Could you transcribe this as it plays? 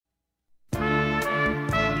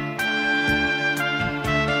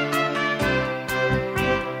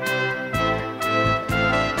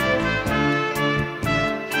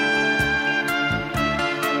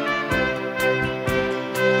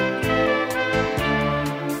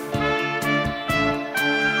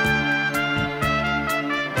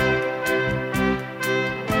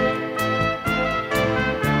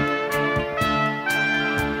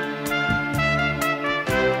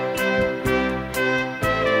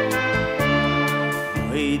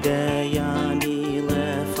dayani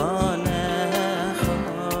lefanecha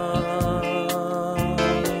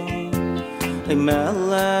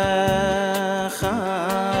melech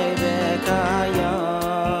chai v'kayam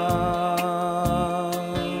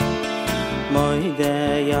moy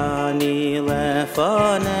dayani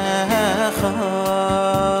lefanecha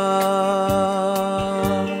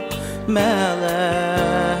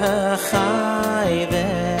melech chai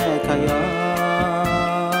v'kayam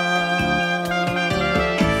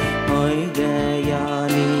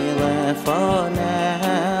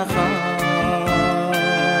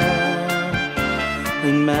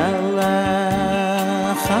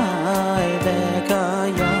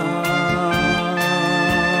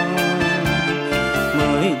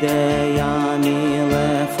Dayani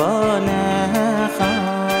lefanecha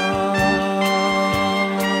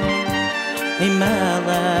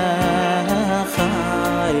melech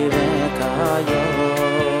chai v'kayam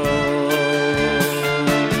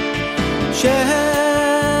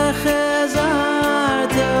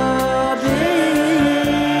shechazarta bi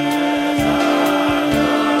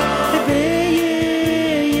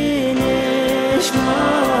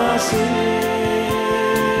nishmasi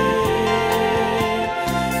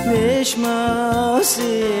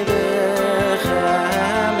Mishmasi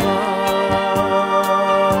b'chama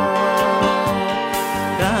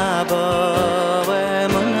Rabba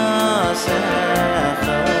v'munasecha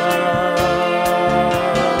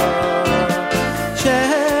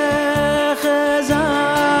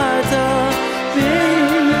Shechazarta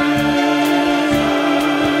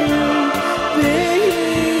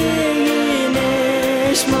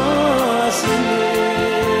b'nishmasi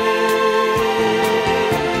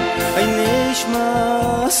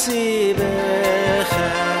Nishmasi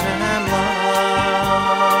b'chama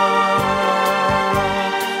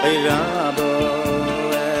Ay Rabbo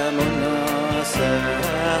emunasecha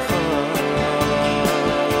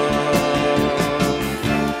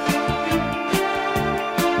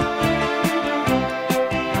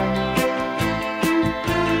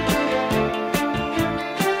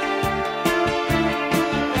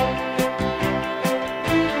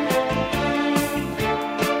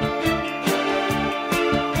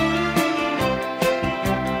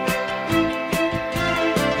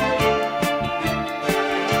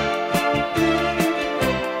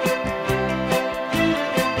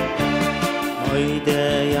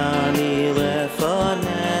Dayani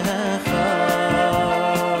lefanecha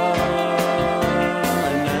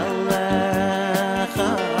melech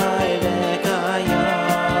chai v'kayam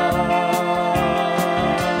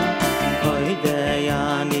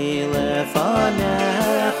Dayani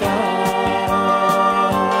lefanecha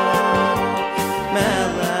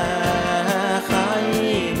melech chai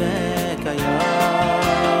v'kayam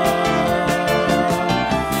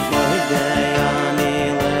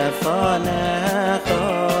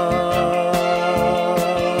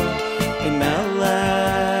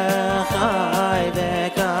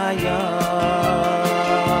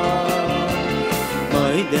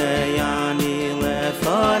Dayani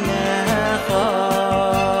lefanecha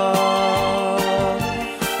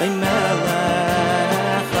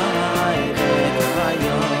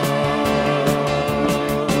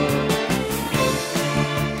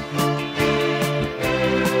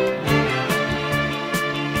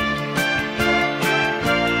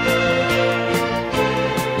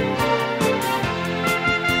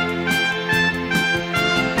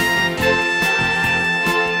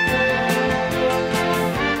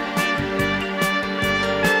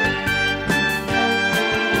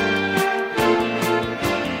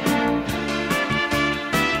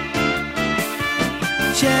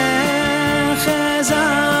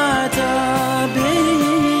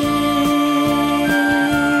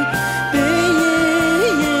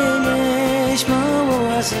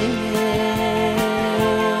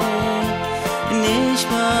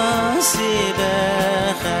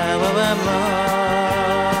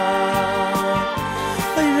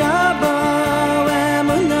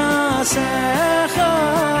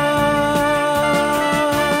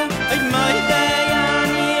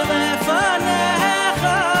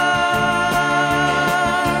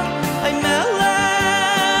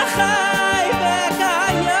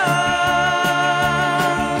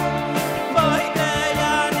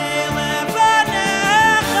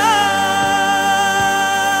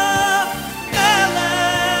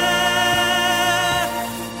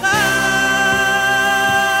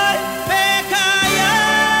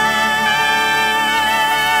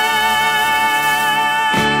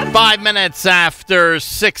Minutes after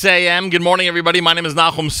 6 a.m. Good morning, everybody. My name is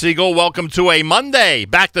Nachum Siegel. Welcome to a Monday.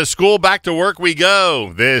 Back to school, back to work we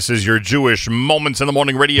go. This is your Jewish Moments in the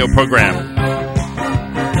Morning radio program.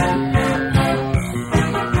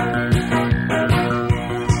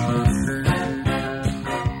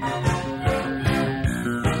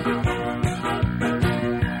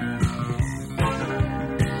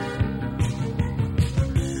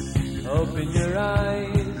 Open your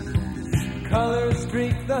eyes, colors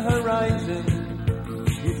streak the horizon.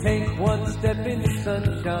 You take one step in the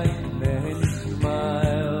sunshine, then you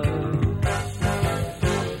smile.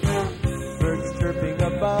 Birds chirping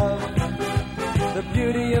above, the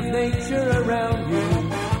beauty of nature around you.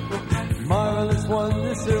 Marvelous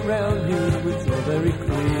wonders surround you, it's all very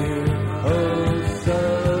clear, oh so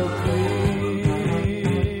clear.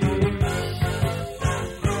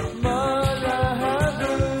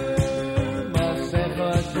 Marahabu, Masecha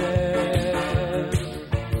Hashem.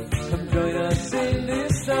 Come join us in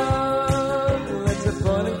this song, let's have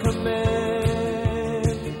fun and command.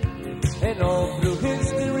 And all through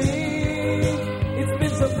history, it's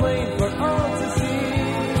been so plain for all to see.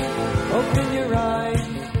 Open your eyes,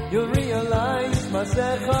 you'll realize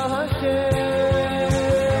Masecha Hashem.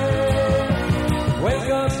 Wake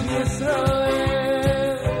up,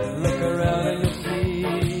 Yisrael, look around and you'll see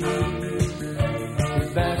His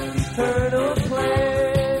vast eternal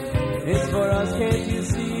plan is for us, can't you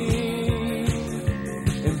see?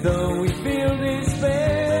 And though we feel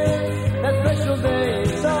despair, that special day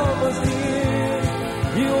is almost here.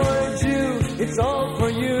 You are a Jew, it's all for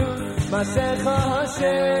you, Masecha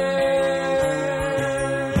Hashem.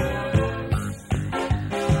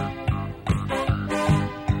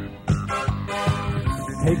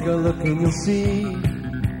 Take a look and you'll see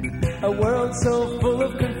a world so full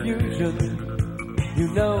of confusion. You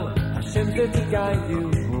know Hashem's there to guide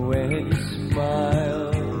you when you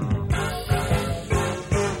smile.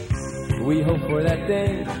 We hope for that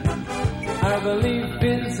day. Our belief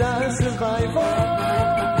is our survival.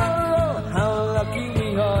 How lucky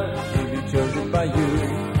we are to be chosen by you,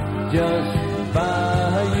 just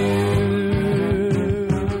by you.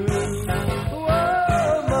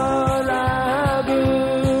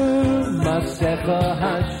 Masecha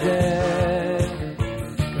Hashem.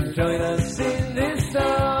 Come join us in this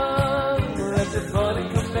song, let's have fun and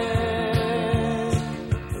command.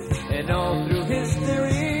 And all through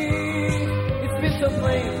history, it's been so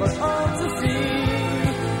plain for all to see.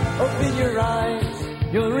 Open your eyes,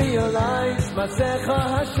 you'll realize Masecha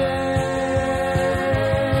Hashem.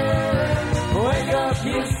 Wake up,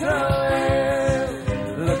 Yisrael,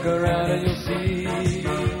 look around and you'll see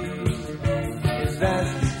His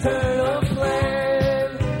vast eternal plan,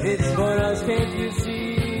 it's for us, can't you see?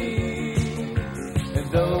 And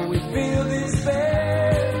though we feel despair,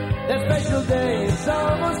 that special day is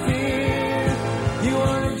almost here. You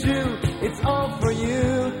are a Jew, it's all for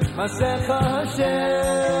you, Masecha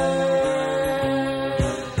Hashem.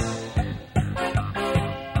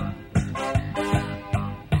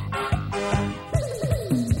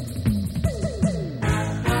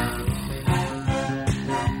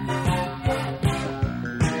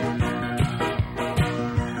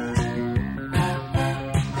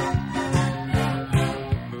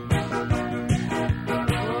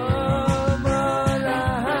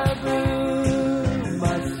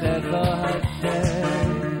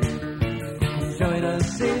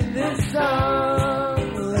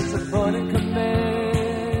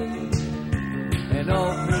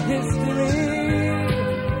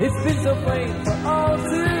 It's been so plain for all to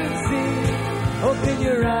see. Open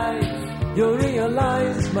your eyes, you'll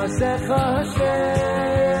realize Masecha Hashem.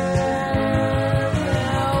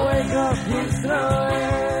 Now wake up,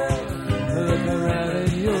 Yisrael, look around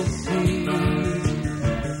and you'll see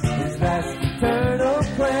His vast eternal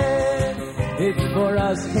plan. It's for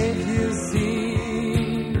us, can't you see?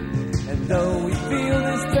 And though we feel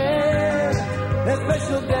despair, that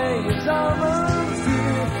special day is almost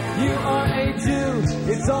here. You are a Jew,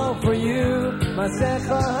 it's all for you,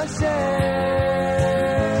 Masecha Hashem.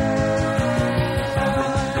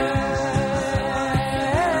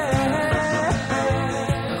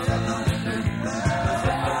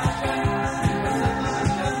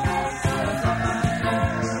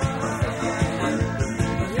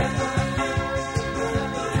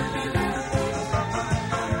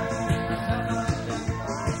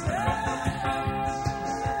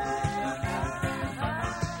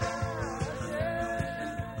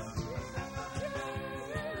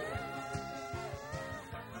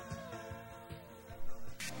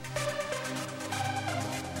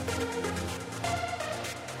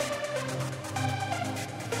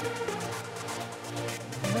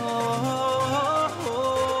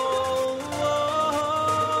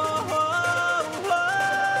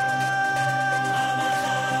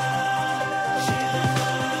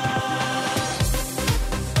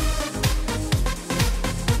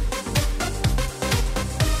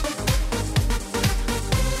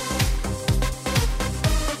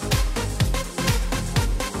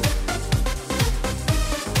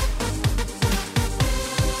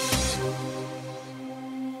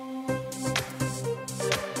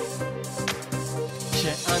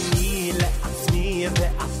 אני לעצמי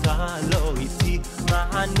ואתה לא איתי, מה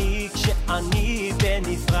אני כשאני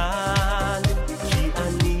בנפרד? כי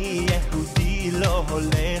אני יהודי לא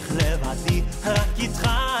הולך לבדי, רק איתך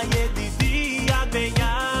ידידי יד ביד.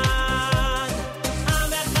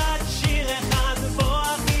 עם אחד שיר אחד בוא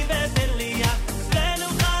אחי ותן לי יד,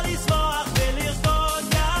 ונוכל לשמוח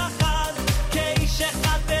ולרקוד יחד, כאיש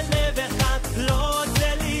אחד בלב אחד, לא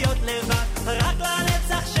רוצה להיות לבד, רק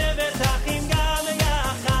לנצח שבת אחים גם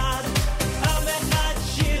יחד. עם אחד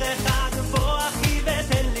שיר אחד בוא אחי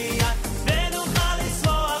ותן לי יד, ונוכל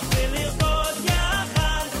לשמוח ולרקוד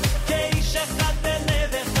יחד, כאיש אחד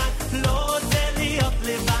בלב אחד, לא רוצה להיות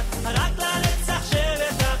לבד, רק לנצח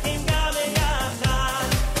שבת אחים גם יחד.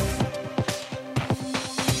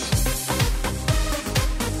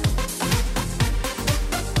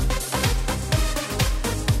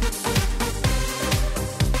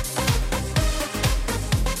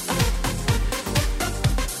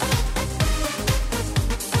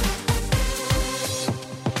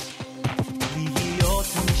 להיות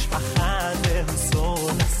משפחה זהו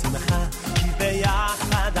סוד השמחה, כי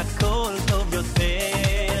ביחד הכל טוב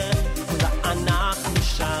יותר, ואנחנו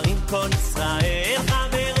שרים כל ישראל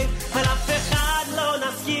חברים, על אף אחד לא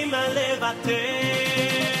נסכים לוותר.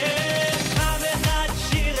 עם אחד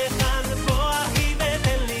שיר אחד בוא אחי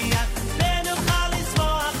ותן לי יד, ונוכל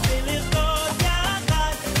לשמוח ולרקוד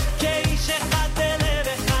יחד, כאיש אחד בלב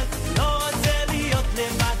אחד, לא רוצה להיות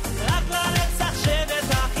לבד, רק לנצח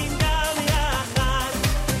שבת אחים גם יחד.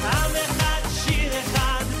 עם אחד שיר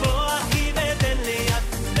אחד בוא אחי ותן לי יד,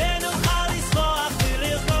 ונוכל לשמוח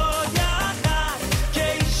ולרקוד יחד,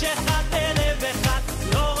 כאיש אחד בלב אחד,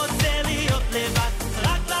 לא רוצה להיות לבד,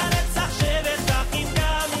 רק לנצח שבת אחים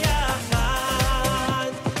גם יחד.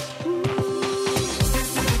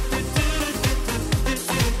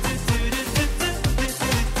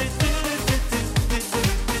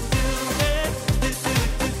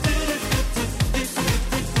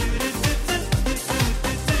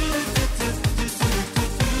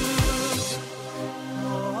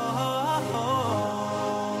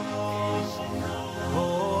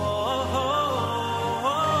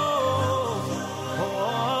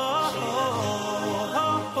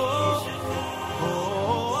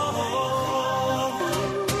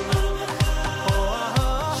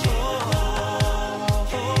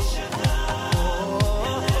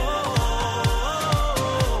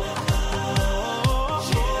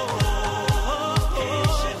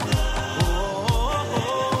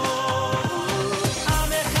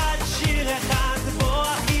 עם אחד שיר אחד בוא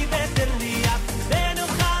אחי ותן לי יד,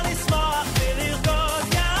 ונוכל לשמוח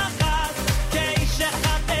ולרקוד יחד, כאיש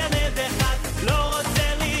אחד בלב אחד, לא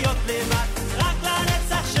רוצה להיות לבד, רק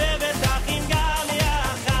לנצח שבת אחים גם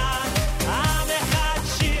יחד. עם אחד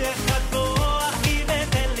שיר אחד בוא אחי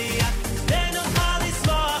ותן לי יד, ונוכל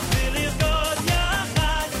לשמוח ולרקוד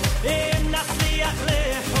יחד, אם נצליח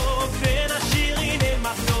לאהוב ונשיר הנה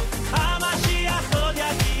מחזור, המשיח עוד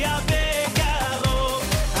יגיע בקרוב.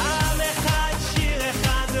 עם אחד שיר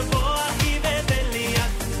אחד בוא אחי ותן לי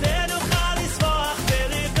יד, ונוכל לשמוח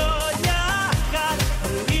ולרקוד יחד,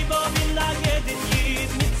 ליבו מלגדן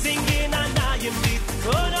יד מצינגן עניים ביט,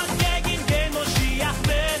 עוד גגן גן משיח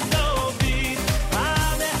בן דוד.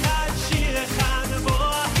 עם אחד שיר אחד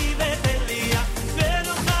בוא אחי ותן לי יד,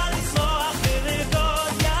 ונוכל לשמוח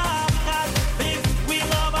ולרקוד יחד, if we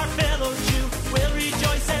love our fellow Jew, we'll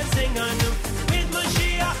rejoice and sing anew, with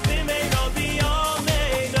Mashiach b'meiro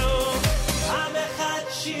b'yomeinu. עם אחד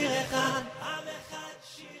שיר אחד, עם אחד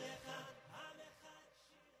שיר אחד, עם אחד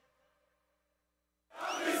שיר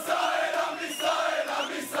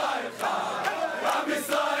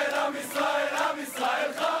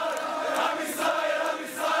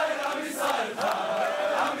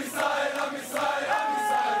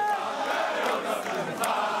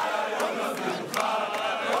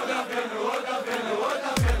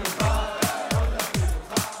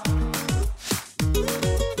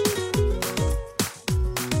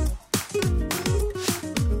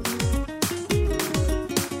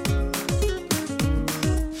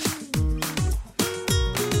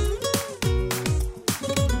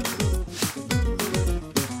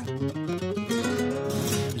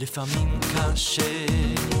לפעמים קשה,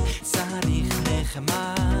 צריך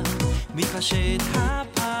נחמה, מתפשט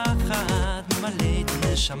הפחד, ממלא את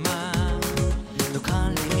הנשמה, לא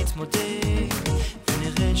קל להתמודד,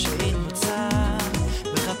 ונראה שאין מוצא,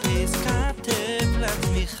 מחפש כתף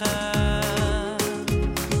לתמיכה,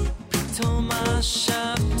 פתאום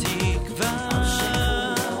עכשיו תקווה,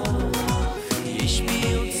 יש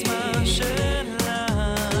בי עוצמה שלה,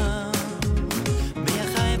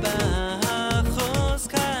 מהחי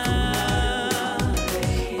בחוזקה,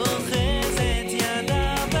 אוחזת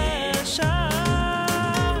ידה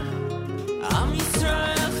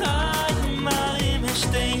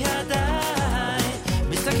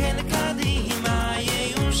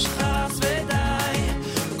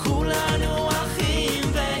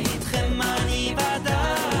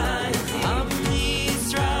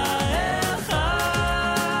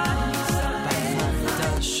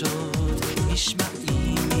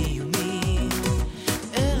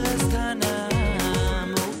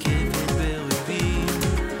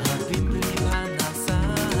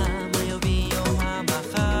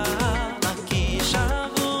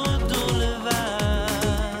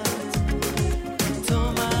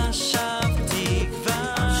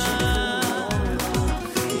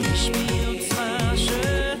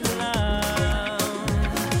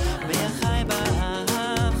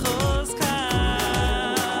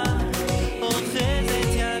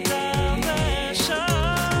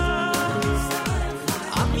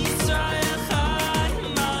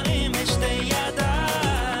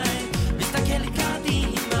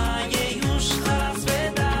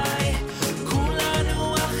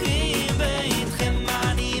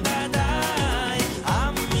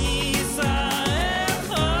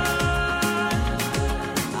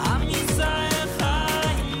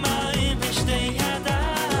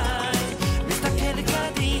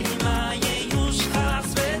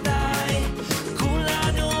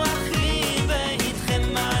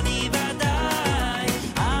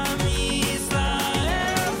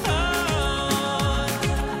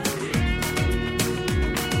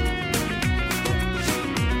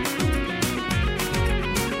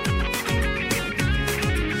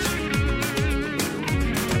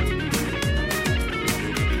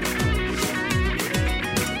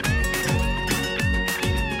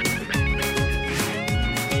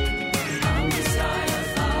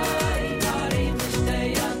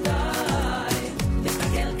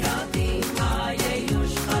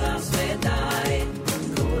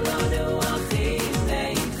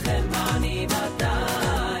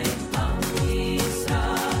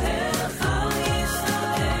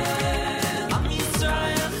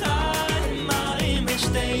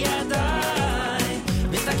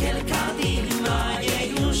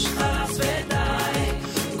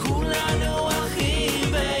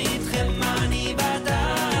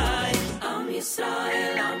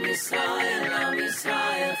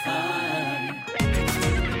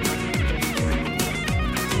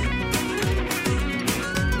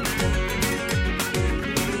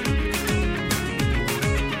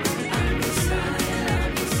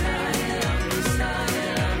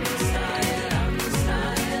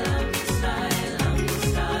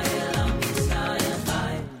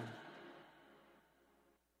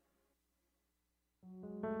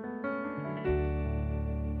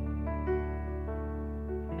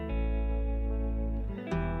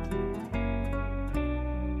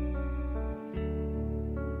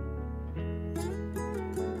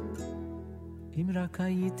אם רק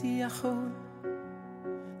הייתי יכול,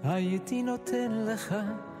 הייתי נותן לך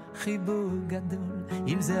חיבור גדול.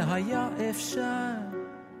 אם זה היה אפשר,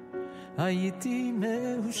 הייתי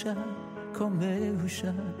מאושר, כה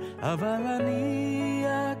מאושר. אבל אני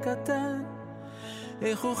הקטן,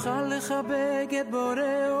 איך אוכל לחבק את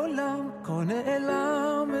בורא עולם, כה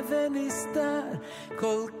נעלם ונסתר,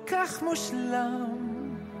 כל כך מושלם.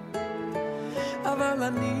 אבל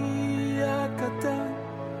אני הקטן,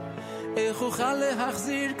 איך אוכל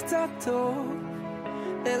להחזיר קצת טוב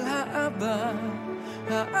אל האבא,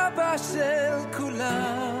 האבא של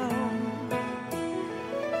כולם.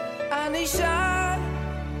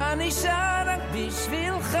 אני שר רק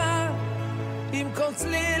בשבילך, עם כל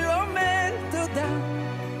צליל אומר תודה,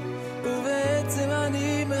 ובעצם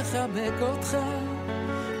אני מחבק אותך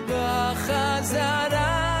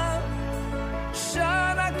בחזרה.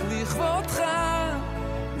 שר רק לכבודך,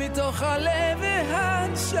 מתוך הלב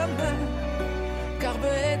והנשמה, כך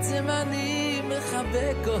בעצם אני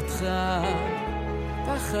מחבק אותך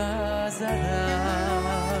בחזרה.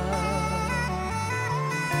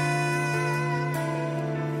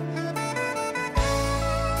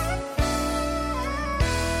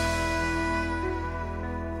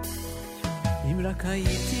 אם רק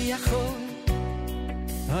הייתי יכול,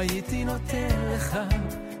 הייתי נותן לך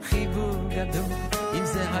חיבור גדול. אם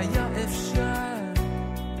זה היה אפשר,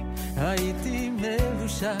 הייתי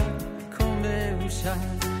מאושר, כה מאושר.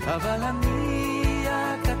 אבל אני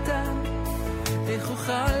הקטן, איך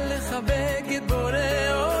אוכל לחבק את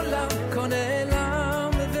בורא עולם, כה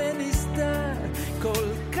נעלם ונסתר, כל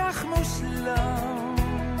כך מושלם.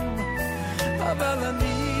 אבל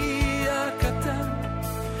אני הקטן,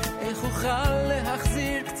 איך אוכל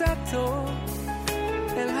להחזיר קצת טוב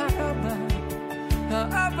אל האבא,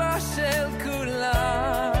 האבא של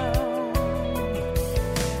כולם.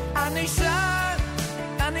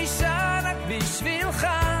 אני שר רק בשבילך,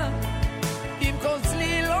 עם כל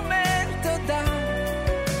צליל אומר תודה,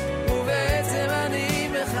 ובעצם אני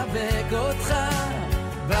מחבק אותך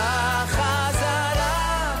בחזרה.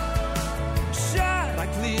 שר רק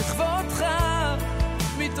לכבודך,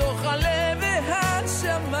 מתוך הלב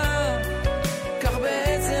והנשמה, כך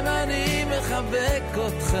בעצם אני מחבק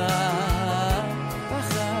אותך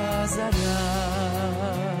בחזרה.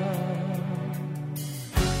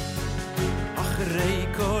 אחרי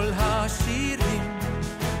כל השירים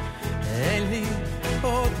אין לי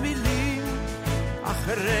עוד מילים,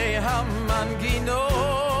 אחרי המנגינות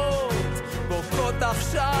בוקעות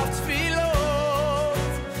עכשיו תפילות,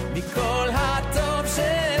 מכל הטוב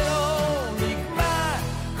שלו נגמר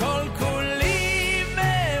כל כולי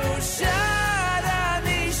מאושר.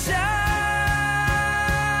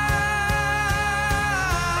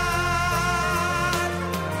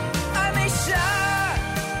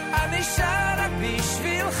 אני שר רק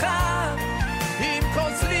בשבילך, עם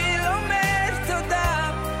כל צליל אומר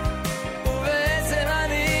תודה, ובעצם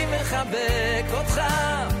אני מחבק אותך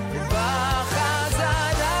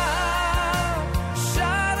בחזרה.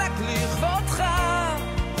 שר רק לכבודך,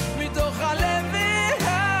 מתוך הלב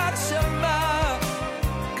והנשמה,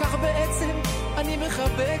 כך בעצם אני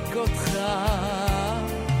מחבק אותך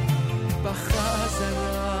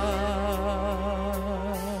בחזרה.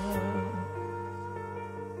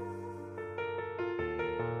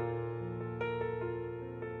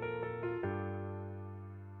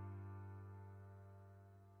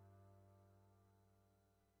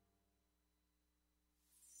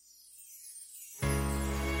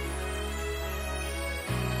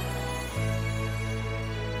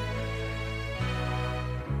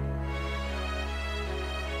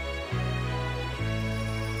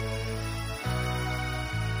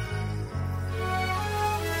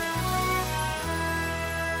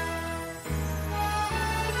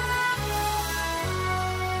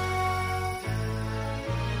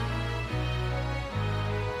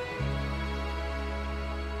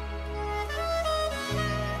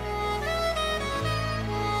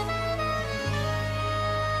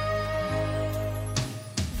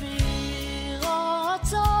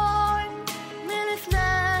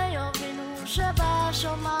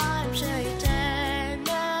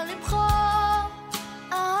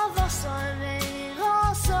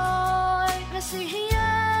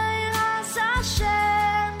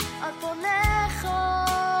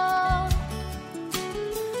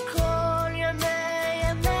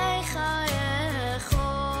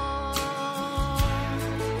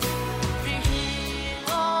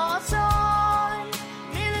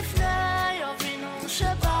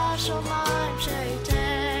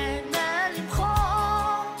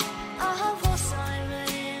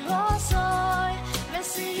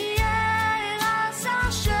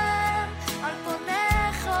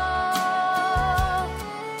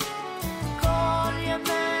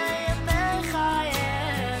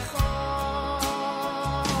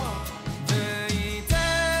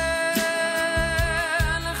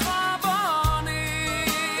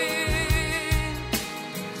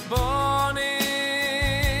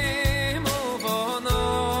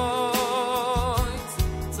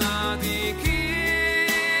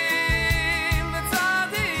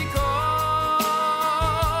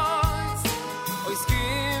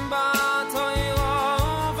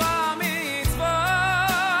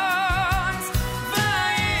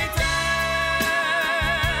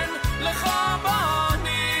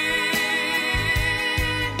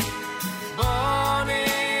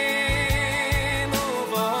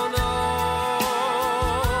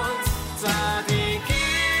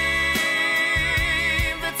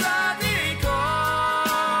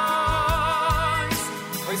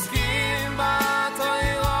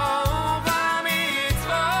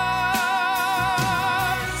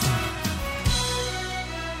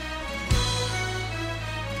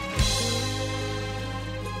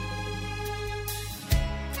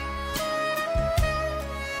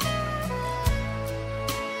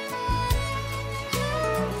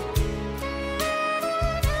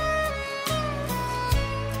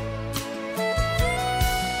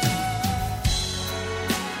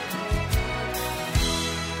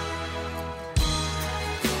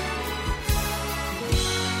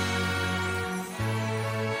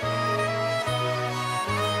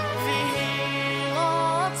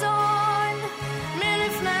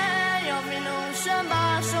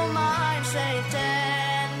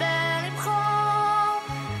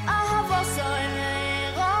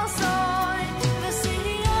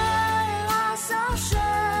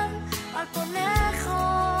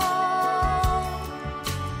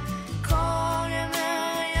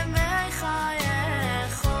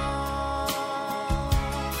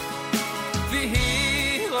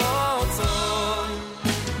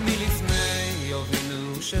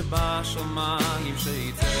 בשמיים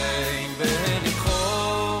שייתן בלבחו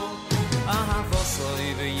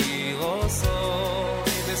אהבוסוי ויירוסוי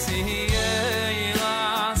ושיהיה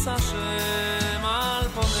ירס השם על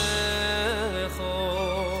פונךו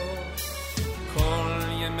כל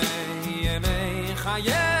ימי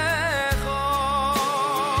חייך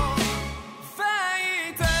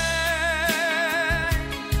וייתן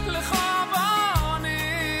לך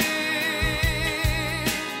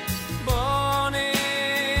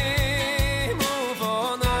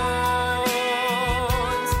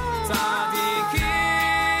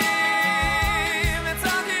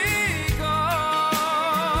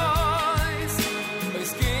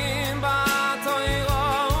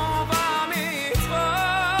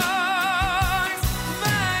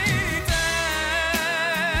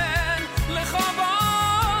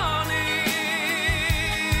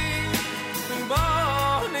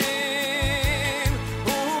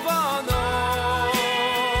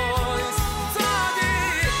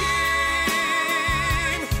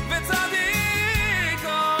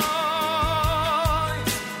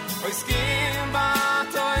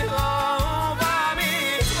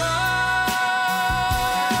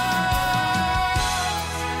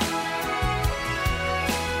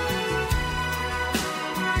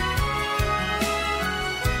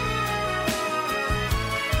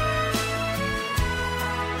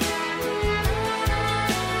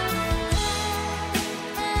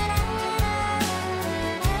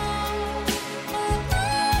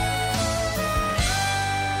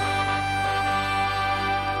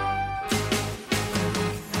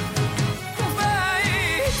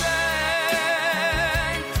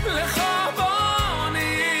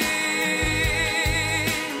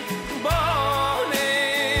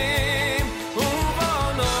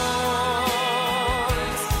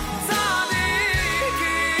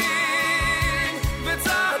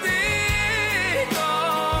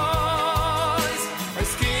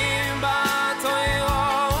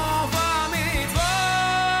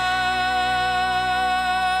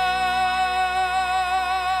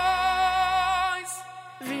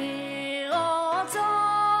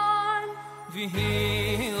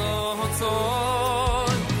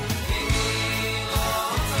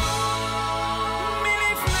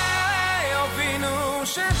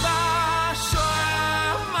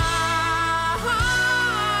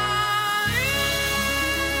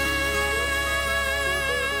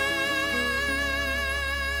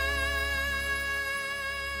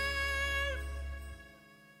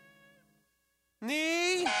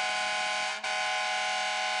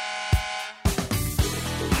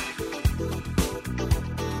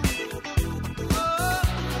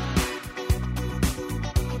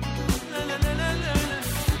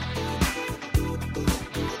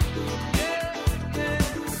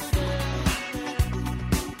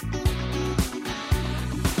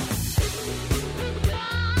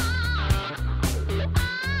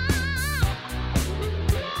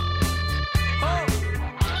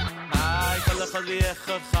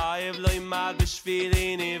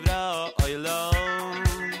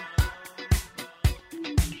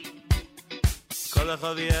כל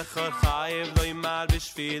אחד ואחד חייב לא ימר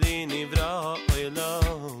בשבילי נברא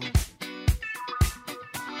עולם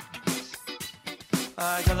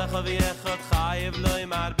כל אחד ואחד חייב לא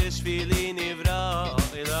ימר בשבילי נברא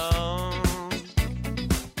עולם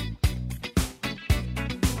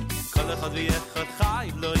כל אחד ואחד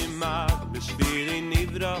חייב לא ימר בשבילי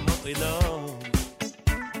נברא עולם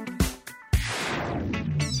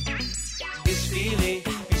בשבילי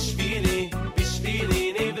בשבילי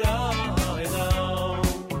בשבילי נברא עולם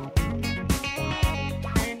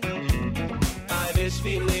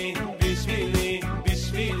בשבילי בשבילי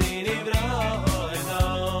בשבילי נברא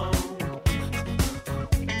עולם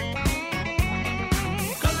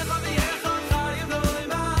כל אחד ואחד חייב לו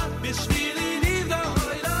למען בשבילי נברא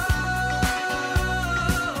עולם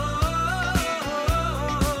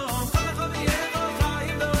כל אחד ואחד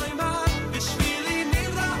חייב לו למען בשבילי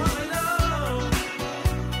נברא עולם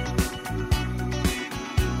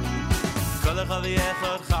כל אחד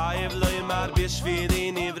ואחד חייב לו למען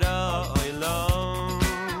בשבילי נברא עולם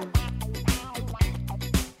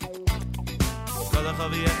כל אחד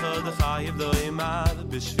ואחד חייב לו למען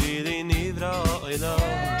בשבילי נברא עולם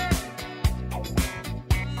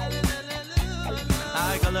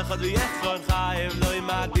כל אחד ואחד חייב לו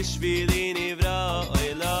למען בשבילי נברא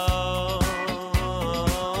עולם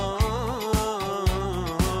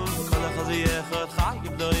כל אחד ואחד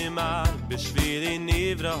חייב לו למען בשבילי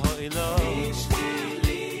נברא עולם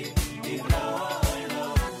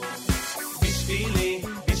בשבילי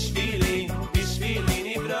בשבילי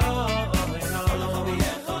בשבילי נברא עולם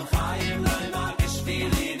חייב לו למען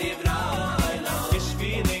בשבילי נברא עולם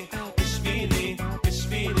בשבילי בשבילי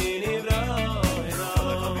בשבילי נברא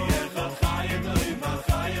עולם חייב לו למען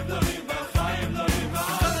חייב לו למען חייב לו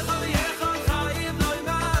למען חייב לו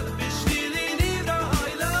למען בשבילי נברא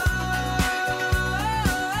עולם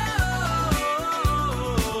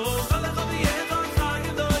כל אחד חייב לו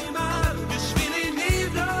למען בשבילי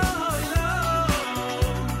נברא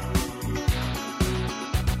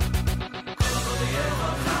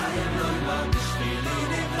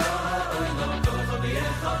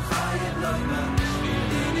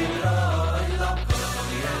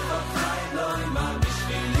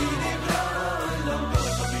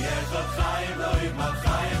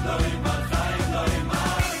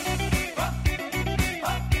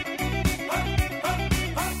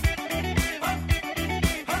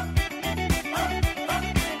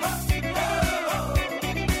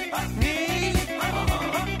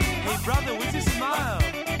Hey brother, with your smile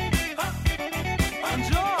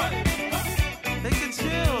enjoy take a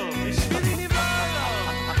chill בשבילי נברא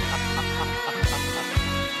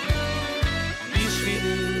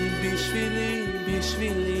בשבילי בשבילי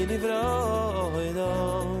בשבילי נברא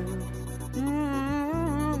עולם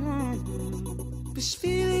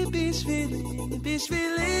בשבילי בשבילי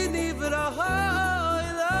בשבילי נברא עולם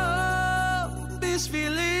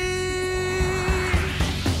בשבילי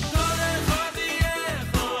כל אחד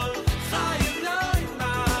ויכול חיים לא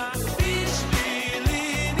ימר בשבילי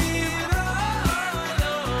נברא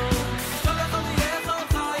עולם כל אחד ויכול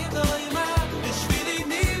חיים לא ימר בשבילי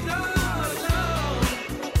נברא עולם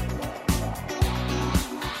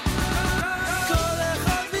כל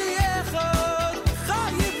אחד ויכול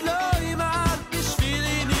חיים לא ימר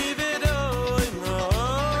בשבילי נברא עולם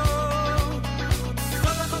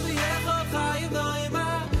כל אחד ויכול חיים לא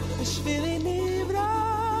ימר בשבילי נברא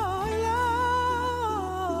עולם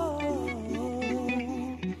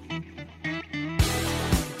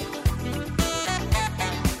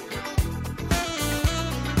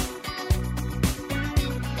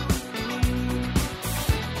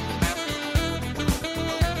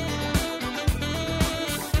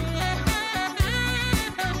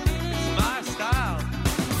my style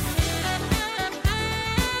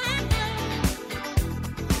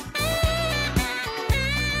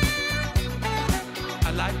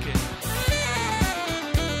I like it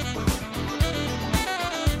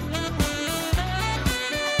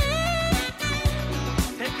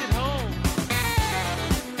take it home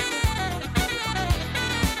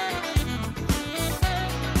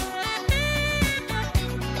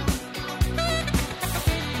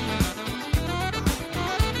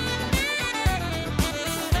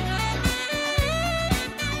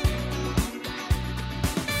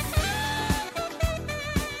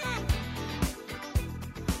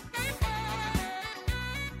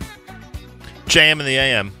JM in the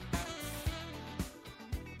AM.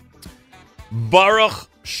 Baruch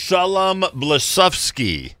Shalom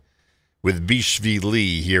Blasovsky with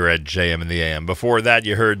Bishvili here at JM in the AM. Before that,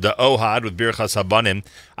 you heard the Ohad with Birchas Habanim.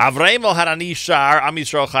 Avraham El Harani Shar, Am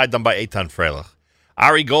Yisrael Chai, done by Eitan Freilich.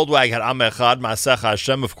 Ari Goldwag had Am Echad, Masech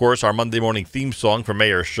Hashem, of course, our Monday morning theme song from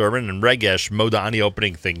Mayor Sherman, and Regesh Modani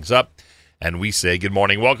opening things up. And we say good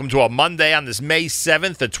morning. Welcome to a Monday on this May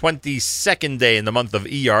 7th, the 22nd day in the month of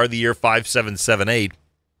ER, the year 5778.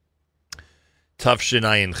 Tufshin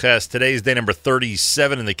Ayin Ches. Today is day number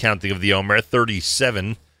 37 in the counting of the Omer.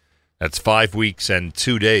 37. That's 5 weeks and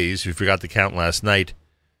 2 days. If you forgot to count last night,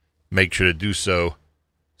 make sure to do so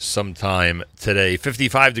sometime today.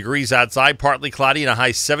 55 degrees outside, partly cloudy and a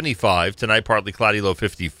high 75. Tonight, partly cloudy, low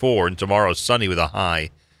 54. And tomorrow, sunny with a high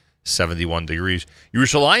 71 degrees.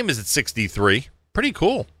 Yerushalayim is at 63. Pretty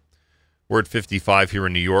cool. We're at 55 here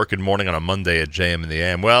in New York. Good morning on a Monday at JM in the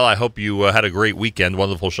AM. Well, I hope you had a great weekend,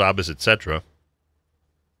 wonderful Shabbos, etc.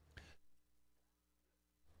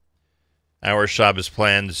 Our Shabbos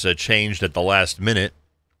plans changed at the last minute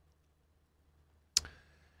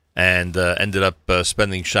and ended up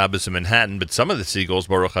spending Shabbos in Manhattan. But some of the Seagulls,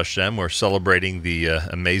 Baruch Hashem, were celebrating the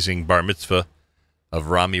amazing bar mitzvah of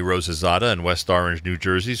Rami Rosazada in West Orange, New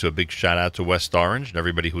Jersey. So a big shout out to West Orange and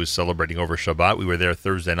everybody who was celebrating over Shabbat. We were there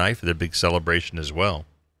Thursday night for the big celebration as well.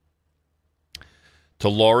 To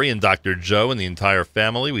Laurie and Dr. Joe and the entire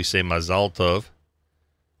family, we say Mazal Tov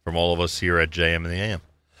from all of us here at JM in the AM.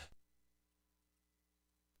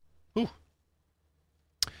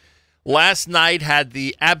 Last night had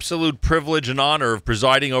the absolute privilege and honor of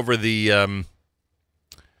presiding over the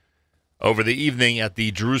evening at the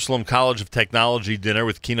Jerusalem College of Technology dinner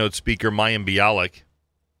with keynote speaker Mayim Bialik.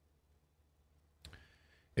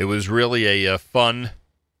 It was really a fun,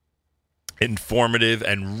 informative,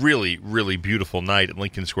 and really, really beautiful night at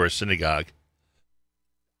Lincoln Square Synagogue.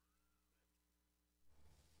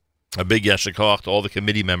 A big yeshikach to all the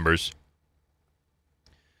committee members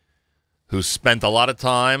who spent a lot of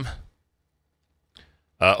time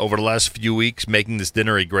over the last few weeks making this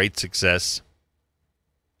dinner a great success.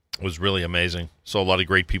 It was really amazing. Saw a lot of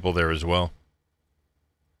great people there as well.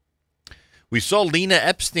 We saw Lena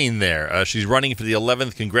Epstein there. She's running for the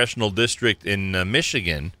 11th Congressional District in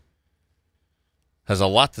Michigan. Has a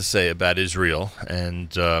lot to say about Israel,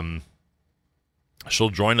 and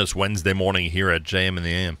she'll join us Wednesday morning here at JM in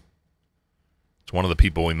the AM. It's one of the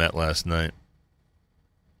people we met last night.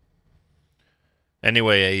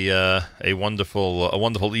 Anyway, a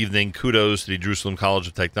wonderful evening. Kudos to the Jerusalem College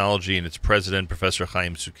of Technology and its president, Professor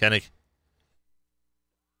Chaim Sukenik,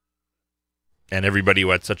 and everybody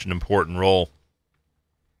who had such an important role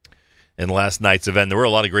in last night's event. There were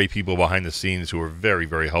a lot of great people behind the scenes who were very,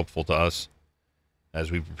 very helpful to us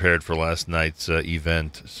as we prepared for last night's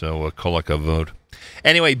event. So, kol hakavod.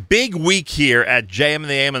 Anyway, big week here at JM and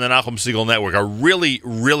the AM and the Nachum Segal Network. A really,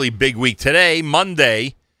 really big week. Today,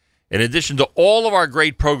 Monday, in addition to all of our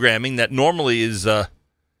great programming that normally is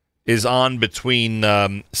on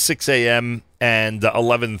between 6 a.m. and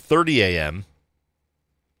 11:30 a.m.,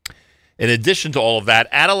 in addition to all of that,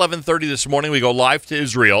 at 11:30 this morning, we go live to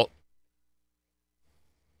Israel,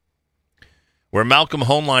 where Malcolm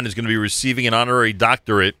Hoenlein is going to be receiving an honorary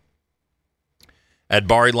doctorate at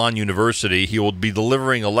Bar Ilan University. He will be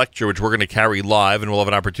delivering a lecture, which we're going to carry live, and we'll have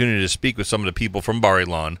an opportunity to speak with some of the people from Bar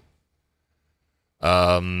Ilan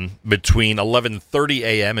between 11:30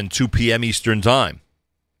 a.m. and 2 p.m. Eastern Time.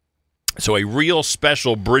 So a real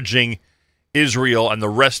special bridging Israel and the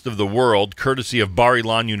rest of the world, courtesy of Bar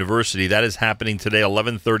Ilan University. That is happening today,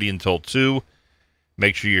 11:30 until 2.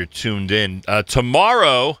 Make sure you're tuned in.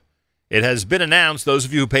 Tomorrow, it has been announced, those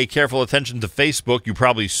of you who pay careful attention to Facebook, you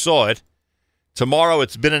probably saw it. Tomorrow,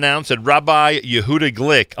 it's been announced that Rabbi Yehuda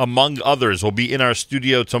Glick, among others, will be in our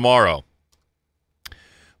studio tomorrow.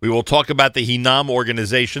 We will talk about the Hinam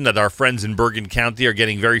organization that our friends in Bergen County are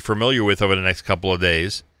getting very familiar with over the next couple of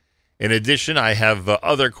days. In addition, I have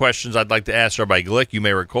other questions I'd like to ask Rabbi Glick. You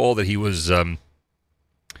may recall that he was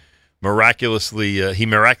miraculously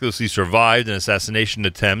survived an assassination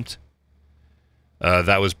attempt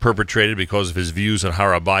that was perpetrated because of his views on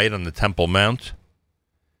Har HaBayit on the Temple Mount.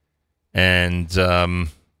 And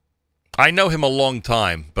I know him a long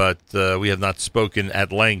time, but we have not spoken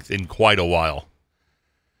at length in quite a while.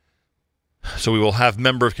 So we will have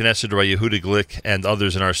member of Knesset Rabbi Yehuda Glick and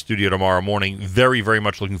others in our studio tomorrow morning. Very, very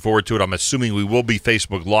much looking forward to it. I'm assuming we will be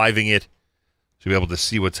Facebook Living it, so you'll be able to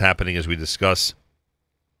see what's happening as we discuss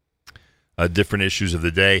different issues of the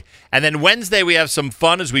day. And then Wednesday we have some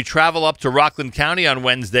fun as we travel up to Rockland County on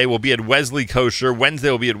Wednesday. We'll be at Wesley Kosher. Wednesday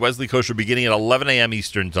we'll be at Wesley Kosher beginning at 11 a.m.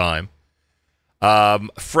 Eastern Time.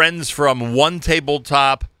 Friends from One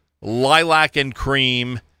Tabletop, Lilac and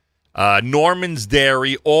Cream, Norman's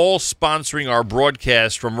Dairy, all sponsoring our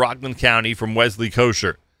broadcast from Rockland County from Wesley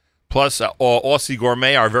Kosher. Plus, Aussie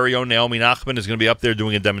Gourmet, our very own Naomi Nachman, is going to be up there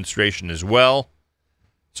doing a demonstration as well.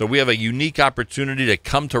 So we have a unique opportunity to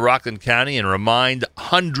come to Rockland County and remind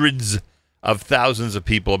hundreds of thousands of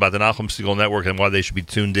people about the Nachum Segal Network and why they should be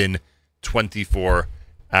tuned in 24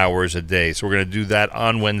 hours a day. So we're going to do that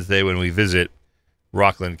on Wednesday when we visit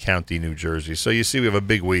Rockland County, New Jersey. So you see, we have a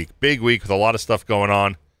big week with a lot of stuff going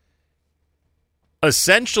on.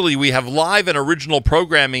 Essentially, we have live and original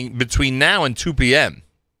programming between now and 2 p.m.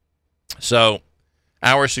 So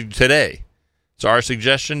our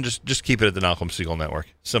suggestion, just keep it at the Nachum Segal Network.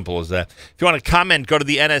 Simple as that. If you want to comment, go to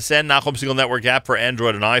the NSN Nachum Segal Network app for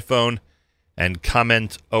Android and iPhone and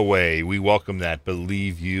comment away. We welcome that,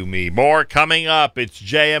 believe you me. More coming up. It's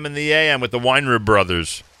JM and the AM with the Weinrib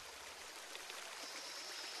Brothers.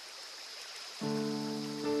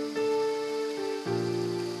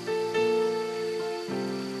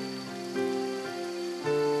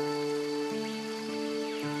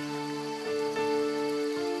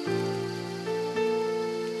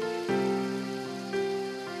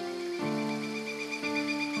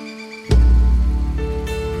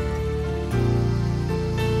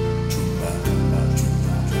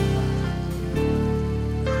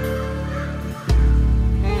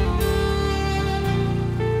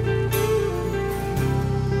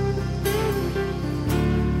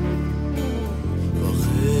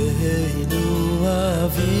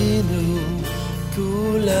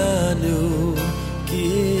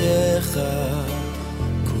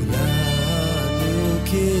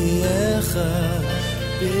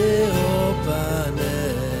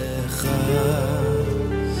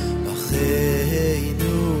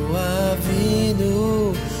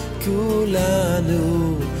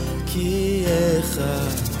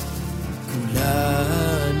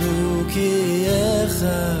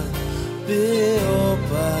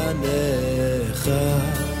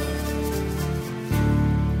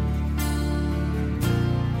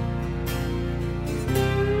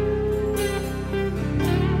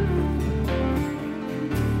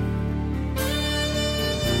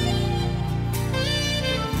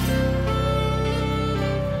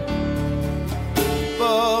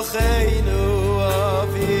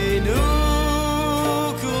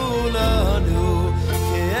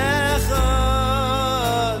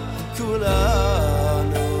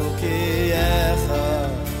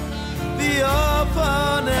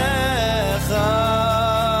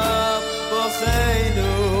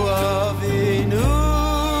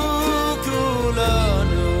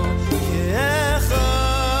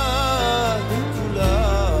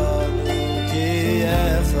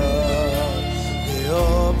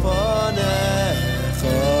 Upon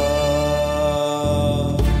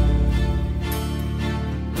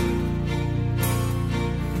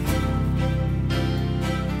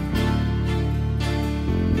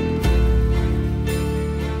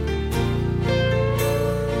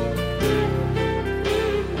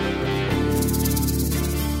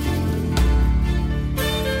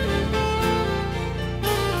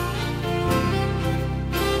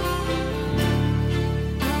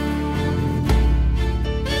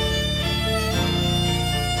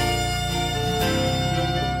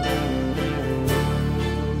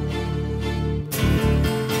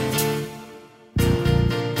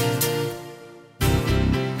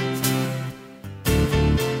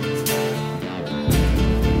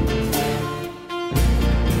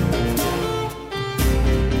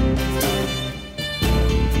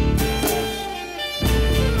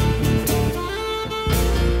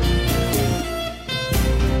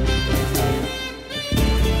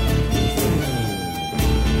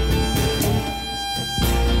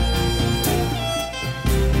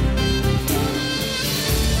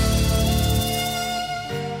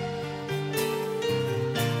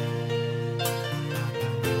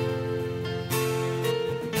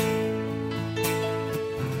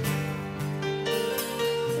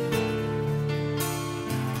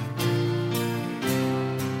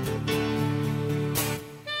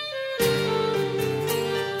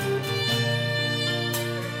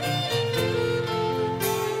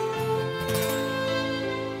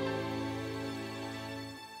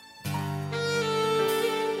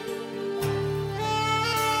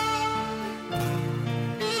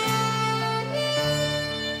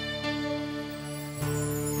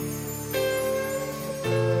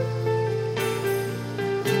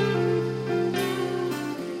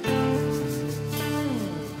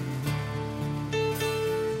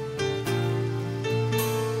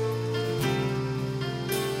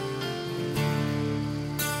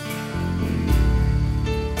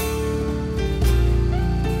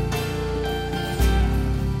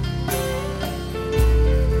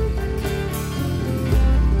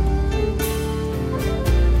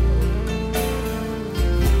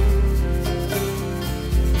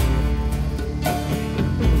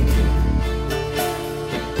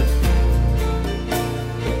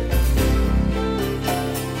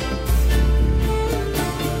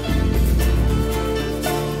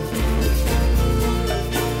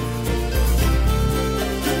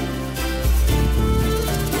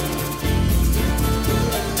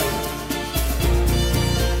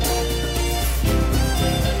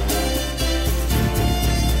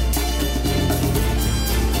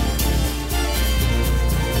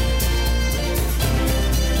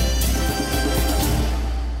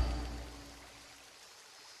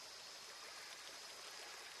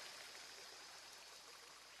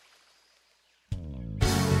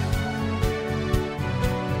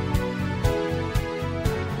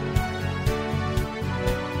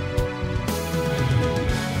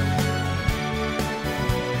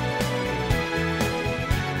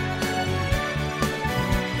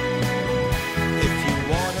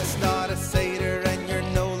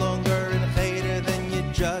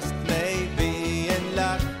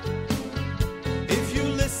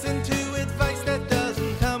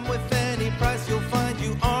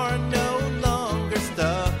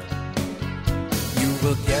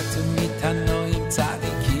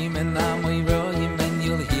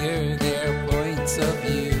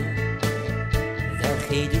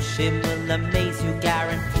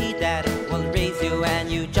guarantee that it will raise you, and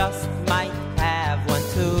you just might have one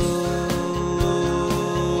too.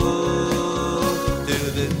 Do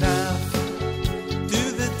the daf, do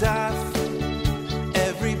the daf.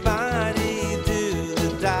 Everybody do the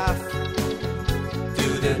daf. Do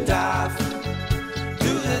the daf,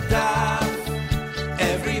 do the daf.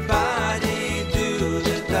 Everybody do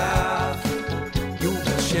the daf. You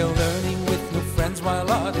will share learning with new friends while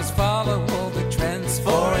others follow all the trends.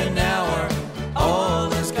 For an hour, all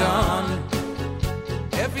is gone.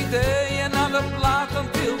 Every day another block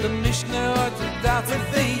until the Mishnah or the Daf of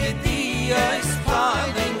the Yediyah is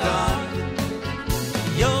piling on.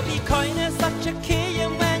 You'll be kind of such a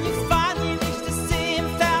kiyum when you finally reach the same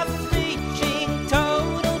thousand reaching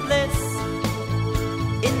total bliss.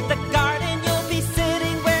 In the garden you'll be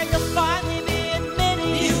sitting where you'll finally be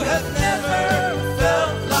admitting You have never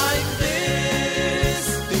felt like this.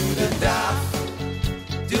 Do the Daf,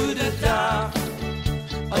 do the Daf.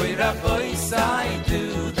 Oy Rabbi Sai, do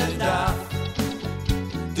the Daf.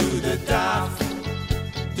 Do the Daf,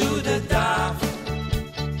 do the Daf.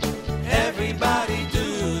 Everybody do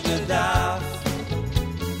the Daf.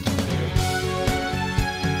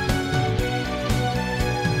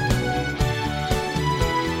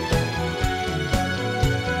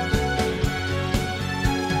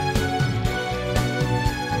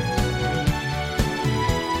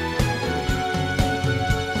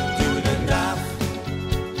 Do the Daf,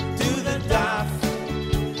 do the Daf.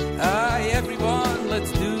 Aye, everyone,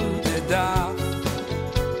 let's do the Daf.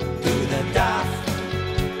 Do the Daf,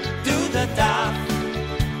 do the Daf.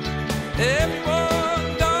 Everyone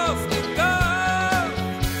does the Daf.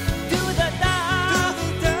 do the daf,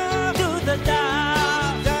 do the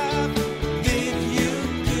daf, Did you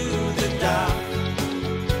do the Daf?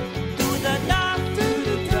 do the daf, Do the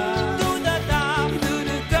Daf, do the daf. do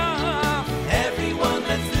the Daf. Everyone,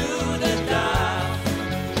 let's do the Daf.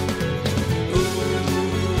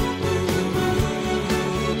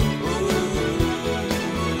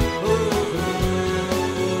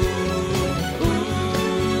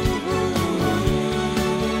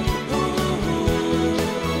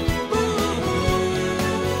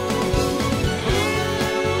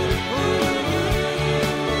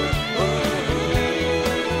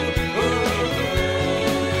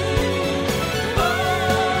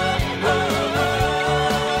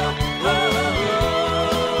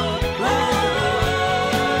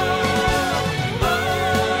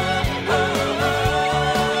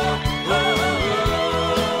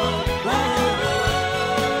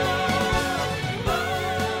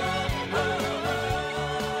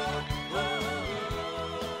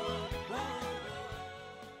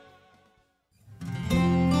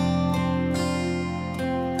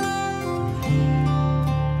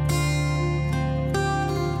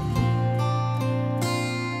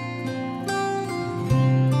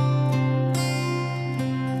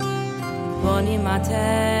 Boni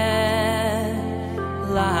mater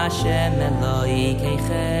la Hashem Eloi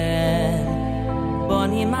keichem.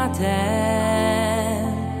 Boni mater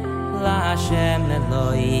la Hashem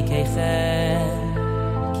Eloi keichem.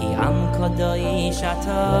 Ki am kodoi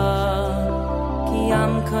shata, ki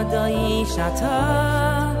am kodoi shata.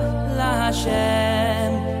 La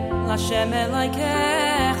Hashem Eloi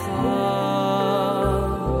keichem.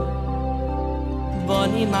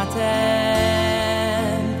 Boni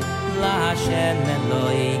mater la Hashem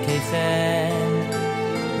Eloi keichem.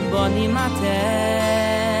 Boni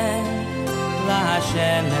mater la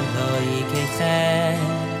Hashem Eloi keichem.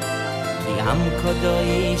 Ki am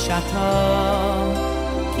kodoi shata,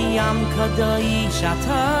 ki am kodoi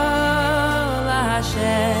shata. La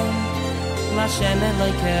Hashem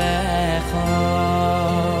Eloi keichem.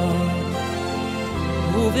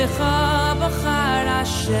 Uvecha b'char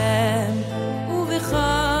Hashem, uvecha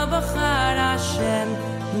b'char Hashem.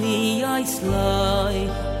 Li yoisloi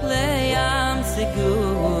leyam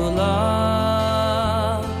segula,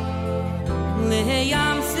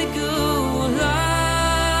 leyam segula.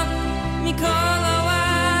 Mikol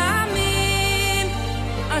ha'amim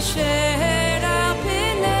asher al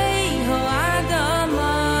pnei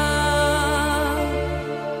ha'adama.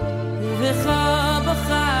 Uvecha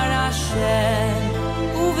b'char Hashem,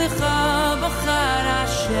 uvecha b'char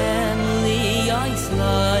Hashem. Li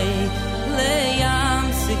yoisloi leyam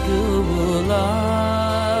segula,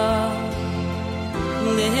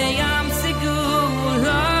 leyam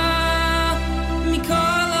segula.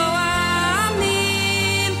 Mikol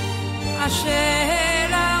ha'amim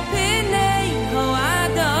asher al pnei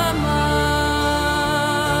ha'adama.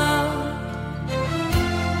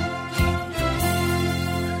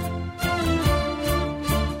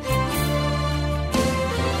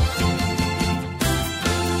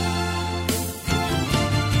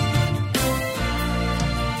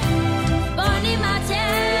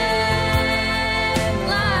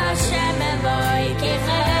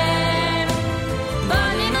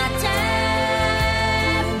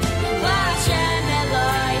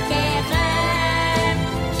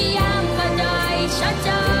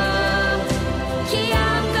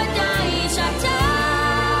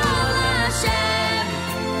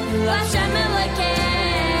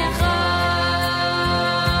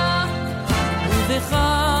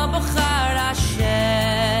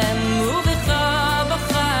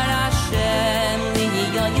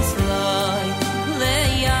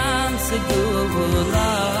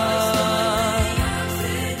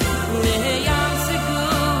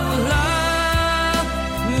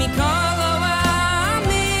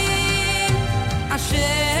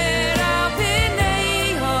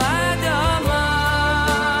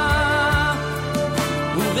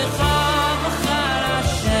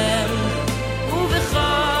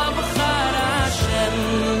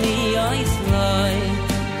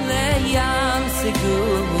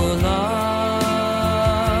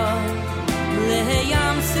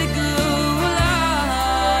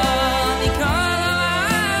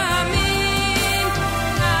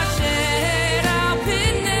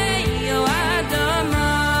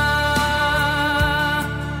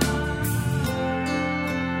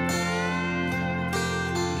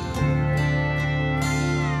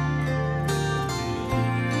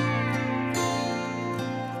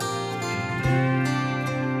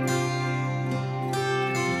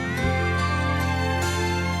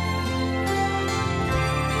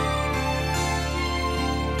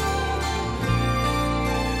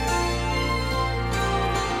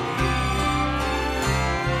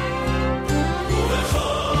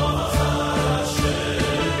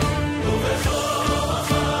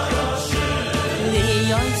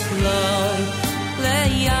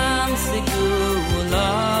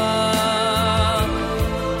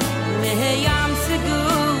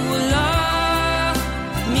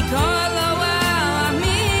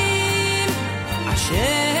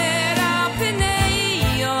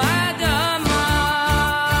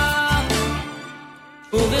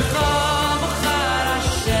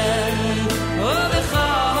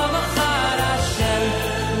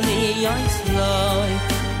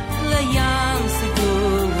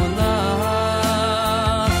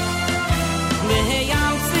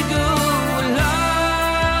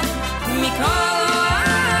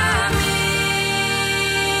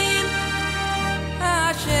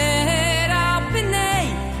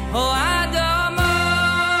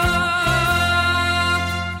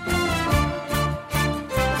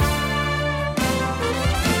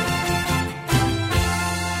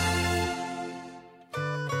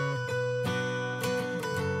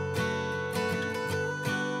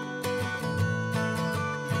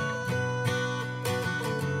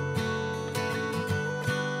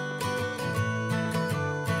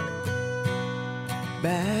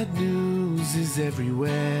 Bad news is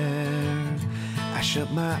everywhere. I shut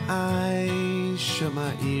my eyes, shut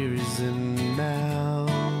my ears and mouth,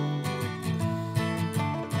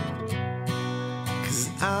 'cause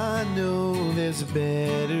I know there's a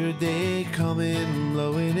better day coming,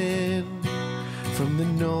 blowing in from the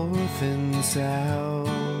north and south.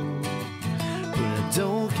 But I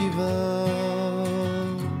don't give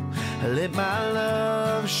up, I let my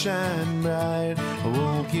love shine bright. I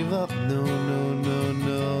won't give up, no, no, no,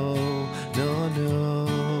 no, no, no.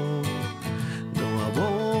 No, I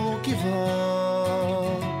won't give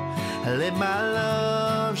up, I let my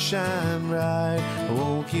love shine bright. I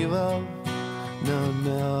won't give up, no,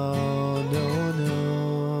 no, no, no.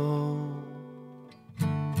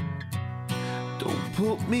 Don't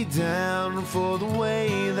put me down for the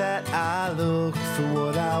way that I look, for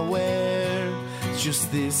what I wear. It's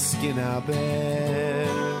just this skin I bear.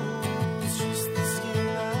 It's just the skin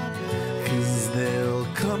I bear. 'Cause there'll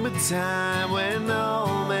come a time when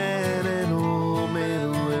all man and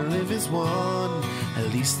woman will live as one. At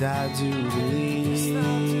least I do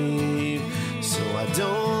believe. So I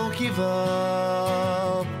don't give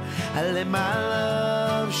up, I let my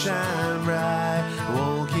love shine bright. I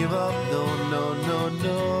won't give up, no, no, no,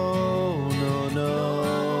 no, no, no.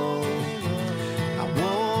 I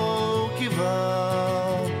won't give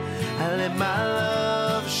up, I let my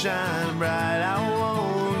love shine bright. I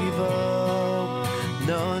won't give up,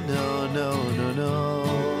 no, no, no, no, no.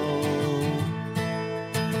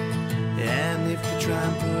 And if they try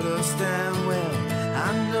and put us down, well, I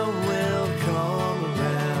know we'll come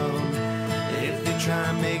around. If they try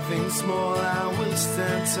and make things small, I will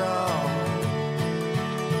stand tall.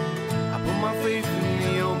 I put my faith in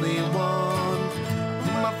the only one,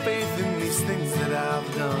 put my faith in these things that I've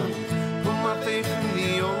done. Put my faith in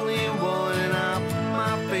the only one, and I put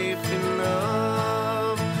my faith in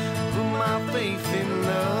love. Put my faith in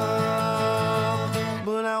love,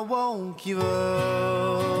 but I won't give up.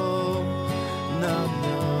 No,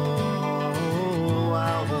 no, I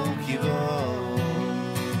won't give up.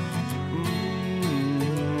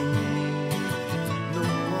 No, I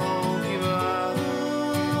won't give up.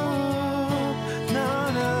 No,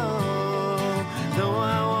 no, no,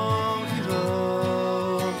 I won't give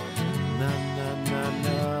up. No, no, no,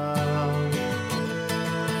 no.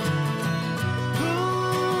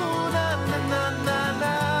 Ooh, na, na, na, na,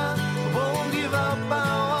 na. I won't give up, I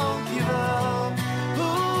won't give up.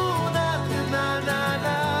 Ooh, na, na, na, na,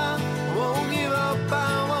 na. I won't give up, I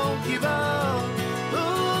won't give up.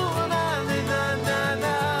 Ooh, na, na, na, na,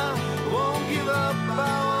 na. I won't give up, I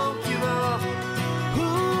won't give up.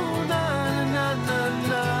 Ooh, na, na, na,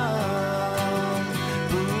 na.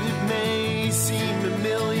 But it may seem a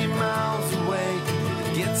million miles away,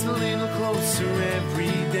 it gets a little closer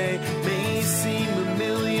every day. May seem a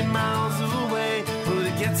million miles away, but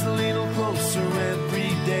it gets a little closer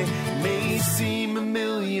every day. May seem a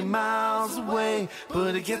million miles away,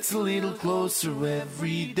 but it gets a little closer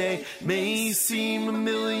every day. May seem a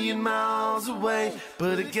million miles away,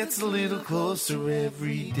 but it gets a little closer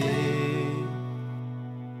every day.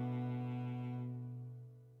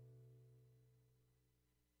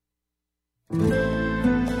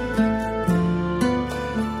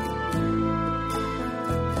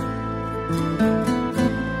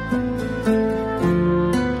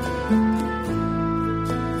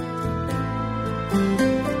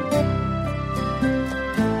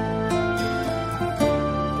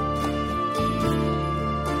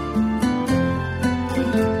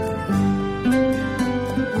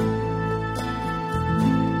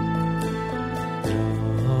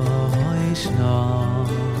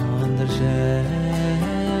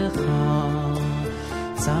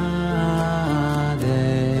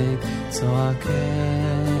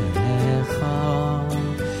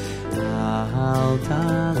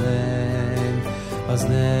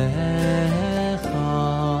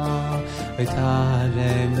 It's hard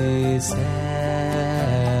and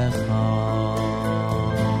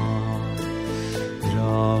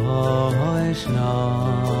Roishna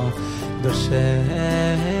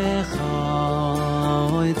Doshecha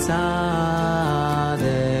Oy Tzadek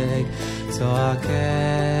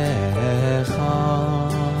Zoakecha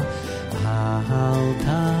Al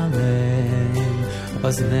Talem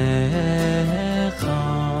Oznecha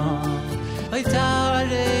Oy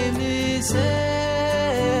Talem Nisecha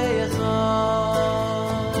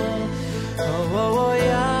Oh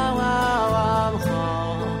Yawamcha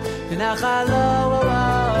V'nachalo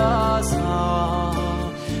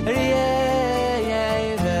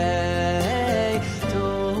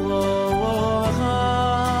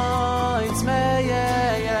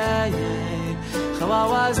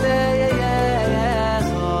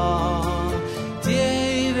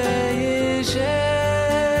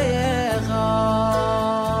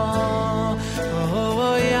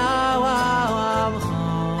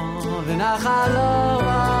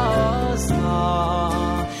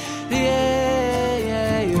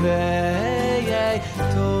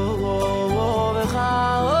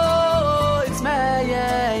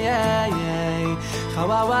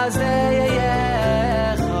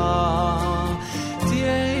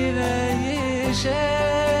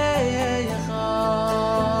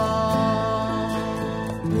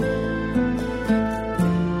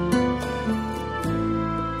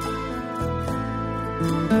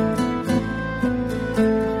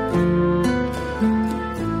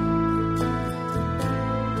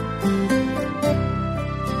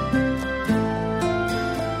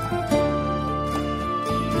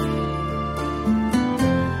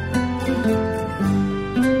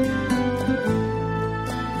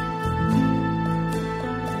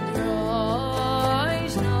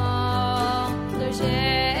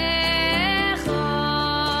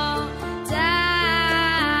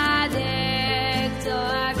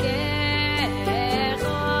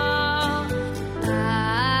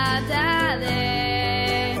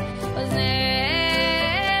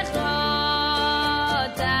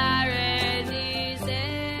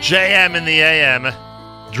JM in the AM,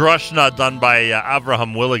 Drushna done by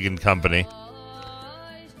Avraham Willigan Company.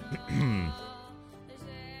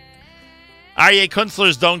 Aryeh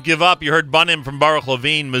Kunstler's Don't Give Up. You heard Bunim from Baruch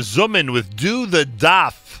Levine. Mezumin with Do the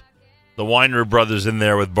Daf. The Weiner brothers in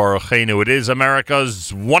there with Baruchenu. It is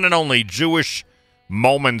America's one and only Jewish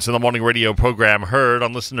Moments in the Morning radio program, heard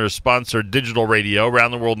on listener-sponsored digital radio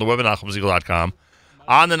around the world on the web at NachumSegal.com.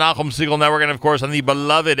 On the Nachum Segal Network, and of course on the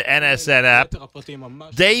beloved NSN app.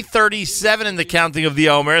 Day 37 in the counting of the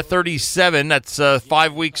Omer. 37, that's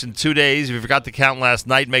 5 weeks and 2 days. If you forgot to count last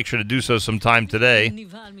night, make sure to do so sometime today.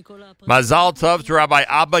 Mazal Tov to Rabbi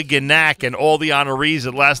Abba Genak and all the honorees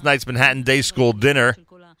at last night's Manhattan Day School dinner.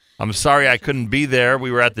 I'm sorry I couldn't be there.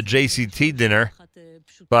 We were at the JCT dinner,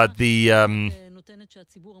 but the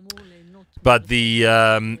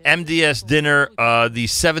MDS dinner, the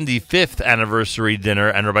 75th anniversary dinner,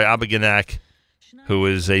 and Rabbi Abba Genak, who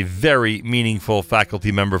is a very meaningful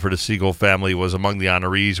faculty member for the Segal family, was among the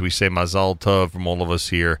honorees. We say Mazal Tov from all of us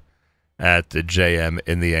here at the JM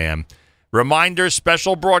in the AM. Reminder,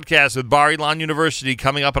 special broadcast with Bar Ilan University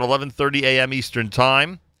coming up at 11:30 a.m. Eastern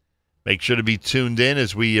Time. Make sure to be tuned in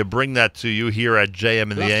as we bring that to you here at JM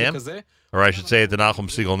in the AM. Or I should say at the Nachum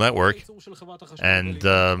Segal Network. And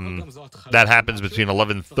that happens between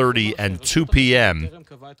 11:30 and 2 p.m.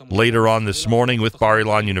 later on this morning with Bar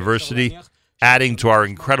Ilan University, adding to our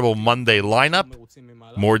incredible Monday lineup.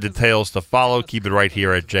 More details to follow. Keep it right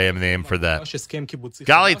here at JM and AM for that.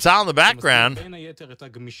 Gali Tzal in the background.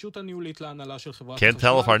 Can't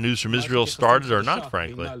tell if our news from Israel started or not,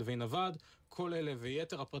 frankly.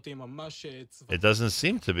 It doesn't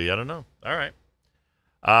seem to be. I don't know. All right.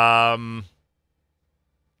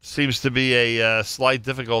 Seems to be a slight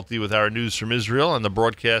difficulty with our news from Israel and the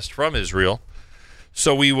broadcast from Israel.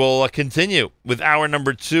 So we will continue with hour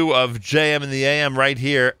number 2 of JM in the AM right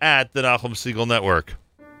here at the Nachum Segal Network.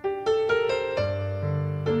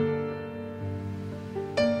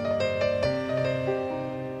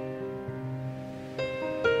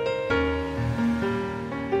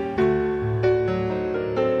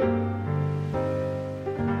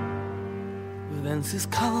 Es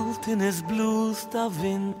ist kalt und es blust der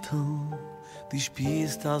Winter, die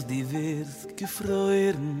spürst, als die wirst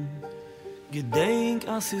gefroren. Gedenk,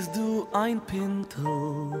 als ist du ein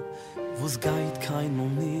Pintel, wo's geht kein Mal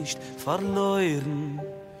nicht verloren.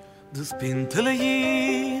 Das Pintel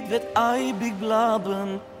jid wird eibig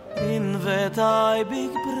bleiben, in wird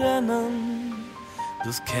eibig brennen.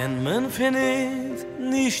 Das kennt man für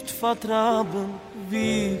nicht vertraben,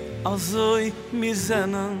 wie also mir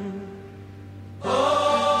sennen. Oh,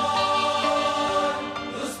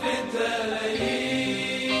 du spintele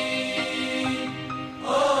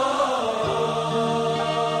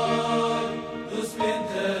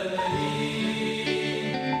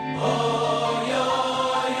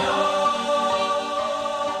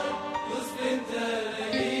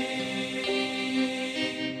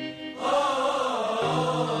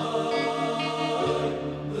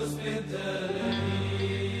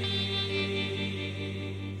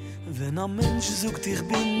a Mensch sucht, ich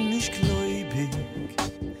bin nicht gläubig,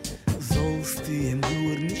 sollst du ihm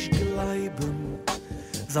nur nicht bleiben.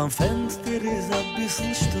 Sein Fenster ist a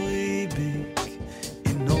bisschen stäubig,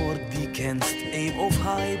 in Nord, die kennst ihm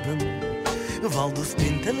aufheiben, weil das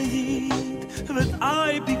Pintellied wird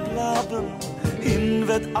eibig bleiben, in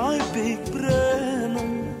wird eibig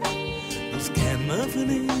brennen. Das käme von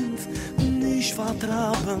uns nicht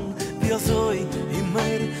vertraben, wir so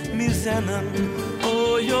immer mir sennen.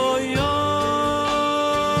 Oi, oi,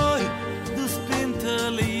 oi, das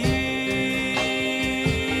Pintellied.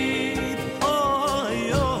 Oi,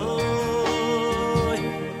 oi,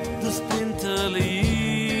 das Pintellied.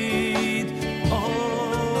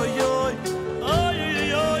 Oi, oi, oi,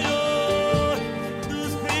 oi, oi,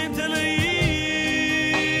 das Pintellied.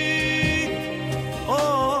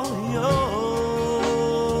 Oi,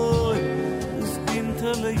 oi, das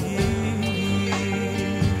Pintellied.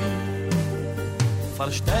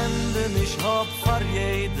 Verständen ich hab für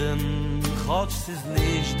jeden, Gott ist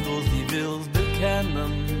nicht, was die willst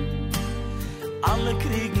bekennen. Alle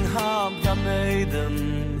kriegen haben Ganeiden,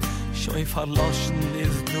 schon verloschen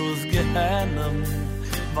ist das Gehennem,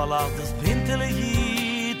 weil auch das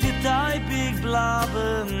Pintellied die Teibig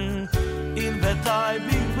bleiben, in der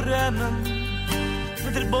Teibig brennen.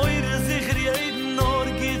 Mit der Beure sicher jeden Ohr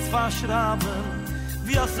geht's verschrauben,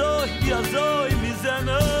 wie er so, wir sind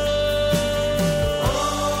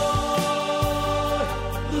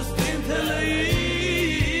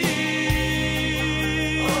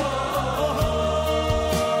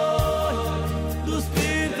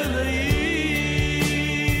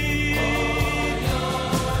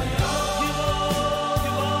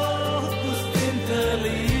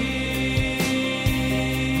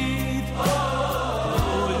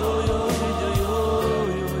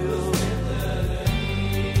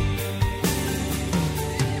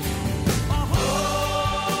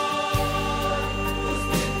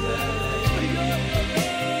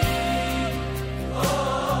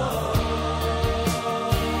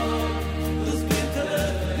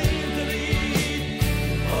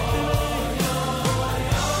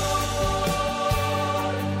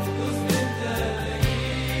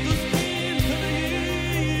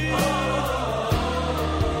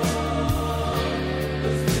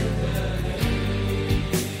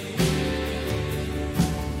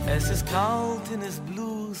kalt in es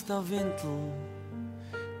blust der Windel,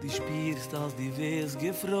 die spürst als die Wes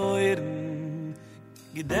gefreuen.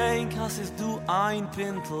 Gedenk hast es du ein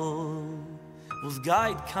Pintel, wo's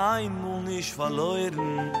geht kein Mund nicht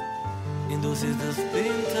verloren, und du siehst das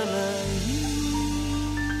Pintel.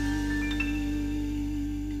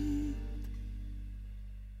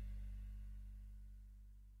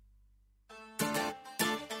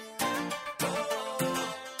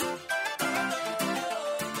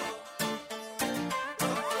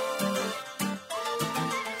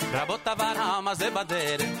 רבות עבר העם הזה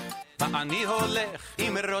בדרך, ואני הולך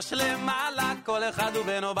עם ראש למעלה, כל אחד הוא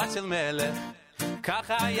בן או בת של מלך.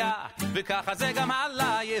 ככה היה וככה זה גם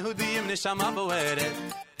עלה, יהודים נשמה בוערת,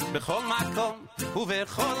 בכל מקום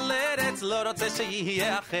ובכל ארץ, לא רוצה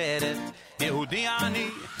שיהיה אחרת. יהודי אני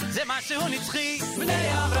זה משהו נצחי, בני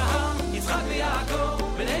אברהם, יצחק ויעקב,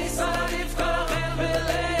 בני שרה רבקה רחל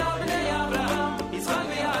ולאה, בני אברהם, יצחק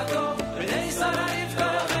ויעקב, בני שרה רבקה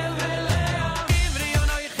רחל ולאה.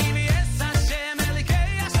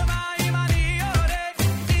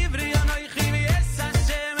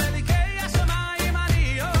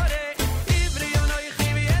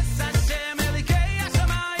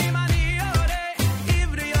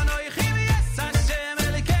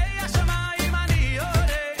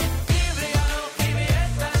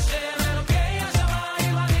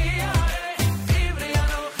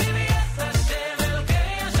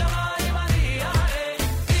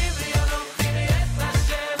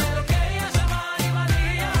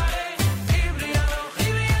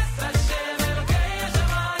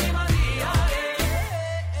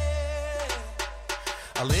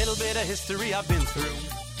 History I've been through.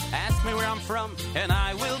 Ask me where I'm from and I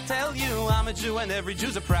will tell you I'm a Jew and every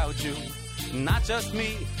Jew's a proud Jew. Not just me,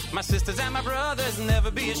 my sisters and my brothers,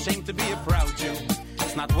 never be ashamed to be a proud Jew.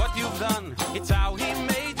 It's not what you've done, it's how he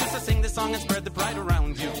made you. So sing the song and spread the pride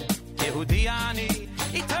around you. Yehudi ani,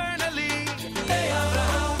 eternally. Hey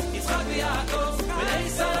Abraham, Yitzchak v'Yaakov, b'nei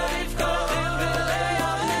Sarah Rivka, Rachel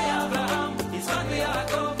v'Leah. Hey Abraham, Yitzchak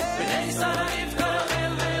v'Yaakov, b'nei Sarah Rivka,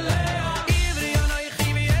 Rachel v'Leah.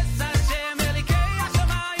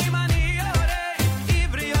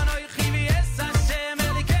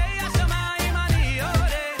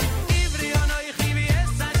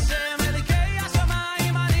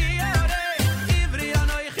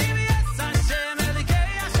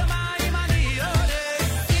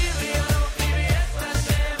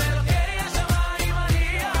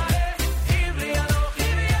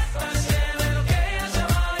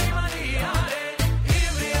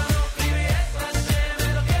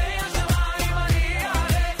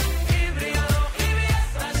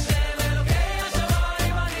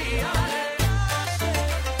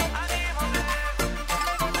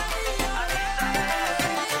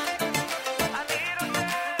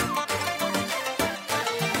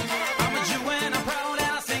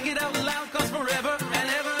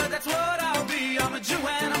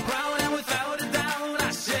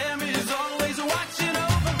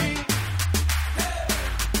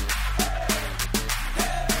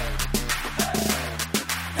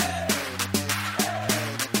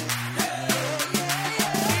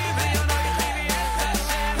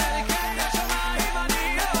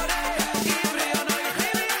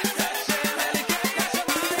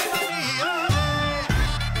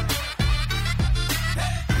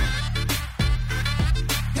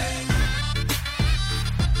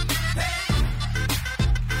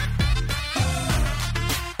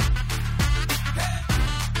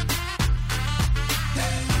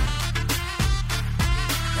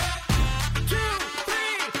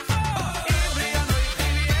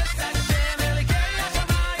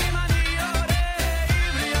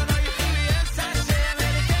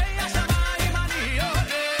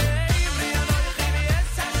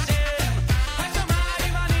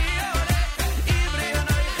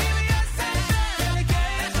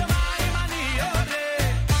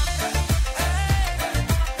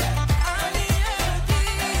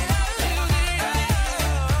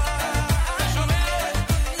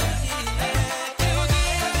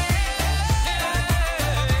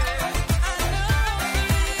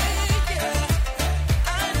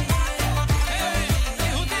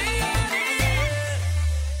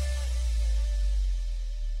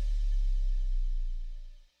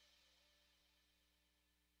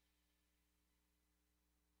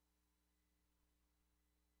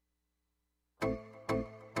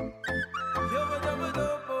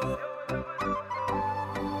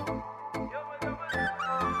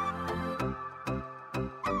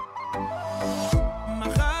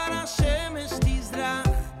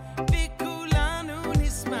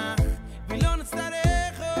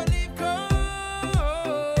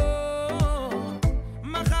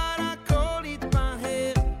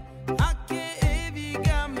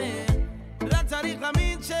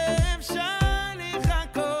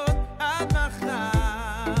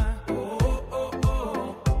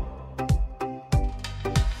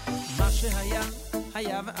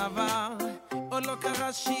 מחר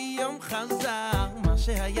השיום חזר, מה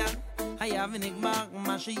שהיה היה ונגמר,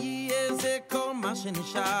 מה שיהיה זה כל מה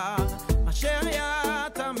שנשאר. מה שהיה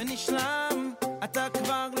תם ונשלם, אתה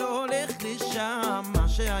כבר לא הולך לשם. מה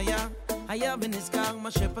שהיה היה ונזכר,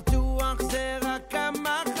 מה שפתוח זה רק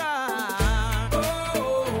המחר.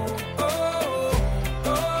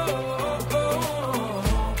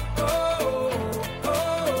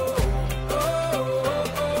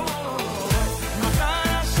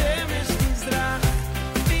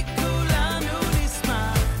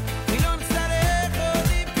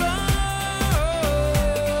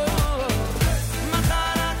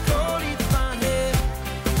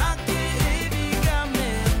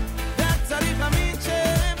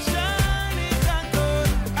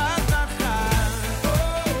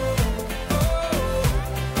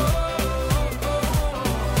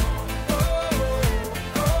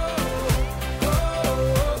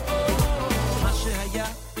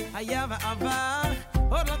 היה ועבר,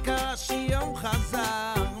 עוד לא קרה שיום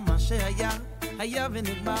חזר. מה שהיה היה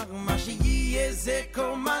ונגמר, מה שיהיה זה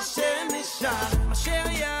כל מה שנשאר. מה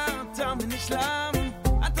שהיה תם ונשלם,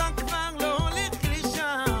 אתה כבר לא הולך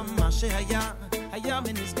לשם. מה שהיה היה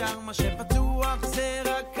ונסגר, מה שפתוח זה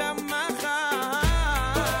רק המחר.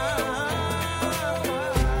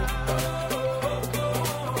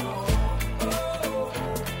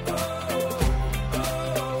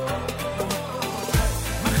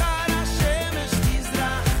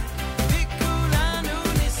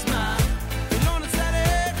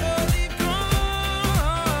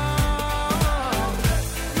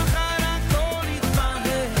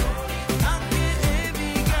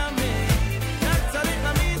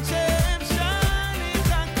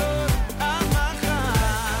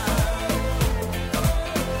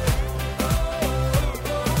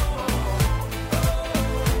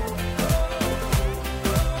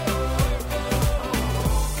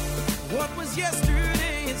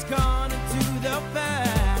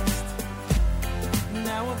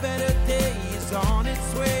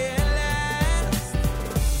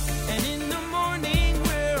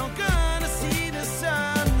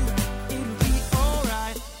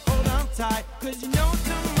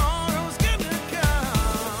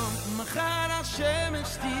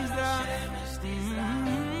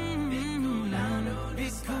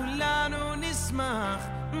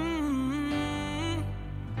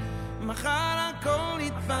 מחר הכל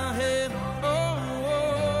יתבהר,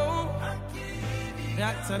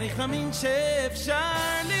 רק צריך להאמין שאפשר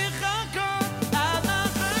לחכות עד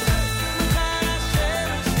מחר. מחר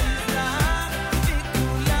השמש תזרח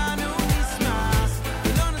וכולנו נשמח,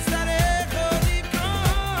 ולא נצטרך עוד לבכות.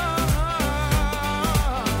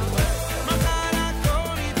 מחר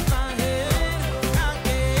הכל יתבהר, הכאב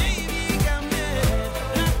ייגמר,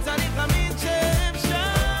 רק צריך להאמין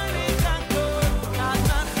שאפשר לחכות עד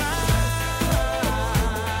מחר.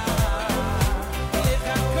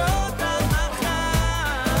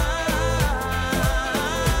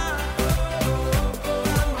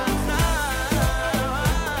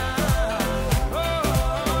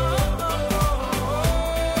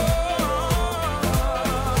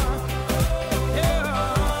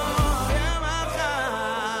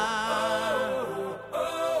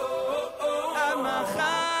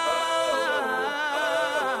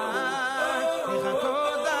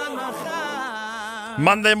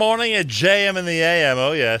 Monday morning at JM in the AM.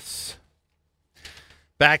 Oh, yes.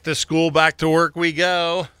 Back to school, back to work we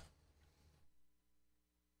go.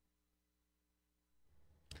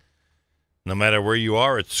 No matter where you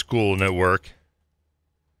are at school and at work,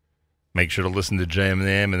 make sure to listen to JM in the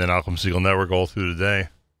AM and the Nachum Segal Network all through the day.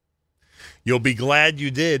 You'll be glad you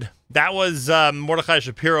did. That was Mordechai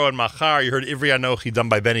Shapiro and Machar. You heard Ivri Anochi done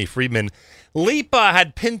by Benny Friedman. Lipa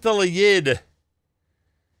had Pinta Yid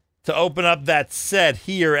to open up that set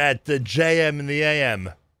here at the JM in the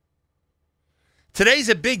AM. Today's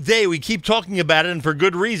a big day. We keep talking about it, and for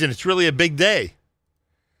good reason. It's really a big day.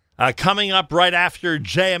 Coming up right after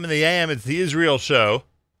JM in the AM, it's the Israel show.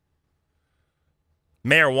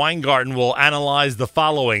 Mayor Weingarten will analyze the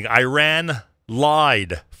following. Iran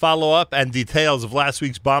lied. Follow-up and details of last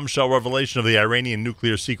week's bombshell revelation of the Iranian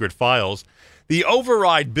nuclear secret files. The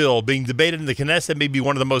override bill being debated in the Knesset may be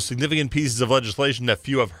one of the most significant pieces of legislation that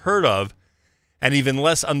few have heard of and even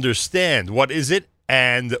less understand. What is it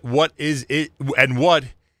and what is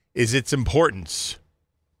its importance?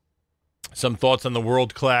 Some thoughts on the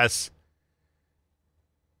world-class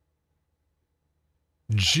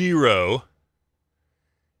Giro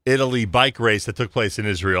Italy bike race that took place in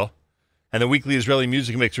Israel. And the weekly Israeli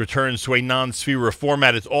music mix returns to a non-Sphera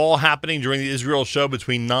format. It's all happening during the Israel show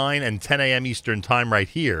between 9 and 10 a.m. Eastern Time right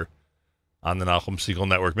here on the Nachum Segal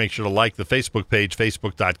Network. Make sure to like the Facebook page,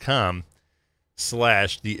 facebook.com/JM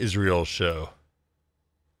The Israel Show.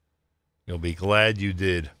 You'll be glad you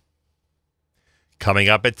did. Coming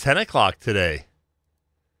up at 10 o'clock today,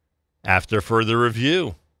 after further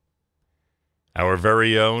review, our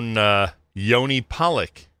very own Yoni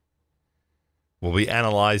Pollock will be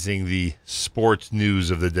analyzing the sports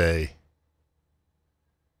news of the day.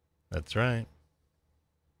 That's right.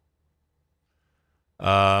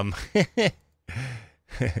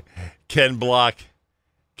 Ken Block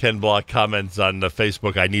comments on the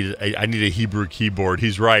Facebook, I need a Hebrew keyboard.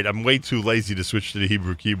 He's right. I'm way too lazy to switch to the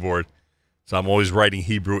Hebrew keyboard. So I'm always writing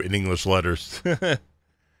Hebrew in English letters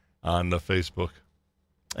on the Facebook.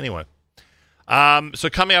 Anyway. So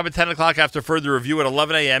coming up at 10 o'clock after further review at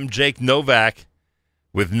 11 a.m., Jake Novak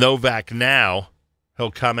with Novak Now. He'll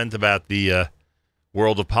comment about the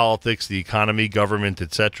world of politics, the economy, government,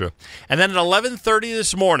 etc. And then at 11:30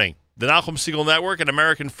 this morning, the Nachum Segal Network and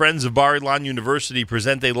American Friends of Bar Ilan University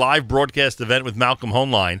present a live broadcast event with Malcolm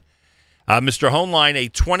Hoenlein. Mr. Hoenlein, a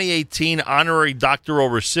 2018 honorary doctoral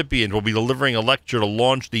recipient, will be delivering a lecture to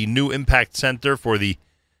launch the new Impact Center for the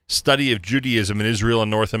Study of Judaism in Israel and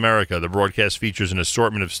North America. The broadcast features an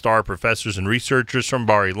assortment of star professors and researchers from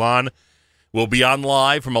Bar Ilan. We'll be on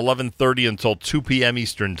live from 11:30 until 2 p.m.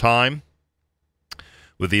 Eastern Time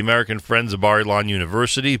with the American Friends of Bar Ilan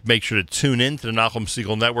University. Make sure to tune in to the Nachum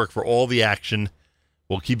Segal Network for all the action.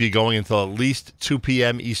 We'll keep you going until at least 2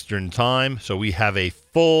 p.m. Eastern Time. So we have a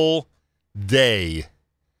full day,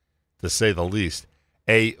 to say the least.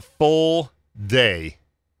 A full day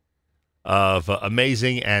of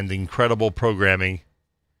amazing and incredible programming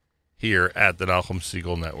here at the Nachum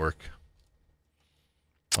Segal Network.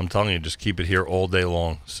 I'm telling you, just keep it here all day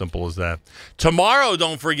long. Simple as that. Tomorrow,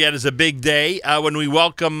 don't forget, is a big day when we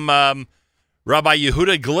welcome Rabbi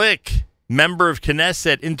Yehuda Glick, member of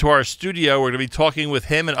Knesset, into our studio. We're going to be talking with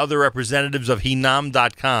him and other representatives of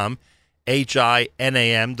Hinam.com,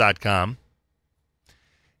 HINAM.com.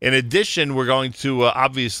 In addition, we're going to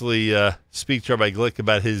obviously speak to Rabbi Glick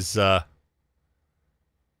about his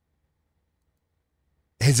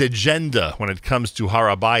agenda when it comes to Har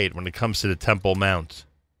HaBayit, when it comes to the Temple Mount.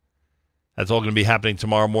 That's all going to be happening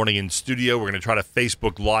tomorrow morning in studio. We're going to try to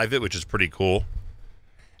Facebook Live it, which is pretty cool.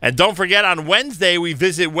 And don't forget, on Wednesday, we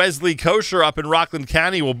visit Wesley Kosher up in Rockland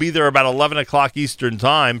County. We'll be there about 11 o'clock Eastern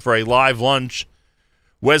Time for a live lunch.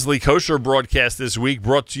 Wesley Kosher broadcast this week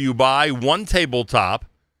brought to you by One Tabletop,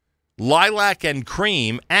 Lilac and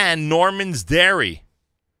Cream, and Norman's Dairy.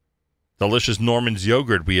 Delicious Norman's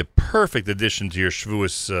Yogurt. Be a perfect addition to your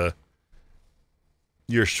Shavuos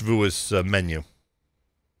menu.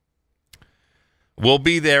 We'll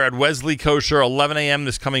be there at Wesley Kosher, 11 a.m.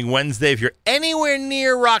 this coming Wednesday. If you're anywhere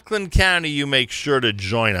near Rockland County, you make sure to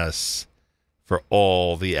join us for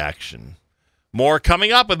all the action. More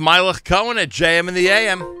coming up with Milach Cohen at JM in the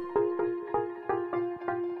AM.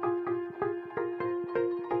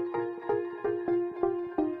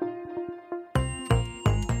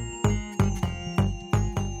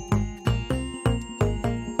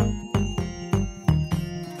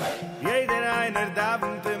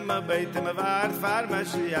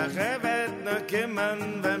 Mashiach, wird noch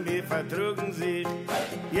kommen, wenn wir vertrugen sich.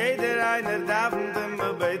 Jeder einer darf und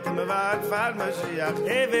immer beten, wir warten für Mashiach.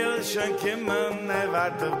 Will schon kommen,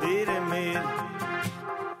 wartet auf dir und mir.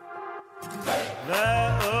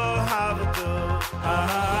 Ve'o havtu,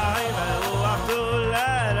 ve'o havtu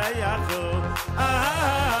l'rayachu,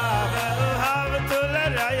 ve'o havtu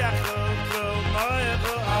l'rayachu,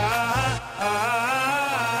 k'moechu,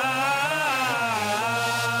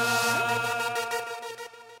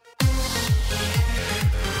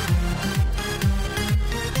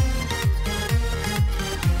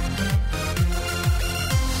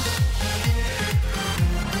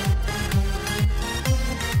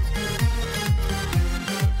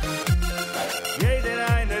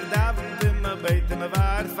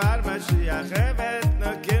 Mashiach, wird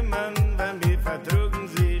noch kommen, wenn wir vertrugen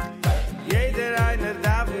sich. Jeder einer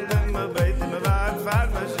darf und immer beten, wir warten für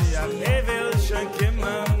Mashiach. Will schon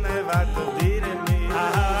kommen, wartet auf dir und mir.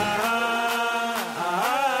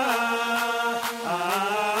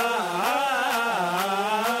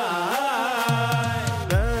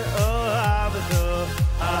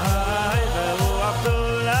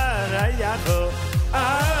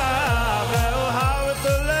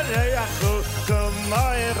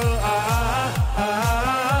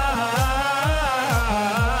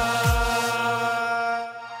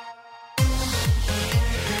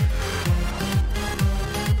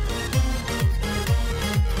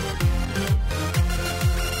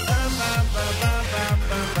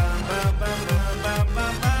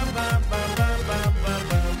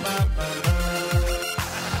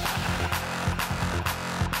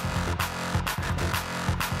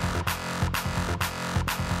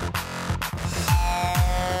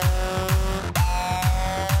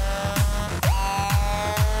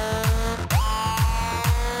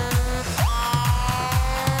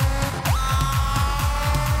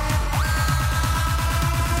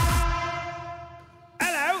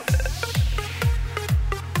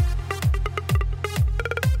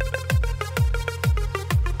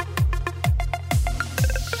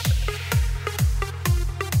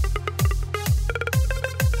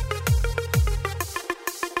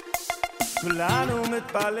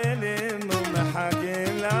 מתפללים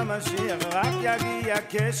ומחכים למשיח רק יגיע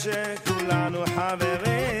כשכולנו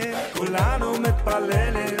חברים כולנו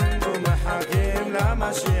מתפללים ומחכים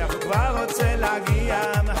למשיח כבר רוצה להגיע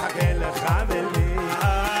מחכה לך ולי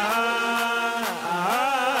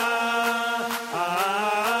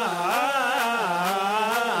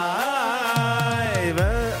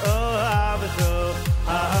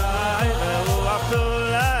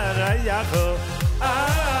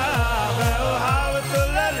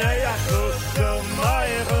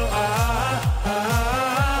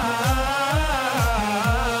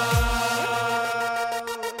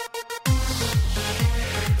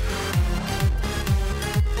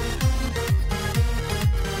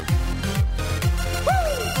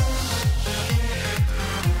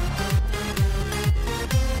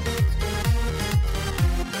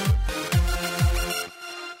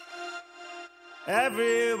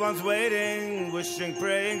Everyone's waiting, wishing,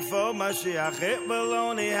 praying for Mashiach. It will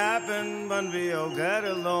only happen when we all get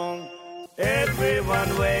along.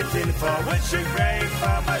 Everyone waiting for, wishing, praying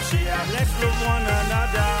for Mashiach. Let's love one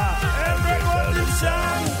another and break out in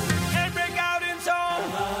song. And break out in song.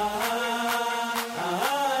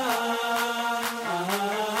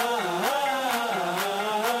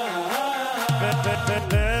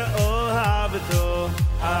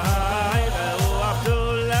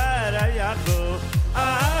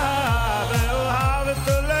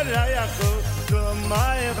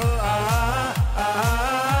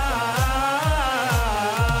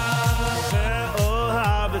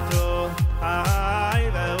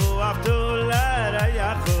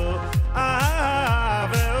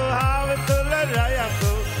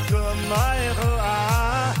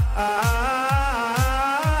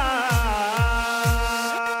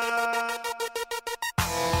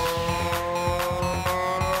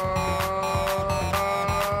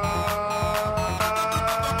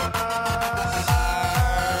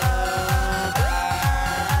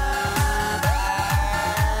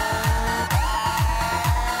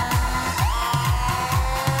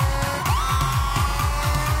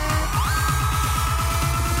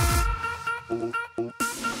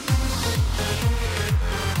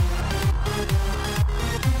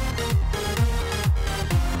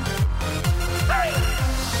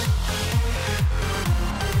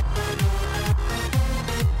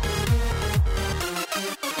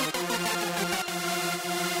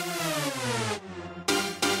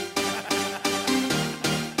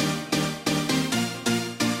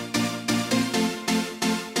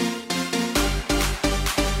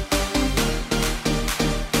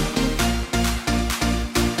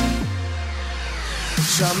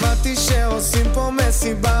 שמעתי שעושים פה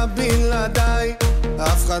מסיבה בלעדיי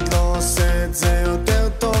אף אחד לא עושה את זה יותר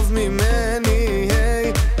טוב ממני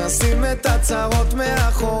היי, נשים את הצרות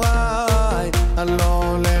מאחוריי אני לא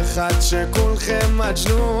הולך עד שכולכם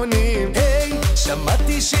מג'נונים היי,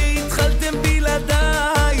 שמעתי שהתחלתם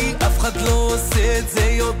בלעדיי אף אחד לא עושה את זה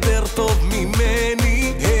יותר טוב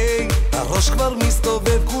ממני היי, הראש כבר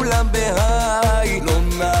מסתובב כולם בהיי לא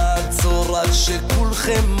נעצור עד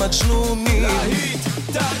שכולכם מג'נונים להיט,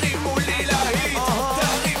 תרימו לי להיט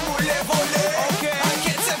תרימו לב עולה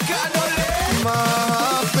הקצב כאן עולה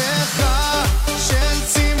מהפכה של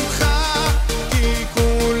שמחה כי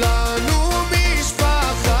כולנו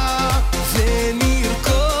משפחה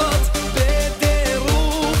ונרקוד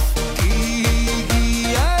בטירוף כי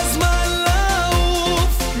הגיע הזמן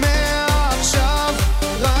לעוף מעכשיו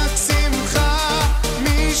רק שמחה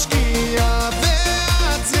משקיעה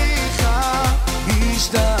והצליחה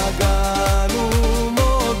השתגענו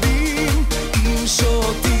מודים אם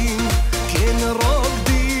שותים כן רוקדים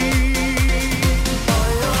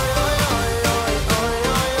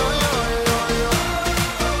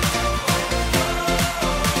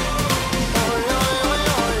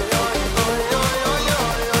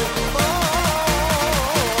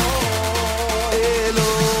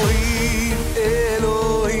אלוהים,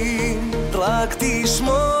 אלוהים רק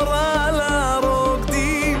תשמור על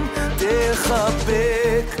הרוקדים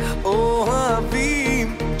תחבק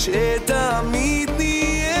אוהבים שתמיד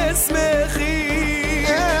נהיה שמחים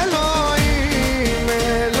אלוהים,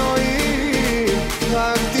 אלוהים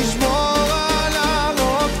רק תשמור על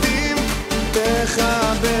הרוקדים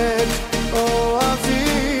תחבק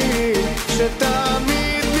אוהבים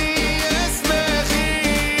שתמיד נהיה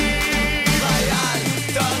שמחים ביד,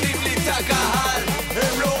 תרים לי את הקהל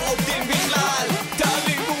הם לא עובדים בכלל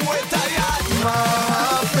תרימו את היד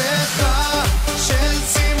מהפכה של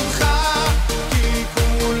שמחה כי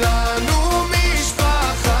כולנו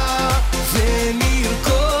משפחה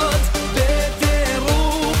ונרקוד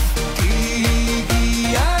בטירוף כי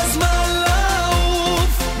הגיע הזמן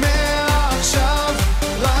לעוף מעכשיו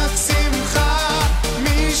רק שמחה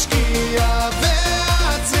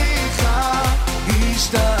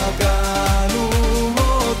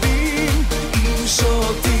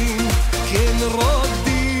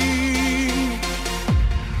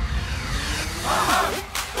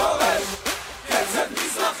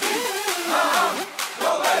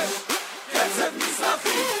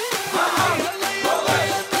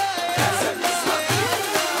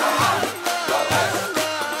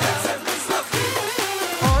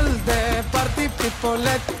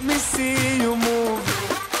let me see you move.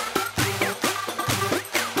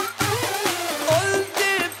 All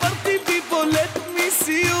the party people, let me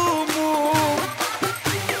see you move.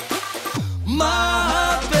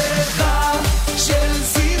 מהפכה של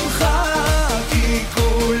שמחה, כי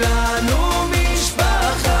כולנו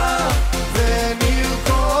משפחה,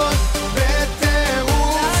 ונרקוד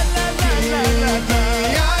בטירוף, כי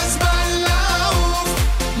הגיע הזמן לעוף.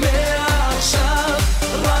 מעכשיו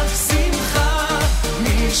רק שמחה,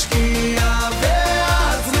 משקיעה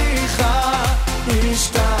ועד זריחה,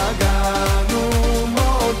 השתגענו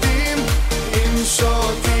מודים, אם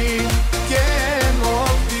שותים כן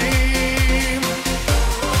עובדים.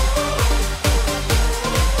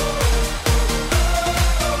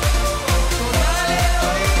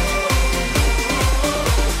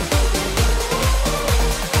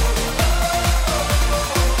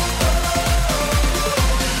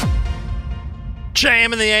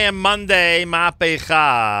 JM in the AM Monday,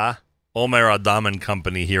 Mapecha. Omer Adam and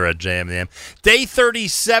Company here at JM in the AM. Day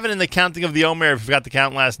 37 in the counting of the Omer. If you forgot to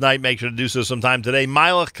count last night, make sure to do so sometime today.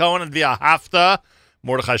 Milach Cohen and Via Hafta.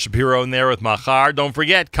 Mordechai Shapiro in there with Machar. Don't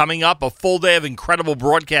forget, coming up, a full day of incredible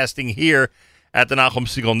broadcasting here at the Nachum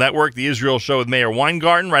Segal Network. The Israel Show with Meir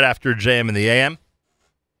Weingarten right after JM in the AM.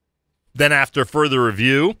 Then after further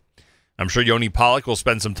review, I'm sure Yoni Pollock will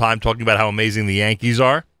spend some time talking about how amazing the Yankees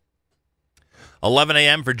are. 11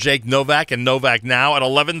 a.m. for Jake Novak and Novak Now. At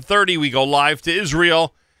 11:30, we go live to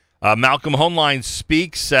Israel. Malcolm Hoenlein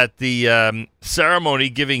speaks at the ceremony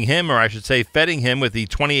giving him, or I should say feting him, with the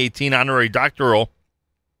 2018 honorary doctoral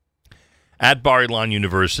at Bar Ilan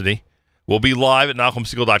University. We'll be live at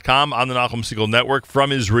NachumSegal.com on the Nachum Segal Network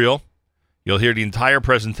from Israel. You'll hear the entire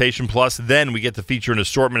presentation, plus then we get to feature an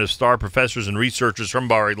assortment of star professors and researchers from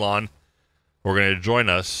Bar Ilan who are going to join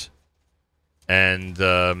us. And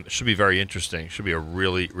it should be very interesting. Should be a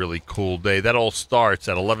really, really cool day. That all starts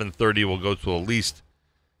at 11:30. We'll go to at least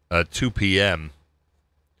 2 p.m.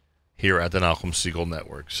 here at the Nachum Segal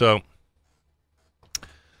Network. So,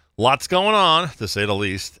 lots going on, to say the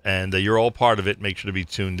least. And you're all part of it. Make sure to be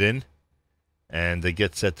tuned in. And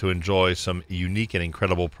get set to enjoy some unique and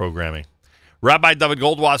incredible programming. Rabbi David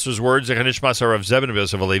Goldwasser's words, Zecher Nishmas Harav Zebin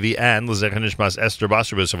Yosef Alevi, and Zecher Nishmas Esther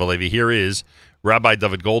Basar Yosef Alevi. Here is Rabbi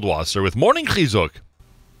David Goldwasser with Morning Chizuk.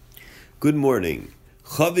 Good morning.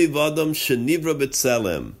 Chaviv Adam Shenivra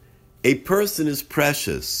B'Tselem. A person is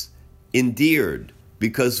precious, endeared,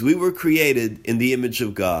 because we were created in the image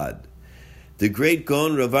of God. The great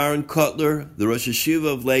Gaon Rav Aaron Kotler, the Rosh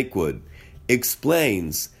Hashiva of Lakewood,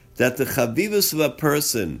 explains that the chavivus of a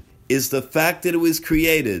person is the fact that it was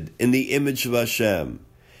created in the image of Hashem.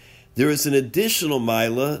 There is an additional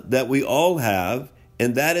milah that we all have,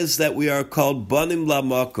 and that is that we are called banim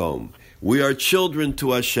lamakom. We are children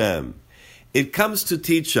to Hashem. It comes to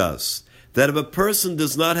teach us that if a person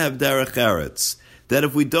does not have derech eretz, that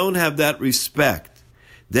if we don't have that respect,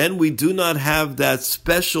 then we do not have that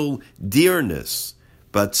special dearness,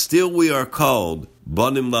 but still we are called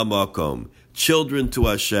banim lamakom, children to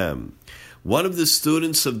Hashem. One of the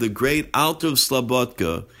students of the great Alter of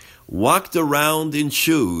Slobodka walked around in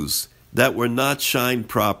shoes that were not shined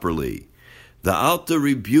properly. The Alter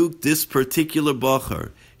rebuked this particular bocher.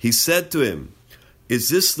 He said to him, "Is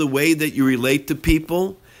this the way that you relate to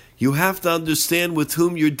people? You have to understand with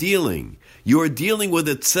whom you're dealing. You are dealing with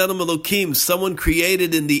a Tzelem Elokim, someone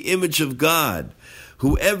created in the image of God.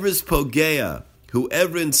 Whoever is pogea,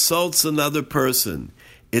 whoever insults another person,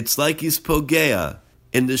 it's like he's pogea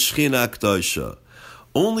in the Shechina Akdosha.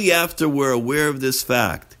 Only after we're aware of this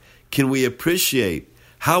fact can we appreciate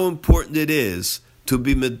how important it is to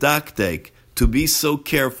be medaktek, to be so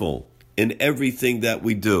careful in everything that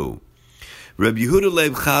we do." Rabbi Yehuda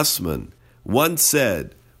Leib Chasman once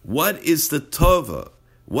said, "What is the tova?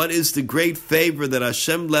 What is the great favor that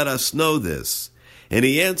Hashem let us know this?" And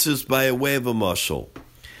he answers by a way of a mashal.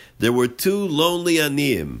 There were two lonely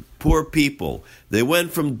aniyim, poor people. They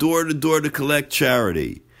went from door to door to collect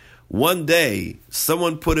charity. One day,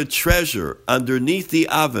 someone put a treasure underneath the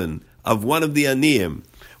oven of one of the aniyim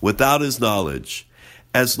without his knowledge.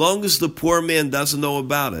 As long as the poor man doesn't know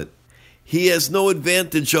about it, he has no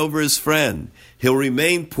advantage over his friend. He'll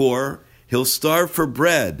remain poor, he'll starve for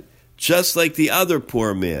bread, just like the other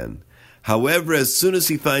poor man. However, as soon as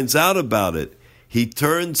he finds out about it, he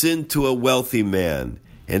turns into a wealthy man,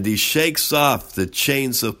 and he shakes off the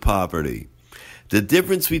chains of poverty. The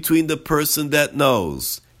difference between the person that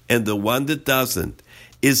knows and the one that doesn't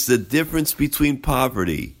is the difference between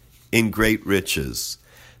poverty and great riches.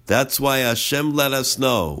 That's why Hashem let us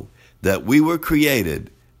know that we were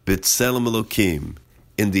created B'Tselem Elokim,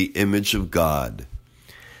 in the image of God.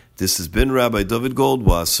 This has been Rabbi David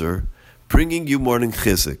Goldwasser, bringing you morning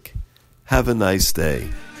chizuk. Have a nice day.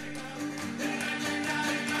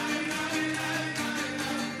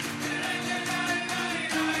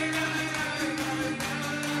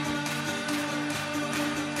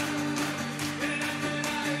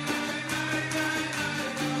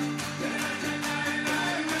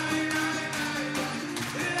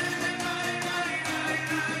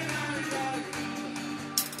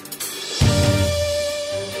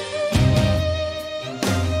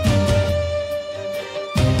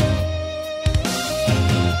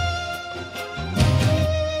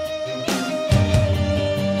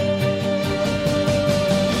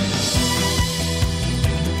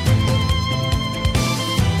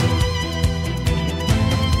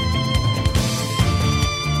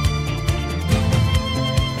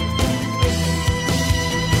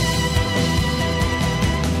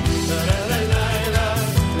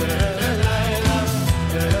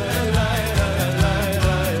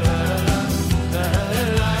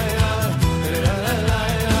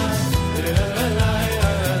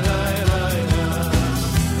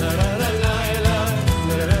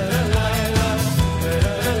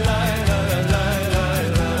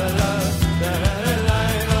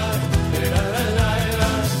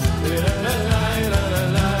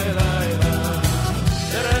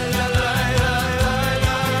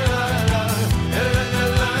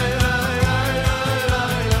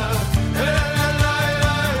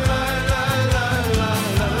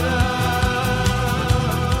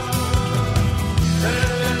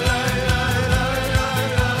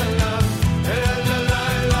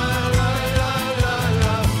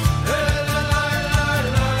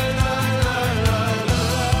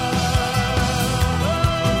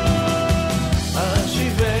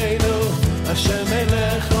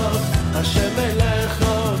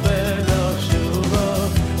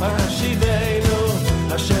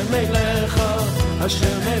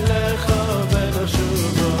 Hashem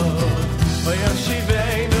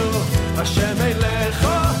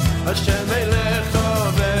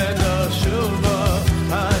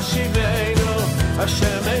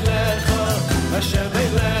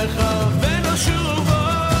Elecha v'noshuva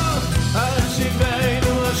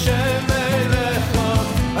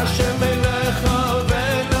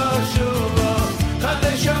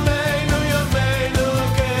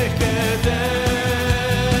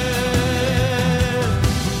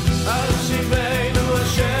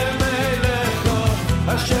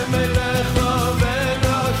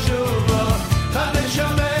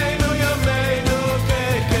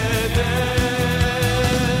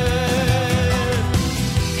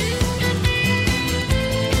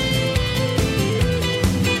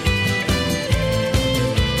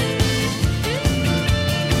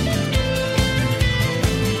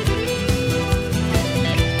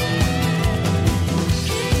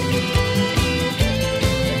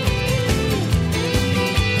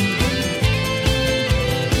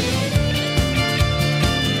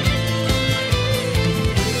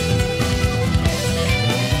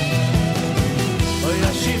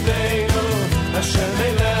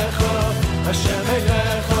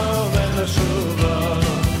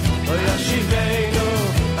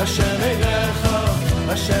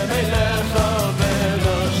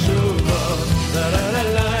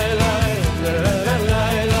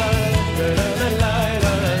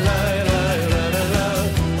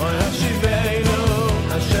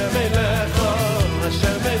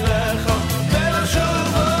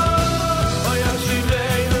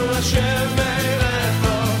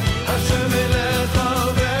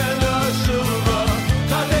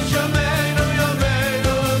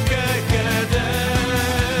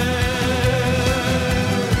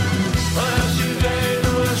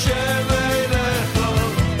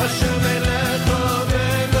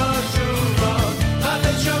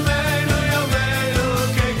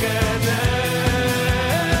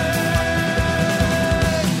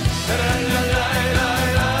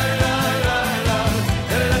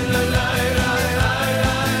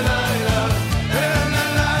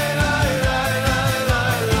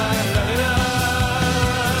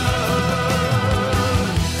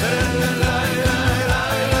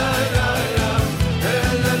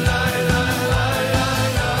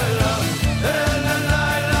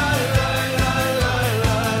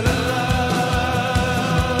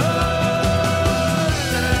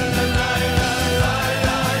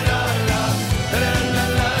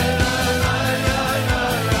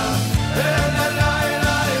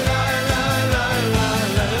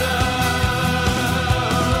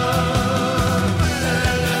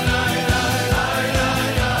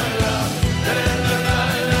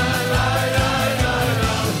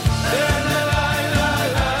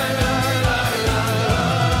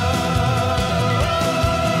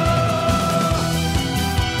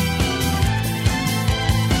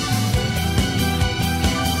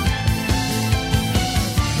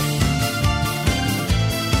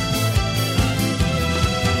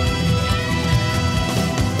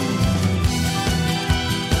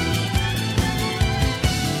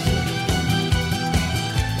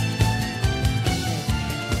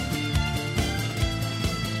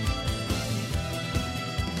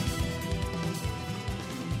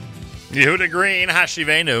Yehuda Green,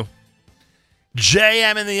 Hashivenu.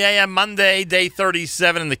 JM in the AM, Monday, day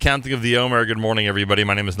 37 in the counting of the Omer. Good morning, everybody.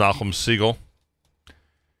 My name is Nachum Siegel.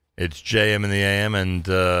 It's JM in the AM, and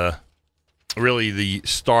really the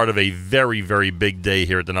start of a very, very big day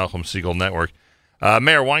here at the Nachum Siegel Network.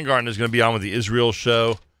 Mayor Weingarten is going to be on with the Israel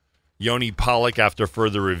show. Yoni Pollack after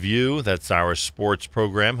further review. That's our sports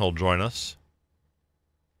program. He'll join us.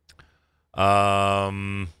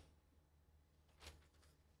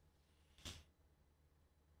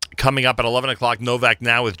 Coming up at 11 o'clock, Novak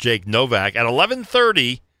Now with Jake Novak. At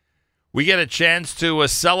 11:30, we get a chance to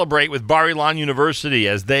celebrate with Bar Ilan University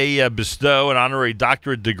as they bestow an honorary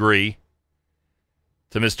doctorate degree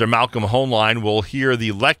to Mr. Malcolm Hoenlein. We'll hear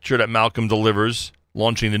the lecture that Malcolm delivers,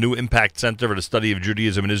 launching the new Impact Center for the Study of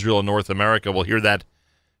Judaism in Israel and North America. We'll hear that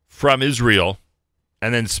from Israel,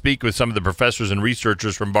 and then speak with some of the professors and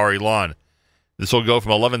researchers from Bar Ilan. This will go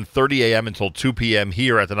from 11:30 a.m. until 2 p.m.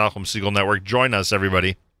 here at the Nachum Siegel Network. Join us,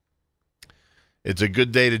 everybody. It's a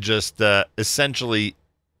good day to just essentially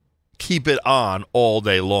keep it on all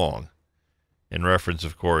day long, in reference,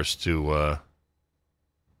 of course, to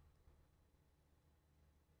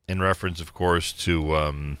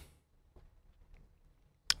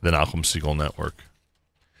the Nachum Siegel Network.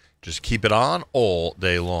 Just keep it on all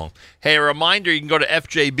day long. Hey, a reminder, you can go to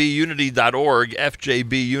fjbunity.org,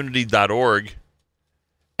 fjbunity.org,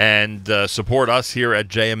 and support us here at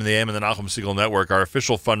JM and the AM and the Nachum Siegel Network. Our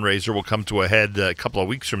official fundraiser will come to a head a couple of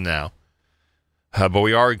weeks from now. But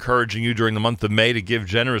we are encouraging you during the month of May to give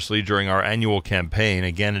generously during our annual campaign.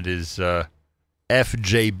 Again, it is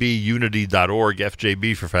fjbunity.org,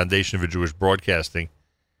 FJB for Foundation for Jewish Broadcasting,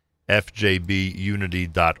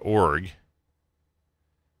 fjbunity.org.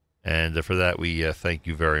 And for that, we thank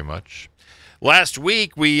you very much. Last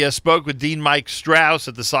week, we spoke with Dean Mike Strauss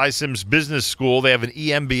at the Cy Sims Business School. They have an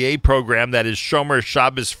EMBA program that is Shomer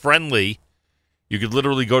Shabbos friendly. You could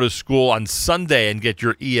literally go to school on Sunday and get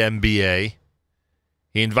your EMBA.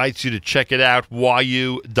 He invites you to check it out,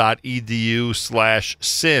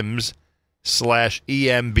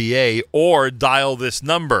 yu.edu/sims/EMBA, or dial this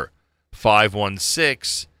number,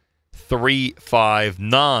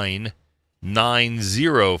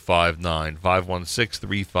 516-359-9059,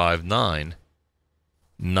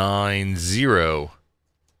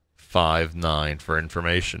 516-359-9059 for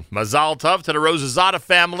information. Mazal Tov to the Rosazada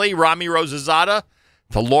family, Rami Rosazada,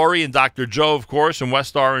 to Lori and Dr. Joe, of course, in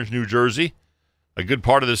West Orange, New Jersey. A good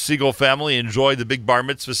part of the Siegel family enjoyed the big bar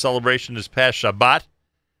mitzvah celebration this past Shabbat.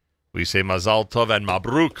 We say Mazal Tov and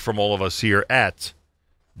Mabruk from all of us here at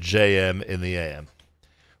JM in the AM.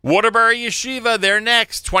 Waterbury Yeshiva, they're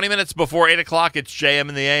next. 20 minutes before 8 o'clock, it's JM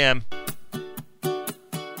in the AM.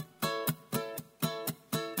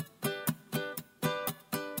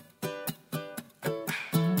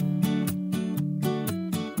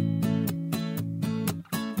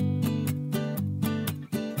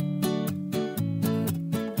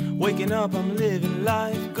 Waking up, I'm living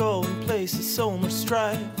life, going places, so much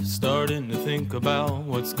strife. Starting to think about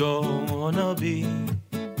what's gonna be.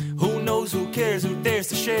 Who knows, who cares, who dares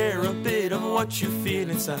to share a bit of what you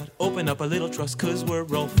feel inside. Open up a little trust, cause we're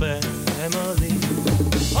all family.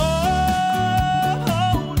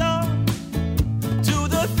 Hold on to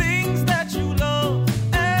the things that you love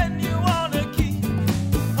and you wanna keep.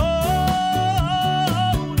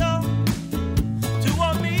 Hold on to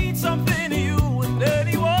what means something to you and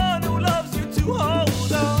anyone who loves you to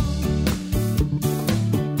hold on.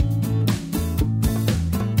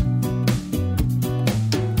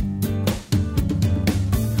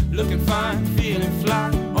 Looking fine, feeling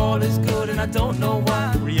fly, all is good and I don't know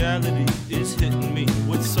why. Reality is hitting me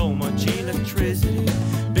with so much electricity.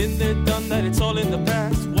 Been there, done that, it's all in the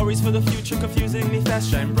past. Worries for the future, confusing me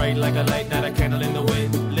fast. Shine bright like a light, not a candle in the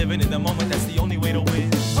wind. Living in the moment, that's the only way to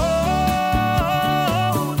win.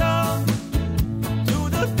 Hold on to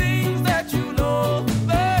the things that you love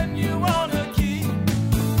and you wanna keep.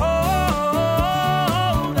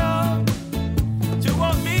 Hold on to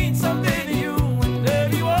what means something to you and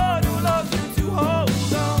everyone who loves you to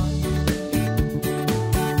hold on.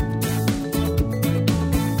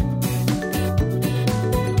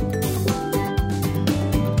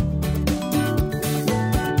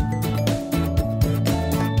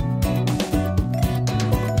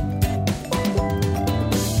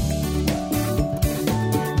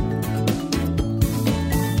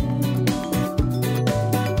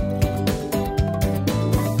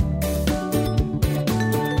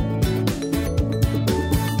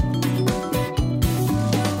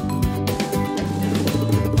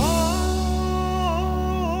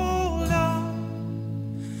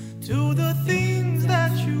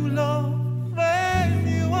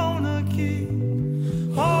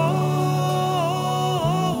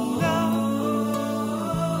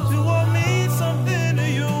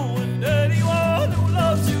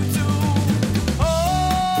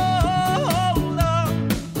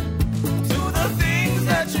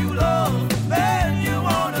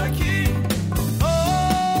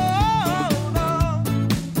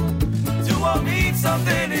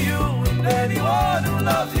 something to you and anyone who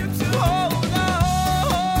loves you too. Hold on.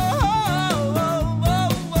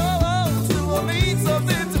 To mean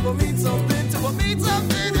something, to mean something, to mean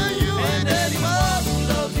something to you and anyone who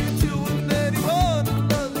loves you too and anyone who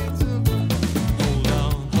loves you too. Hold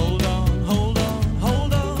on, hold on,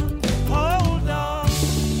 hold on, hold on.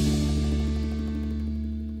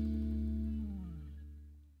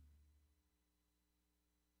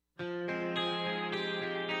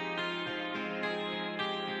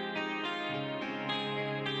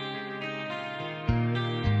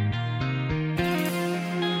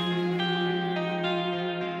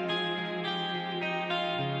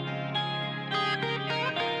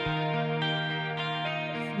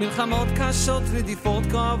 מלחמות קשות, רדיפות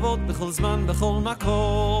כואבות, בכל זמן, בכל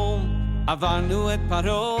מקום. עברנו את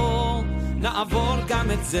פרעה, נעבור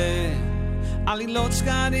גם את זה. עלילות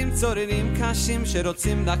שקרים, צוררים קשים,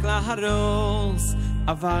 שרוצים רק להרוס.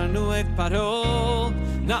 עברנו את פרעה,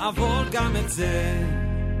 נעבור גם את זה.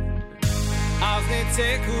 אז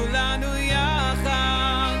נצא כולנו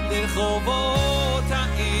יחד, לרחובות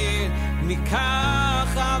העיר,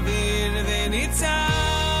 ניקח אוויר וניצח.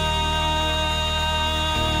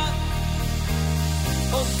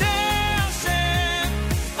 אודה השם,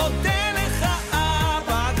 אודה לך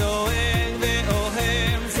אבא דואג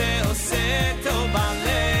ואוהב, זה עושה טוב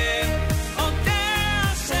בלב. אודה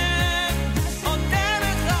השם, אודה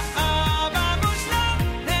לך אבא מושלם,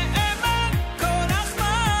 נאמן כל רחמן.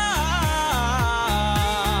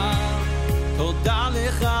 תודה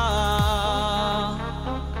לך.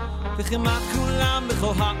 וכמעט כולם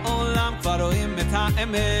בכל העולם כבר רואים את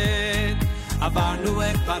האמת. עברנו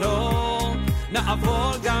את פרעה,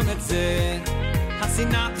 נעבור גם את זה.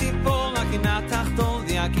 השנאה תיפול, הקנאה תחתול,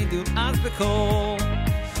 ויגידו אז בקול.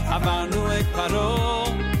 עברנו את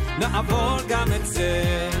פרעה, נעבור גם את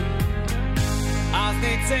זה. אז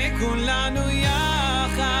נצא כולנו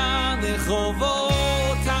יחד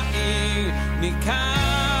לרחובות העיר,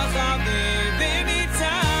 ניקח אוויר וניצח.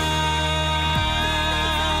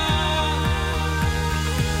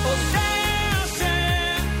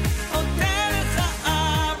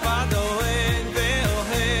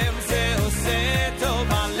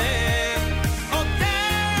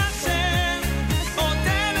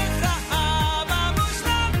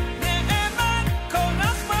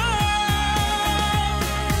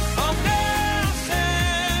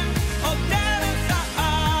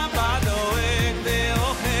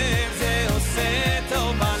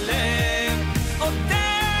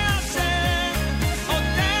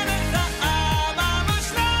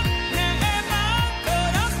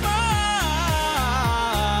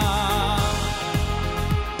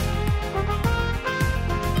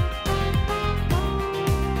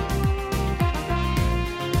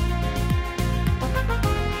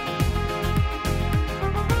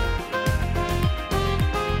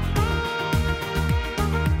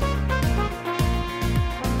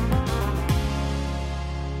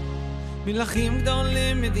 מלכים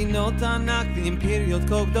גדולים, מדינות ענק ואימפריות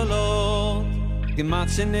כה גדולות כמעט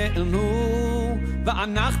שנעלמו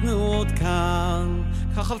ואנחנו עוד כאן.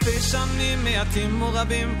 כך אלפי שנים מעטים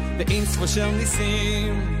ורבים ואין ספור של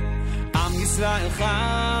ניסים, עם ישראל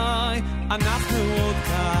חי, אנחנו עוד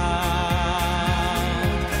כאן.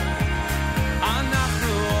 אנחנו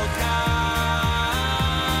עוד כאן.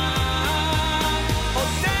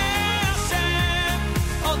 אודה השם,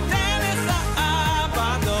 אודה לך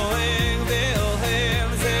אבא דואג ואוהב,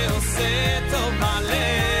 זה עושה טוב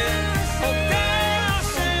בלב. אודה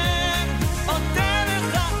השם, אודה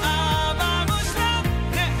לך אבא מושלם,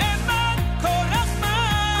 נאמן כל רחמן.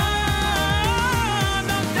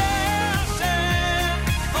 אודה השם,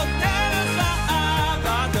 אודה לך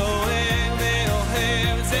אבא דואג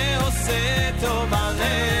ואוהב, זה עושה טוב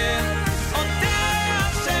בלב. אודה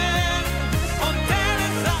השם, אודה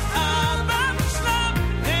לך אבא מושלם,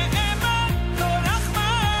 נאמן כל רחמן.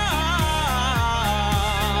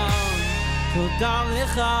 תודה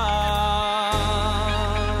לך.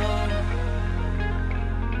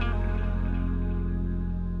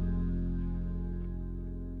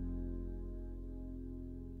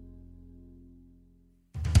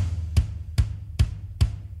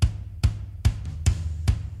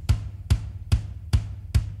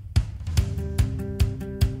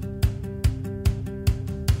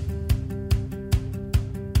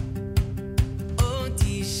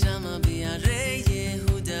 אותי שמה ביערי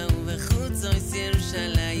יהודה ובחוצות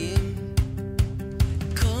ירושלים,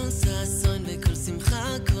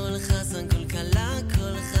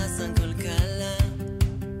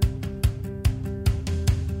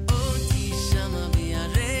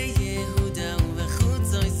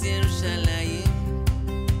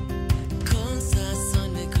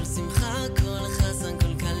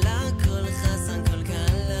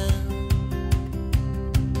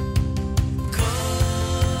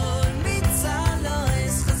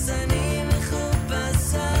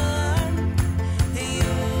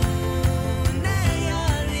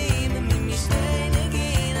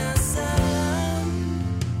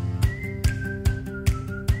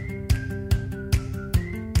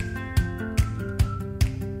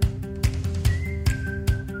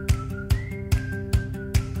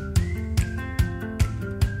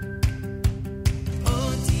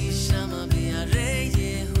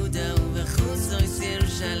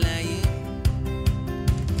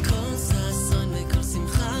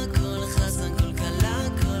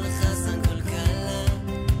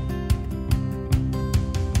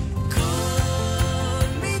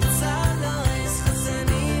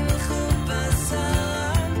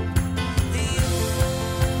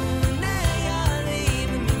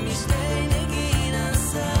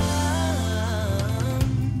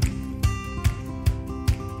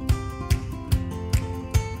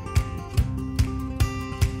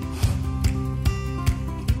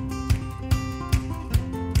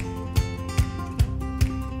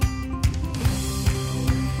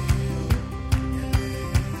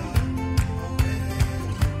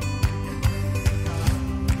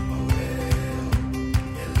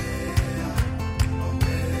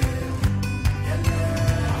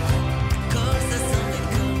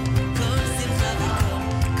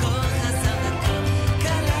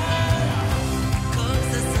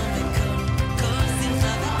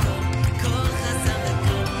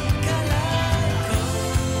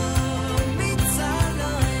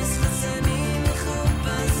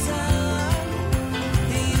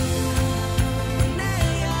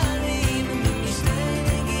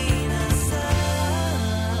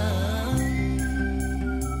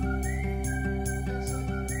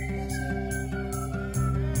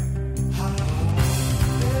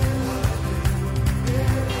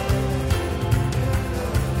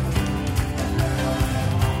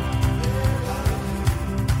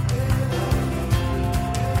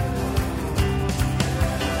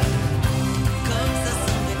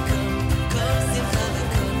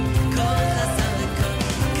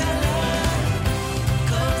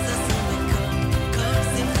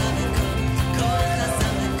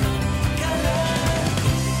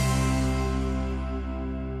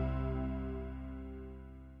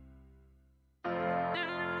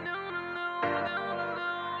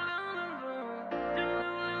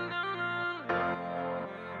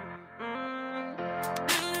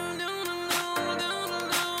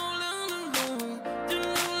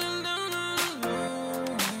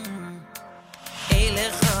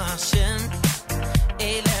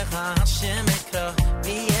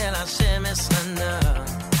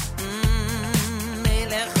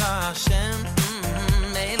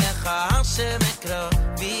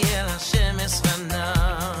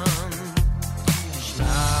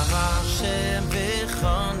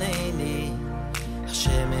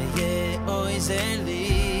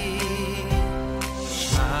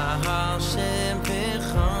 Hashem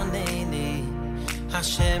v'choneni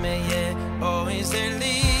Hashem yeh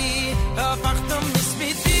oizeli Avachtam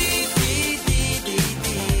nisbiti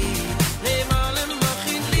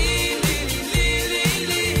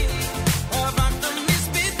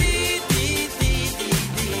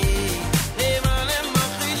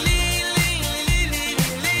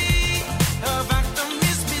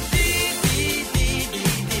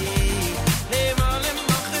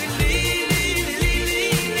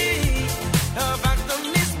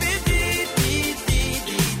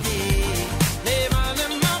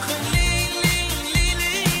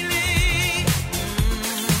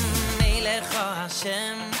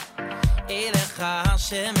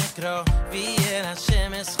Hashem ekro v'yel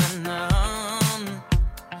Hashem eschanon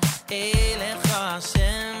Elecha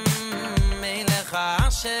Hashem Elecha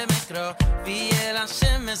Hashem ekro v'yel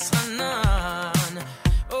Hashem eschanon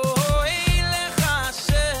Oh Elecha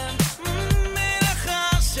Hashem Elecha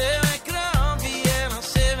Hashem ekro v'yel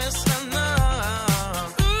Hashem eschanon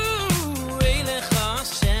Elecha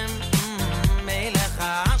Hashem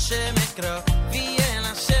Elecha Hashem ekro v'yel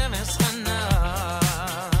Hashem eschanon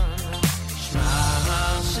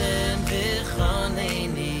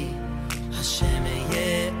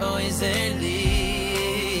Oizeli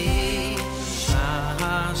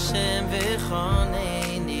Hashem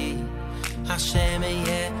v'choneni Hashem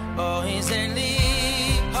yeh oizeli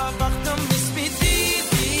Avachtam nisbiti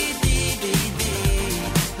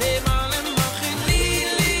Lemalem machili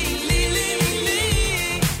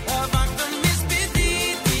Avachtam nisbiti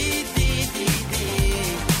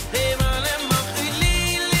Lemalem machili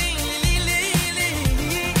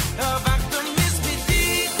Avachtam nisbiti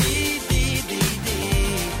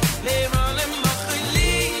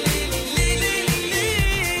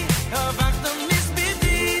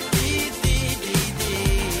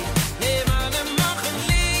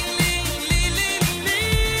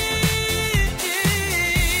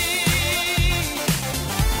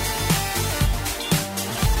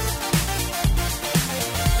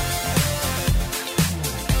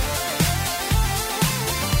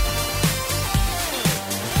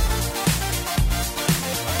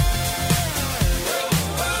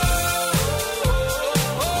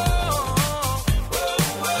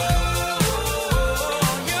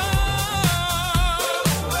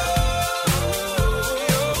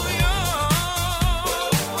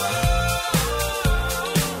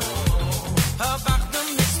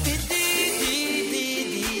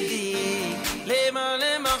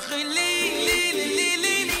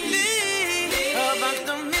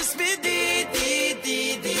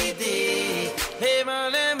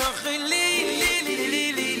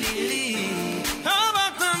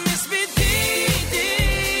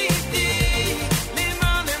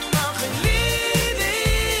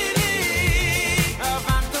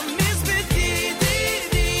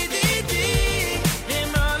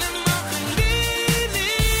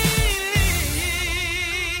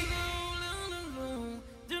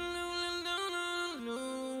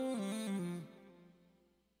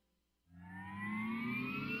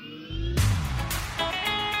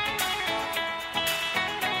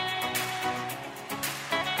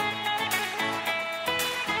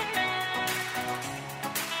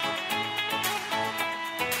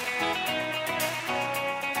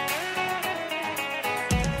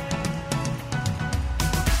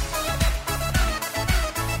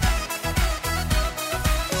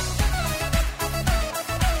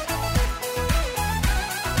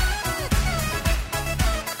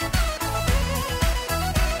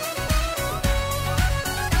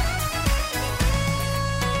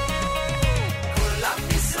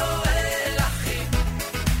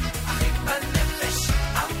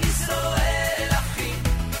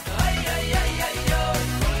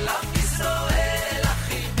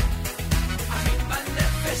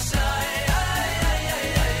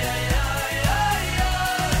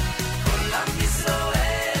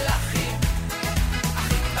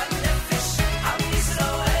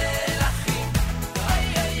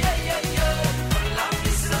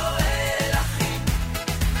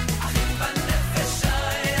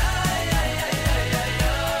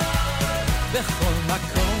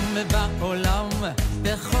בעולם,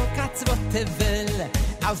 בכל קצוות תבל,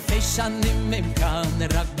 אלפי שנים הם כאן,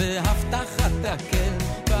 רק בהבטחת הקל,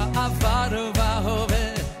 בעבר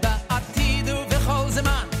ובהווה, בעתיד ובכל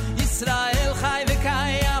זמן, ישראל חי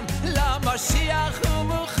וקיים, למשיח הוא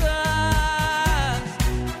מוכן.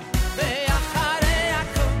 ואחרי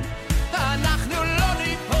הכל, אנחנו לא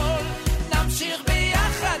ניפול, נמשיך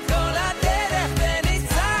ביחד כל הדרך,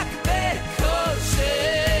 ונצעק בכל שם.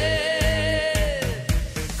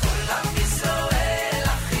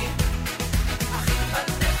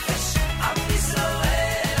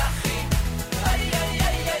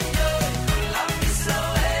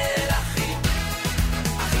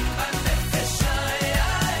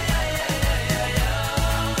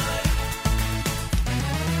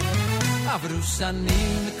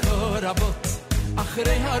 שנים מקורבות,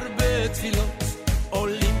 אחרי הרבה תפילות,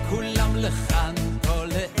 עולים כולם לכאן, פה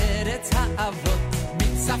לארץ האבות,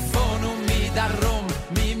 מצפון ומדרום,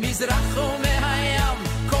 ממזרח ומהים,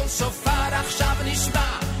 כל שופר עכשיו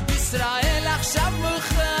נשמע, ישראל עכשיו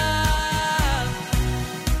מוכן,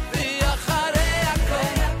 ואחרי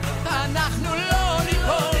הכל, אנחנו לא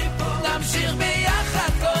ניפול, נמשיך ביחד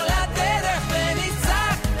כל הדרך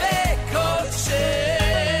ונצעק בכל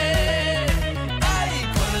היי,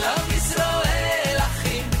 כל עם ישראל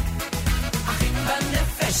אחים, אחים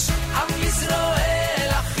בנפש, עם ישראל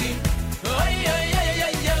אחים, אוי אוי אוי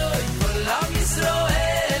אוי אוי, כל עם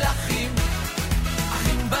ישראל אחים,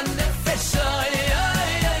 אחים בנפש, אוי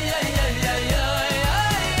אוי אוי אוי אוי אוי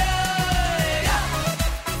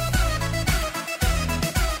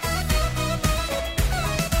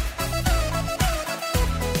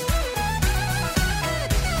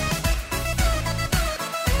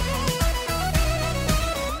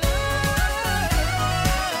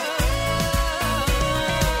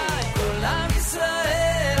כל עם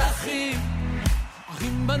ישראל אחים,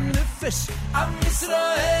 אחים בנפש, עם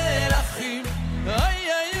ישראל אחים, אוי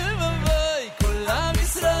אוי אוי, כל עם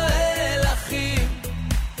ישראל אחים,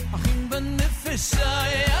 אחים בנפש,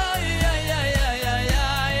 אוי אוי אוי אוי אוי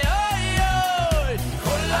אוי אוי,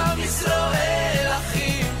 כל עם ישראל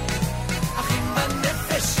אחים, אחים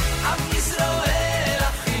בנפש, עם ישראל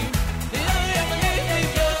אחים, אוי אוי אוי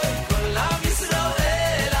אוי, כל עם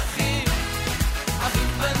ישראל אחים, אחים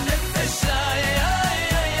בנפש, אוי אוי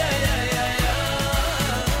אוי אוי אוי.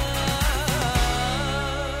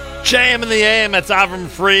 JM in the AM, it's Avram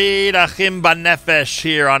Fried, Achim Banefesh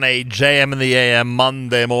here on a JM in the AM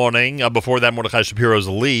Monday morning. Before that, Mordechai Shapiro's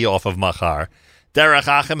Lee off of Machar. Derech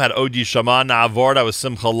Achim had Odi Shama, Na'avor, that was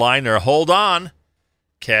Simcha Leiner. Hold on.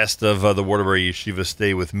 Cast of the Waterbury Yeshiva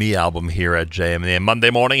Stay With Me album here at JM in the AM. Monday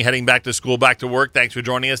morning, heading back to school, back to work. Thanks for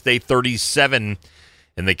joining us. Day 37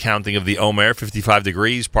 in the counting of the Omer, 55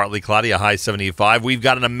 degrees, partly cloudy, a high 75. We've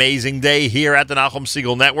got an amazing day here at the Nachum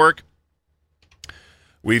Segal Network.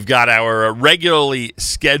 We've got our regularly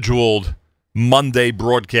scheduled Monday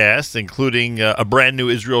broadcasts, including a brand new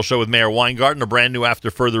Israel show with Meir Weingarten, a brand new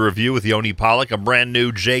After Further Review with Yoni Pollack, a brand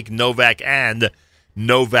new Jake Novak and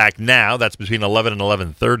Novak Now. That's between 11 and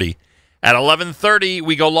 11:30. At 11:30,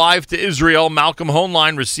 we go live to Israel. Malcolm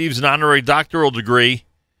Hoenlein receives an honorary doctoral degree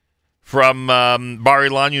from Bar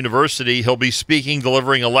Ilan University. He'll be speaking,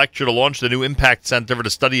 delivering a lecture to launch the new Impact Center for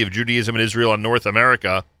the Study of Judaism in Israel and North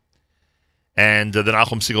America. And the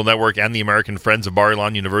Nachum Segal Network and the American Friends of Bar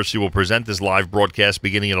Ilan University will present this live broadcast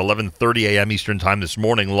beginning at 11:30 a.m. Eastern Time this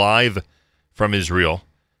morning, live from Israel.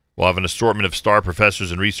 We'll have an assortment of star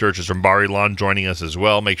professors and researchers from Bar Ilan joining us as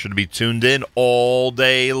well. Make sure to be tuned in all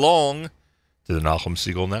day long to the Nachum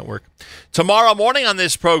Segal Network. Tomorrow morning on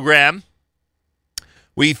this program,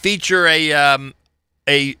 we feature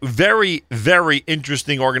a very, very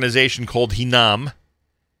interesting organization called Hinam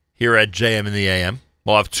here at JM in the AM.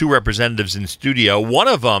 We'll have two representatives in studio. One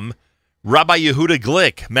of them, Rabbi Yehuda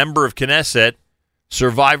Glick, member of Knesset,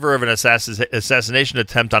 survivor of an assassination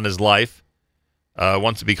attempt on his life.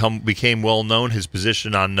 Once it became well known, his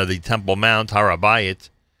position on the Temple Mount, Har HaBayit.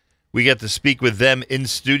 We get to speak with them in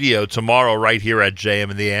studio tomorrow right here at JM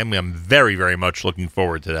in the AM. I'm very, very much looking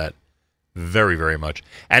forward to that. Very, very much.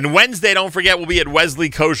 And Wednesday, don't forget, we'll be at Wesley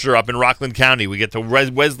Kosher up in Rockland County. We get to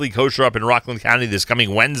Wesley Kosher up in Rockland County this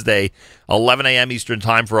coming Wednesday, 11 a.m. Eastern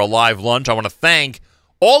Time for a live lunch. I want to thank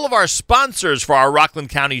all of our sponsors for our Rockland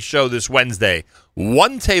County show this Wednesday.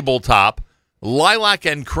 One Tabletop, Lilac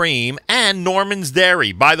and Cream, and Norman's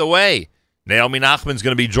Dairy. By the way, Naomi Nachman's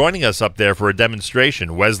going to be joining us up there for a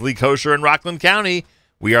demonstration. Wesley Kosher in Rockland County.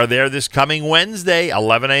 We are there this coming Wednesday,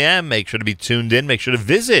 11 a.m. Make sure to be tuned in. Make sure to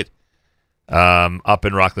visit up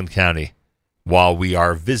in Rockland County while we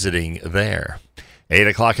are visiting there. 8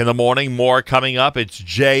 o'clock in the morning, more coming up. It's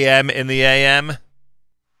JM in the AM.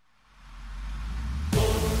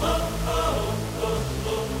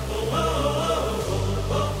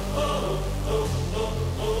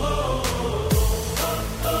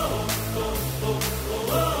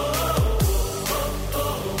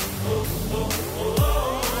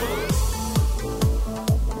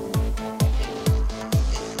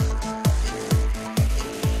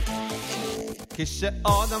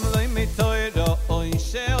 כשאדם לא מתוירו אוי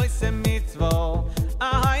שעושה מצוו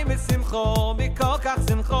אהי משמחו מכל כך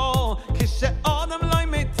שמחו כשאדם לא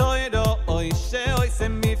מתוירו אוי שעושה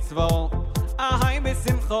מצוו אהי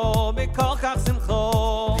משמחו מכל כך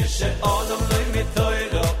שמחו כשאדם לא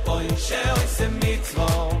מתוירו אוי שעושה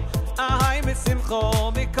מצוו אהי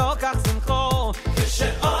משמחו מכל כך שמחו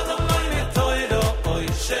כשאדם לא מתוירו אוי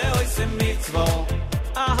שעושה מצוו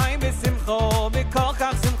אהי משמחו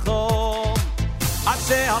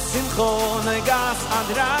שהשמחו נגס עד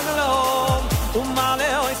רגלו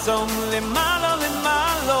ומעלה אויסום למעלה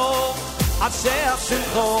למעלו עד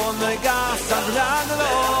שהשמחו נגס עד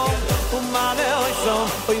רגלו ומעלה אויסום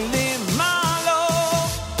אוי למעלו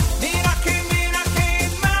מרקי מרקי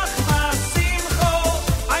מחמא שמחו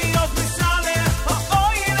איות מסעלה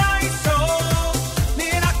אוי רייסו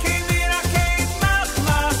מרקי מרקי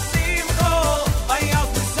מחמא שמחו איות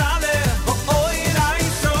מסעלה אוי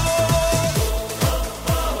רייסו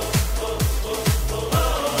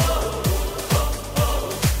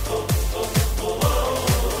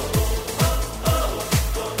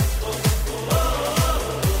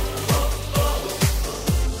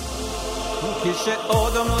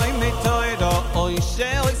כשאודום לא מתוירו אוי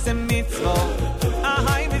שאוי זה מצוו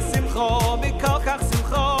אהי בשמחו בכל כך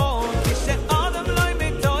שמחו כשאודום לא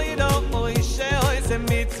מתוירו אוי שאוי זה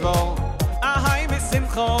מצוו אהי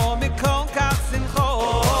בשמחו בכל כך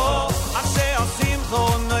שמחו אשר השמחו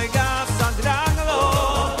נגס עד רגלו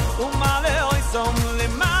ומעלה אוי סום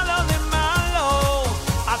למעלה למעלו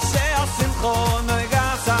אשר השמחו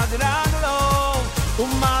נגס עד רגלו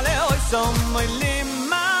ומעלה אוי סום למעלה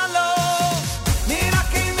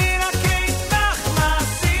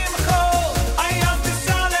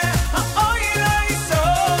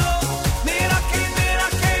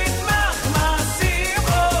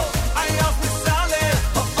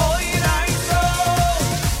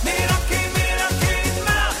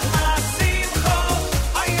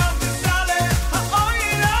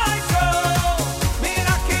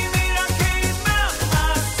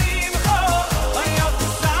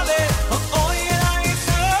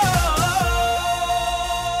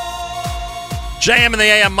JM in the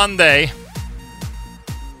AM Monday.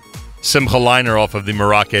 Simcha Liner off of the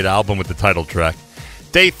Maraket album with the title track.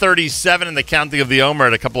 Day 37 in the counting of the Omer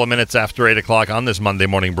at a couple of minutes after 8 o'clock on this Monday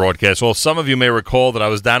morning broadcast. Well, some of you may recall that I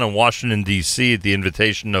was down in Washington, D.C. at the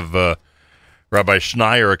invitation of Rabbi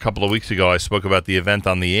Schneier a couple of weeks ago. I spoke about the event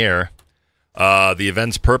on the air. The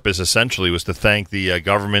event's purpose essentially was to thank the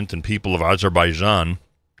government and people of Azerbaijan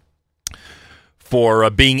for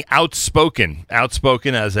being outspoken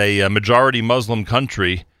as a majority Muslim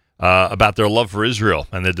country about their love for Israel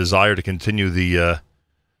and their desire to continue to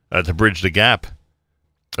bridge the gap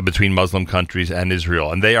between Muslim countries and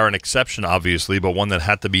Israel. And they are an exception, obviously, but one that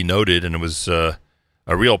had to be noted, and it was a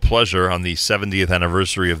real pleasure on the 70th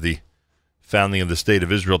anniversary of the founding of the State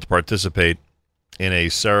of Israel to participate in a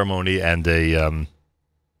ceremony and an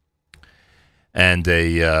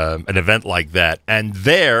event like that. And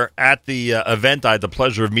there, at the event, I had the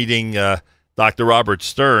pleasure of meeting Dr. Robert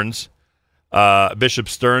Stearns. Bishop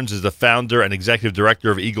Stearns is the founder and executive director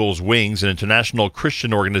of Eagle's Wings, an international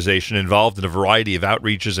Christian organization involved in a variety of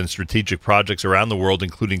outreaches and strategic projects around the world,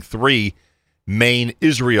 including 3 main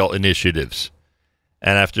Israel initiatives.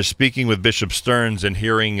 And after speaking with Bishop Stearns and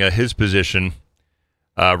hearing his position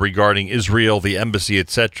regarding Israel, the embassy,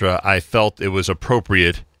 etc., I felt it was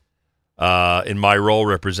appropriate in my role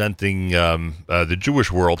representing the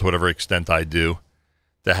Jewish world, to whatever extent I do,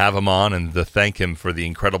 to have him on and to thank him for the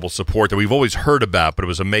incredible support that we've always heard about, but it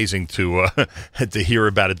was amazing to hear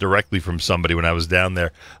about it directly from somebody when I was down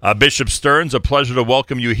there. Bishop Stearns, a pleasure to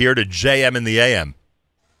welcome you here to JM in the AM.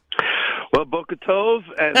 Well, Boker Tov,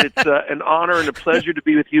 and it's an honor and a pleasure to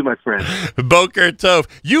be with you, my friend. Boker Tov.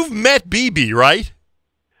 You've met Bibi, right?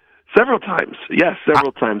 Several times. Yes,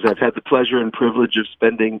 several times. I've had the pleasure and privilege of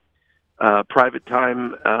spending private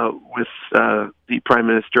time with the Prime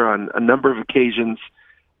Minister on a number of occasions,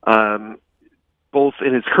 both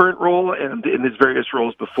in his current role and in his various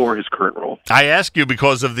roles before his current role. I ask you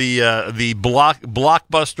because of the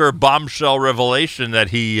blockbuster bombshell revelation that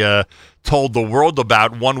he told the world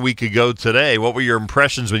about 1 week ago today. What were your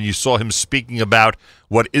impressions when you saw him speaking about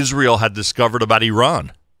what Israel had discovered about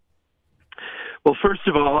Iran? Well, first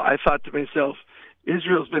of all, I thought to myself,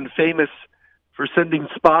 Israel's been famous for sending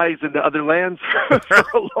spies into other lands for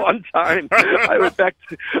a long time. I went back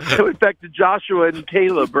to Joshua and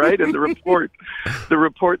Caleb, right, and the report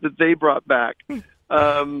that they brought back.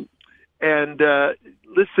 Listen,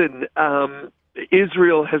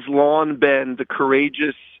 Israel has long been the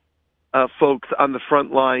courageous folks on the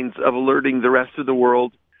front lines of alerting the rest of the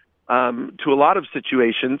world to a lot of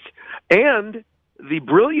situations, and the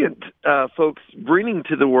brilliant folks bringing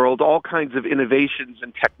to the world all kinds of innovations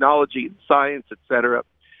and technology and science, etc.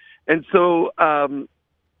 And so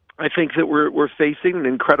I think that we're facing an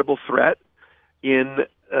incredible threat in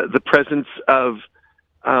the presence of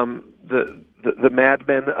the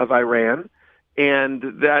madmen of Iran, and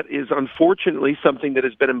that is unfortunately something that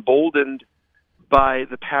has been emboldened by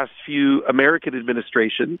the past few American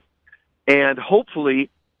administrations, and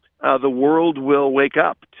hopefully the world will wake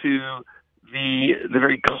up to the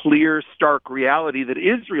very clear, stark reality that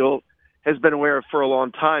Israel has been aware of for a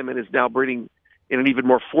long time and is now bringing in an even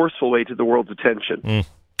more forceful way to the world's attention.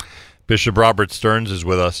 Bishop Robert Stearns is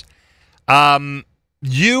with us.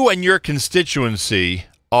 You and your constituency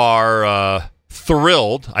are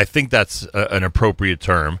thrilled, I think that's an appropriate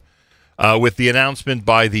term, with the announcement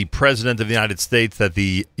by the President of the United States that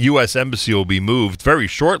the U.S. Embassy will be moved very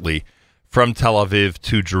shortly from Tel Aviv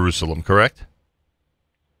to Jerusalem, correct?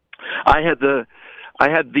 I had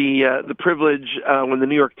the privilege when the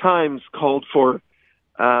New York Times called for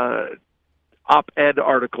op-ed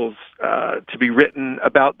articles to be written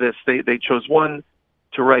about this. They chose one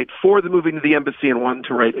to write for the moving to the embassy and one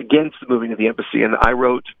to write against the moving to the embassy. And I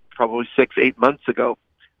wrote probably 6-8 months ago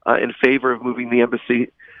in favor of moving the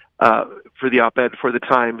embassy for the op-ed for the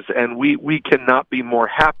Times. And we cannot be more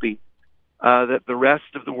happy that the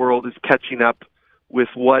rest of the world is catching up with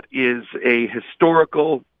what is a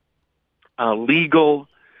historical, legal,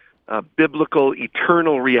 biblical,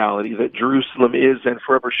 eternal reality that Jerusalem is and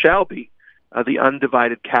forever shall be the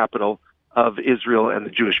undivided capital of Israel and the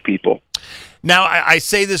Jewish people. Now, I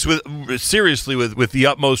say this seriously with the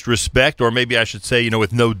utmost respect, or maybe I should say,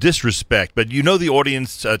 with no disrespect, but you know the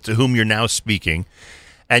audience to whom you're now speaking,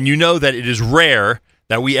 and you know that it is rare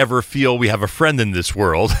that we ever feel we have a friend in this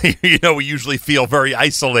world. We usually feel very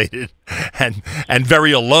isolated and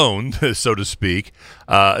very alone, so to speak,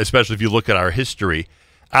 especially if you look at our history.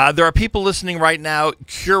 There are people listening right now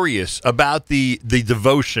curious about the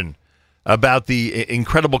devotion, about the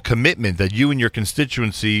incredible commitment that you and your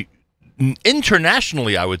constituency,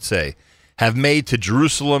 internationally, I would say, have made to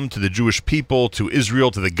Jerusalem, to the Jewish people, to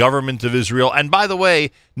Israel, to the government of Israel. And by the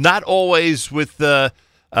way, not always with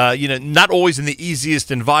not always in the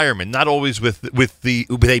easiest environment, not always with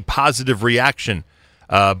a positive reaction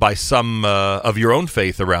by some of your own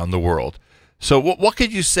faith around the world. So what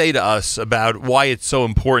could you say to us about why it's so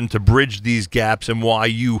important to bridge these gaps and why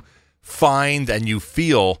you find and you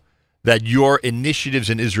feel that your initiatives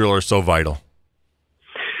in Israel are so vital?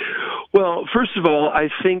 Well, first of all, I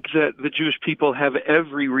think that the Jewish people have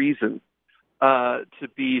every reason to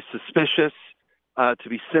be suspicious, to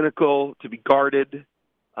be cynical, to be guarded,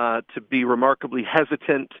 to be remarkably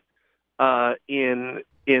hesitant in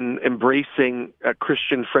embracing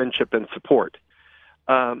Christian friendship and support.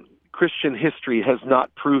 Christian history has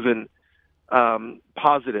not proven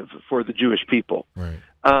positive for the Jewish people. Right.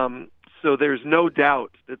 So there's no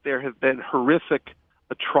doubt that there have been horrific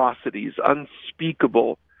atrocities,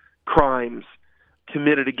 unspeakable crimes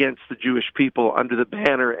committed against the Jewish people under the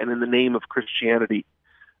banner and in the name of Christianity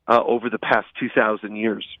over the past 2,000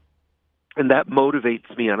 years. And that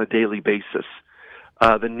motivates me on a daily basis.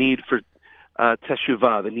 The need for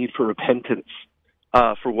teshuvah, the need for repentance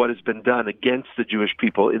for what has been done against the Jewish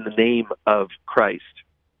people in the name of Christ.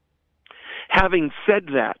 Having said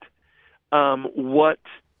that, what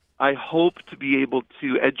I hope to be able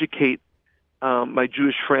to educate my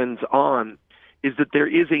Jewish friends on is that there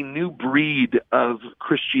is a new breed of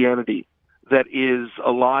Christianity that is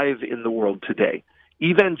alive in the world today.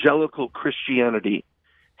 Evangelical Christianity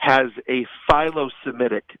has a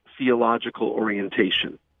philo-Semitic theological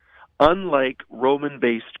orientation, unlike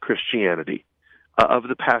Roman-based Christianity of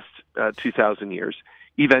the past 2,000 years.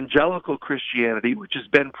 Evangelical Christianity, which has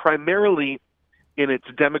been primarily in its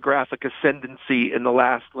demographic ascendancy in the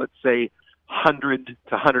last, let's say, 100 to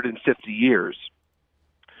 150 years,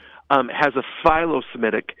 has a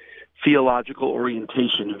philo-Semitic theological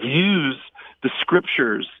orientation, views the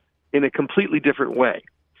scriptures in a completely different way.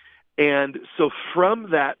 And so from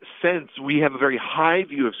that sense, we have a very high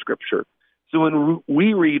view of Scripture. So when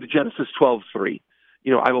we read Genesis 12:3,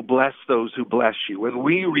 I will bless those who bless you. When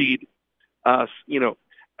we read, Psalm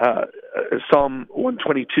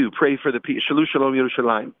 122, pray for the peace, Shalu Shalom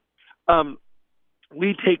Yerushalayim,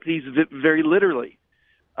 we take these very literally.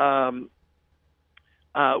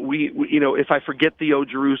 If I forget thee, O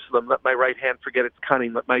Jerusalem, let my right hand forget its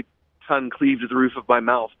cunning, let my tongue cleave to the roof of my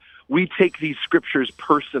mouth. We take these scriptures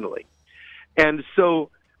personally. And so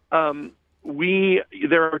there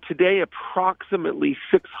are today approximately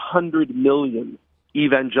 600 million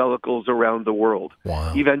evangelicals around the world.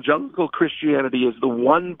 Wow. Evangelical Christianity is the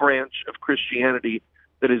one branch of Christianity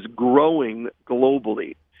that is growing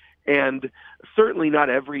globally. And certainly not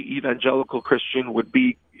every evangelical Christian would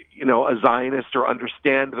be, a Zionist or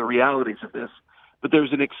understand the realities of this. But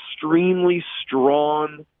there's an extremely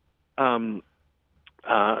strong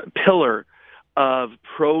pillar of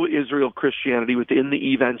pro-Israel Christianity within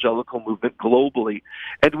the evangelical movement globally,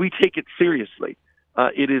 and we take it seriously.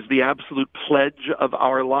 It is the absolute pledge of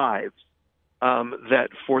our lives that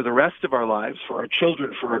for the rest of our lives, for our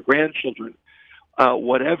children, for our grandchildren,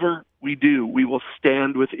 whatever we do. We will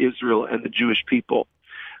stand with Israel and the Jewish people.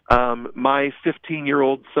 My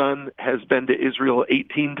 15-year-old son has been to Israel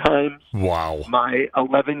 18 times. Wow. My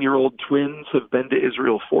 11-year-old twins have been to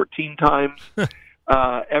Israel 14 times.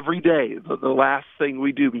 Every day, the last thing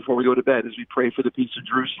we do before we go to bed is we pray for the peace of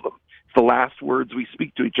Jerusalem. It's the last words we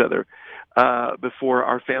speak to each other before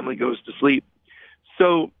our family goes to sleep.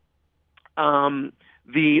 So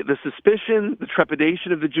the suspicion, the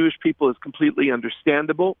trepidation of the Jewish people is completely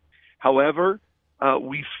understandable. However,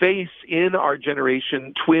 we face in our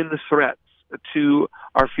generation twin threats to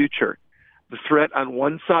our future. The threat on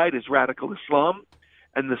one side is radical Islam,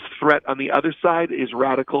 and the threat on the other side is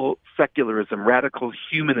radical secularism, radical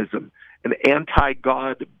humanism, an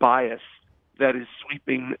anti-God bias that is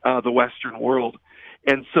sweeping the Western world.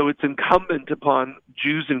 And so it's incumbent upon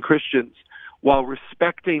Jews and Christians, while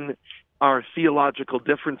respecting our theological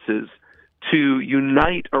differences, to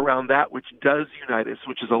unite around that which does unite us,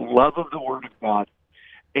 which is a love of the Word of God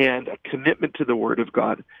and a commitment to the Word of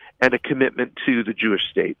God and a commitment to the Jewish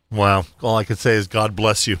state. Wow. All I can say is God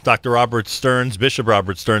bless you. Dr. Robert Stearns, Bishop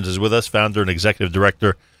Robert Stearns is with us, founder and executive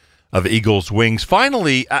director of Eagle's Wings.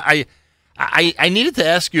 Finally, I needed to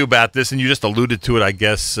ask you about this, and you just alluded to it, I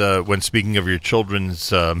guess, when speaking of your children's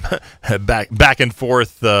back and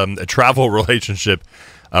forth travel relationship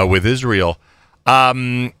with Israel.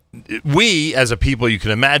 We, as a people, you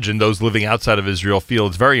can imagine, those living outside of Israel, feel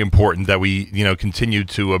it's very important that we, continue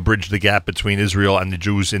to bridge the gap between Israel and the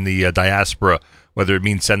Jews in the diaspora, whether it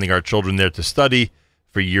means sending our children there to study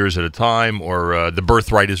for years at a time, or the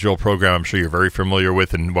Birthright Israel program, I'm sure you're very familiar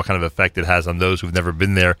with, and what kind of effect it has on those who've never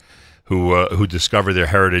been there, who discover their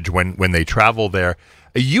heritage when they travel there.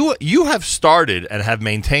 You have started and have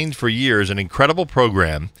maintained for years an incredible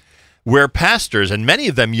program where pastors, and many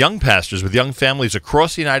of them young pastors with young families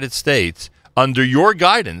across the United States, under your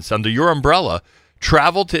guidance, under your umbrella,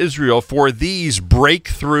 travel to Israel for these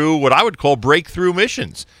breakthrough, what I would call breakthrough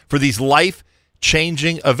missions, for these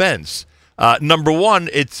life-changing events. Number one,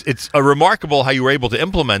 it's remarkable how you were able to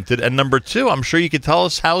implement it, and number two, I'm sure you could tell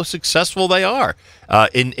us how successful they are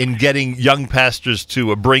in getting young pastors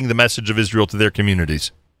to bring the message of Israel to their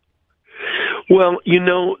communities. Well,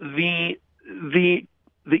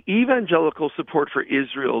 the evangelical support for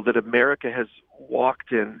Israel that America has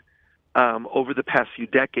walked in over the past few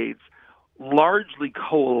decades largely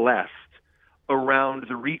coalesced around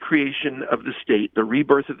the recreation of the state, the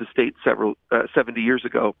rebirth of the state 70 years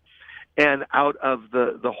ago, and out of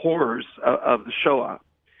the horrors of the Shoah.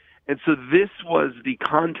 And so this was the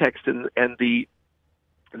context and the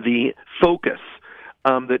focus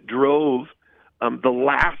that drove the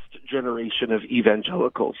last generation of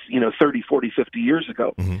evangelicals, 30, 40, 50 years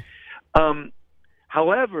ago. Mm-hmm.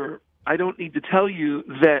 However, I don't need to tell you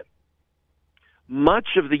that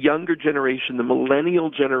much of the younger generation, the millennial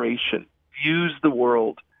generation, views the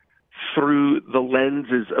world through the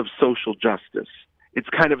lenses of social justice. It's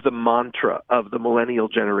kind of the mantra of the millennial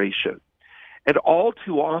generation. And all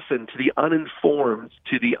too often, to the uninformed,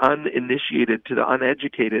 to the uninitiated, to the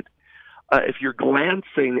uneducated, if you're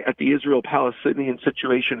glancing at the Israel-Palestinian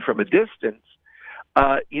situation from a distance,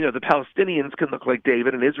 the Palestinians can look like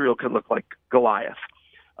David and Israel can look like Goliath.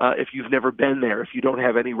 If you've never been there, if you don't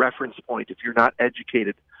have any reference point, if you're not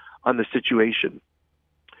educated on the situation.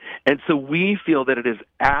 And so we feel that it is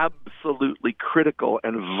absolutely critical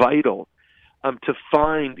and vital to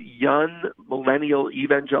find young millennial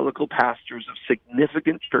evangelical pastors of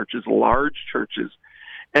significant churches, large churches,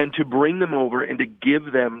 and to bring them over and to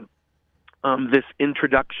give them this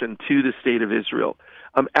introduction to the state of Israel.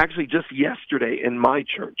 Actually, just yesterday in my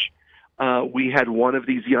church, we had one of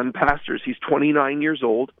these young pastors. He's 29 years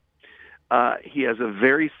old. He has a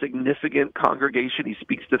very significant congregation. He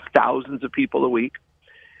speaks to thousands of people a week.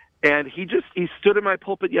 And he stood in my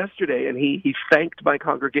pulpit yesterday, and he thanked my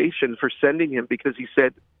congregation for sending him, because he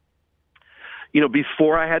said,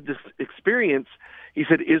 before I had this experience, he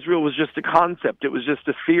said, Israel was just a concept. It was just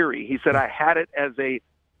a theory. He said, I had it as a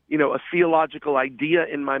theological idea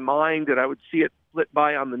in my mind, and I would see it flit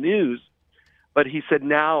by on the news. But he said,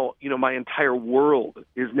 now, my entire world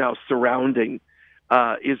is now surrounding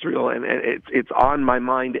Israel, and it's on my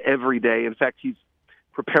mind every day. In fact, he's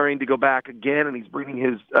preparing to go back again, and he's bringing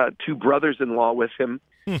his two brothers-in-law with him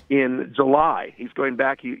in July. He's going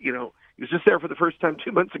back. He was just there for the first time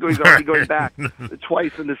 2 months ago. He's already going back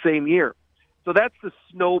twice in the same year. So that's the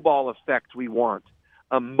snowball effect we want.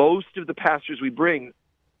 Most of the pastors we bring,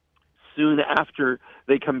 soon after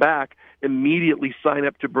they come back, immediately sign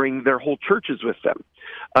up to bring their whole churches with them.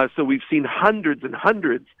 So we've seen hundreds and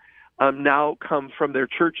hundreds now come from their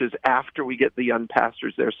churches after we get the young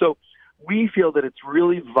pastors there. So we feel that it's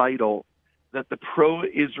really vital that the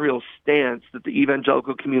pro-Israel stance that the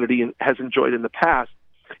evangelical community has enjoyed in the past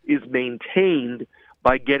is maintained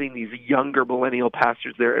by getting these younger millennial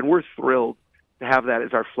pastors there, and we're thrilled to have that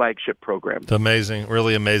as our flagship program. It's amazing,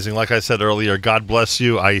 really amazing. Like I said earlier, God bless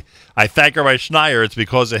you. I thank Rabbi Schneier. It's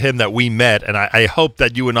because of him that we met, and I hope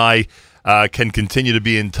that you and I can continue to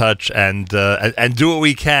be in touch and do what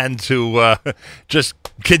we can to just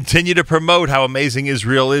continue to promote how amazing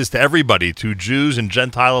Israel is to everybody, to Jews and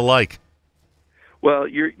Gentile alike. Well,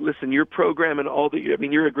 your program and all that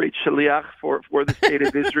you're a great shaliach for the state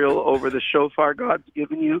of Israel over the shofar God's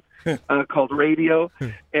given you, called radio.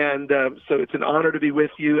 And so it's an honor to be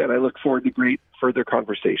with you, and I look forward to great further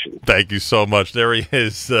conversations. Thank you so much. There he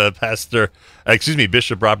is,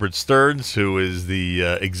 Bishop Robert Stearns, who is the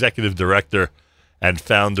executive director and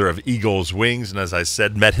founder of Eagle's Wings. And as I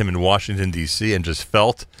said, met him in Washington, D.C., and just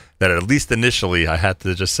felt that at least initially I had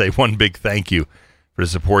to just say one big thank you for the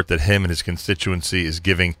support that him and his constituency is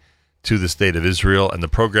giving to the state of Israel and the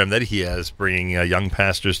program that he has, bringing young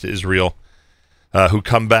pastors to Israel who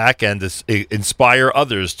come back and inspire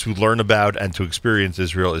others to learn about and to experience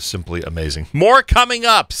Israel is simply amazing. More coming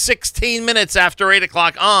up 16 minutes after 8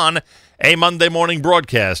 o'clock on a Monday morning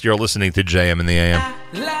broadcast. You're listening to JM in the AM.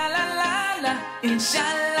 La la la la,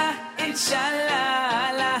 inshallah, inshallah,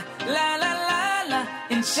 la la la la la,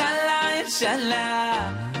 inshallah,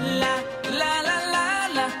 inshallah, la la la la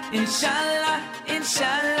la, inshallah,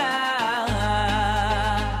 inshallah.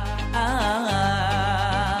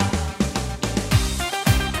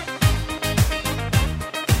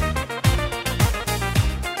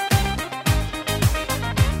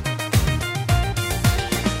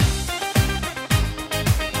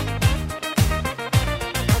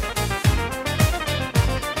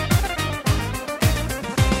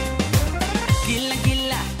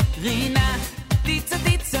 Rina, Titza,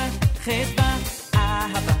 Titza, Cheva,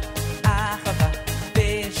 Ahava,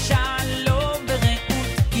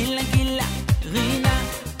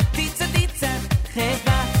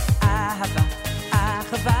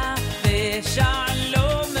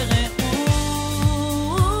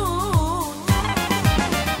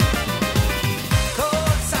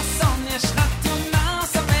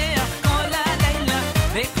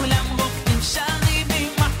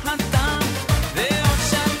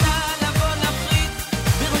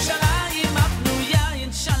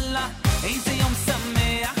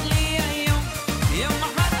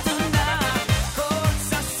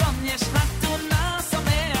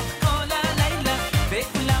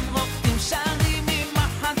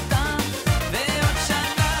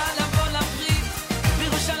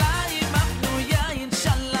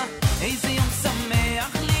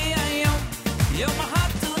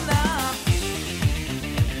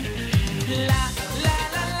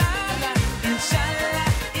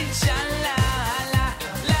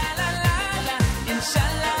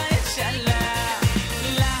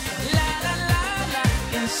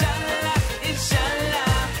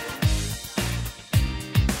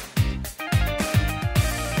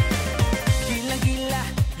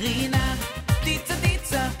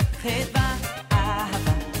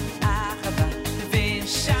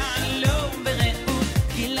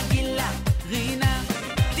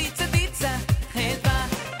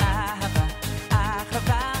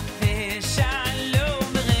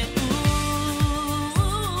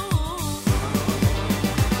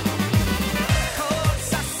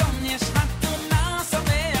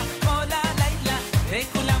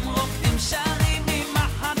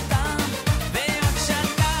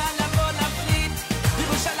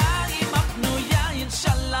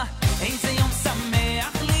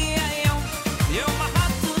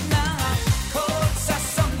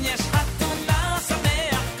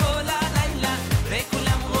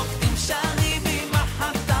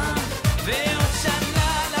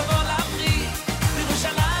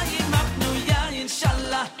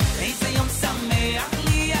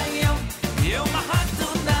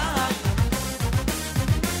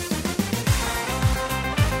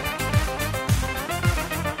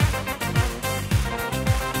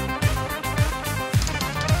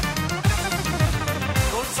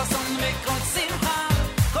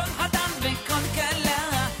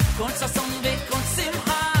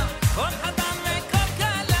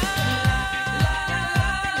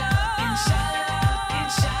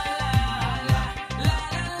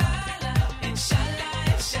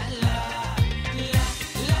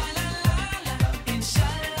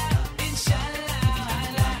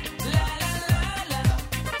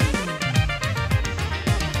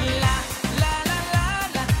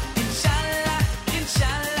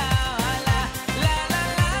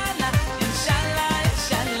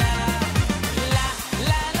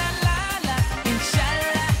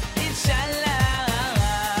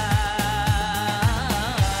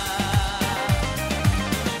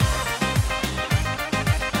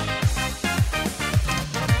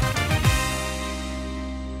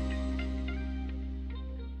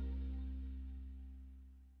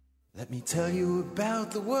 tell you about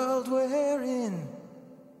the world we're in.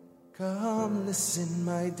 Come listen,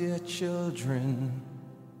 my dear children.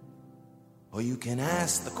 Or you can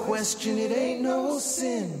ask the question, it ain't no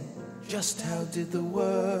sin. Just how did the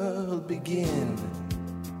world begin?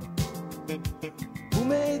 Who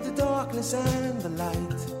made the darkness and the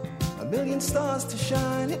light? A million stars to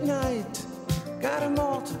shine at night. Got them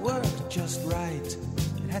all to work just right.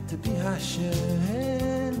 It had to be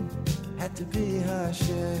Hashem. Had to be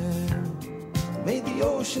Hashem. Made the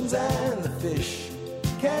oceans and the fish,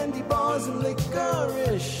 candy bars and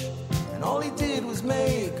licorice, and all he did was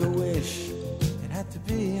make a wish. It had to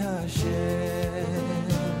be Hashem.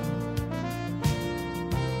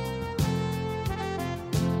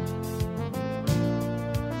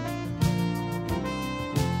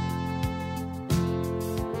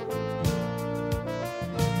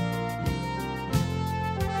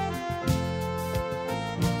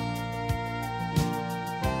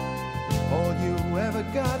 All you ever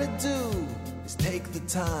gotta do is take the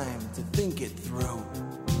time to think it through.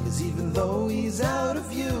 'Cause even though he's out of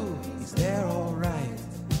view, he's there alright,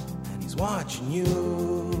 and he's watching you.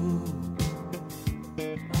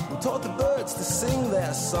 Who taught the birds to sing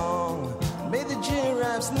their song, and made the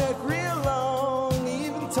giraffe's neck real long. He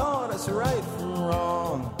even taught us right from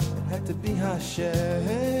wrong. It had to be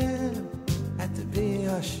Hashem. Had to be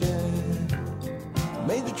Hashem.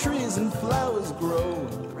 Made the trees and flowers grow,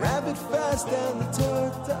 the rabbit fast and the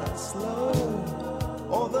turtle slow.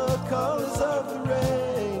 All the colors of the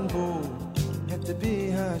rainbow had to be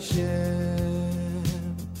Hashem.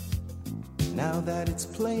 Now that it's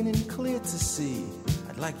plain and clear to see,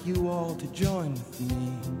 I'd like you all to join with me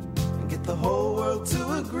and get the whole world to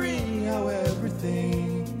agree how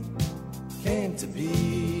everything came to be.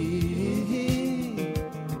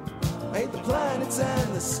 Made the planets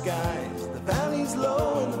and the skies, the valleys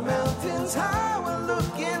low and the mountains high. Well,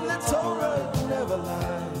 look in the Torah, it never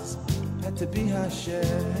lies. Had to be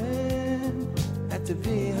Hashem, had to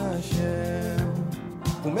be Hashem.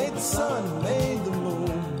 Who made the sun, who made the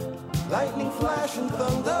moon, lightning flash and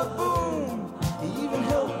thunder boom. He even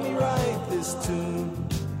helped me write this tune.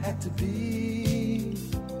 Had to be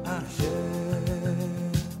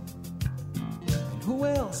Hashem. And who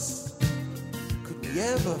else could we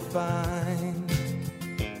ever find?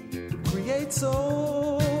 Create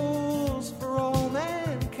souls for all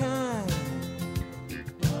mankind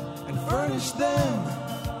and furnish them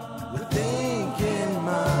with thinking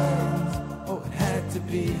minds. Oh, it had to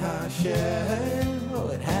be Hashem. Oh,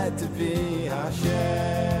 it had to be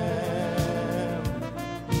Hashem.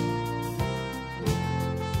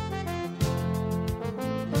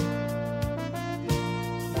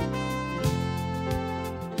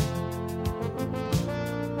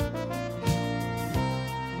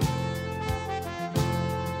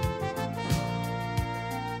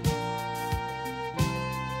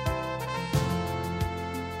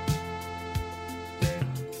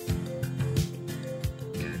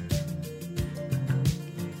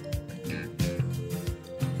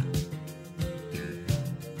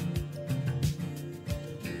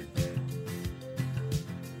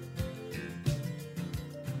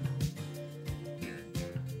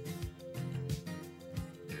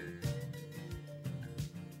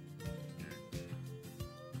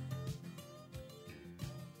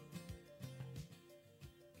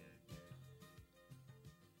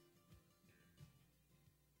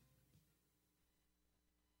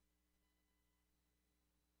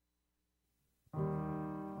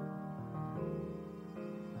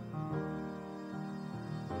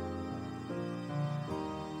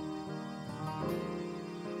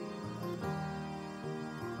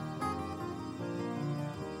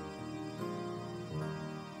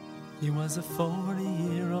 He was a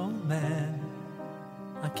 40-year-old man,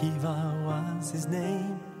 Akiva was his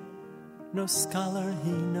name. No scholar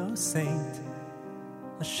he, no saint,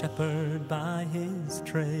 a shepherd by his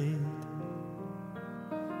trade.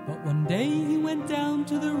 But one day he went down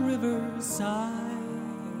to the riverside.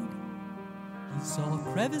 He saw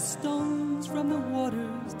crevice stones from the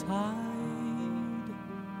water's tide,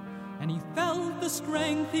 and he felt the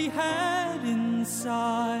strength he had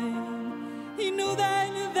inside. He knew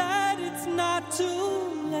then that it's not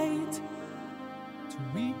too late to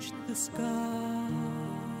reach the sky.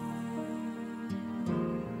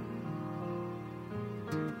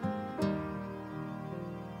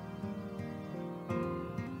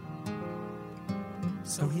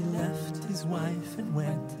 So he left his wife and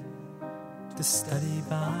went to study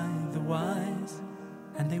by the wise,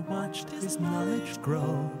 and they watched his knowledge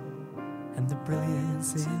grow and the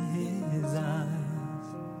brilliance in his eyes.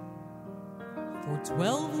 For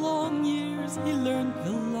 12 long years he learned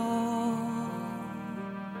the law,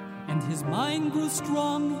 and his mind grew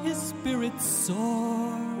strong, his spirit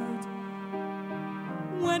soared.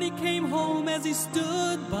 When he came home, as he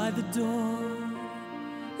stood by the door,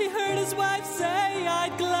 he heard his wife say,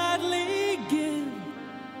 I'd gladly give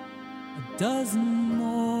a dozen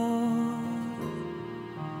more.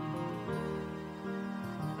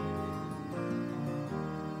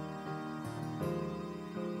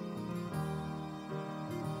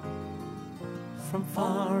 From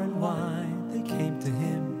far and wide they came to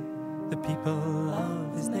him, the people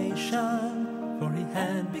of his nation, for he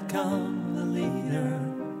had become the leader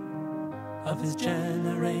of his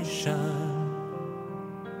generation.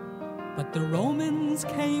 But the Romans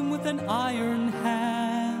came with an iron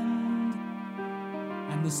hand,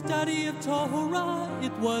 and the study of Torah,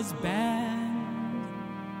 it was banned.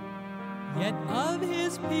 Yet of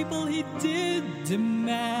his people he did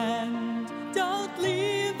demand, don't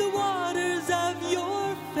leave the waters of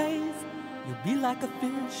your faith, you'll be like a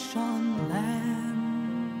fish on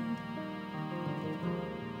land.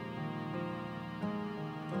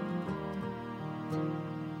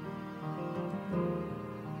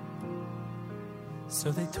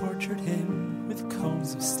 So they tortured him with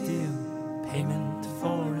combs of steel, payment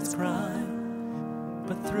for his crime.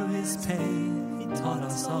 But through his pain he taught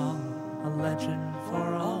us all a legend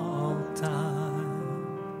for all time.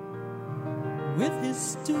 With his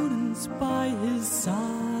students by his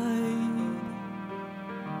side,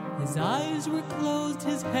 his eyes were closed,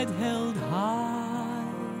 his head held high.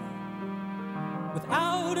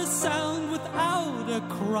 Without a sound, without a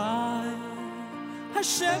cry,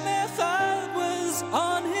 Hashem Echad was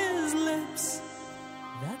on his lips.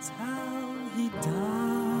 That's how he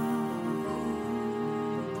died.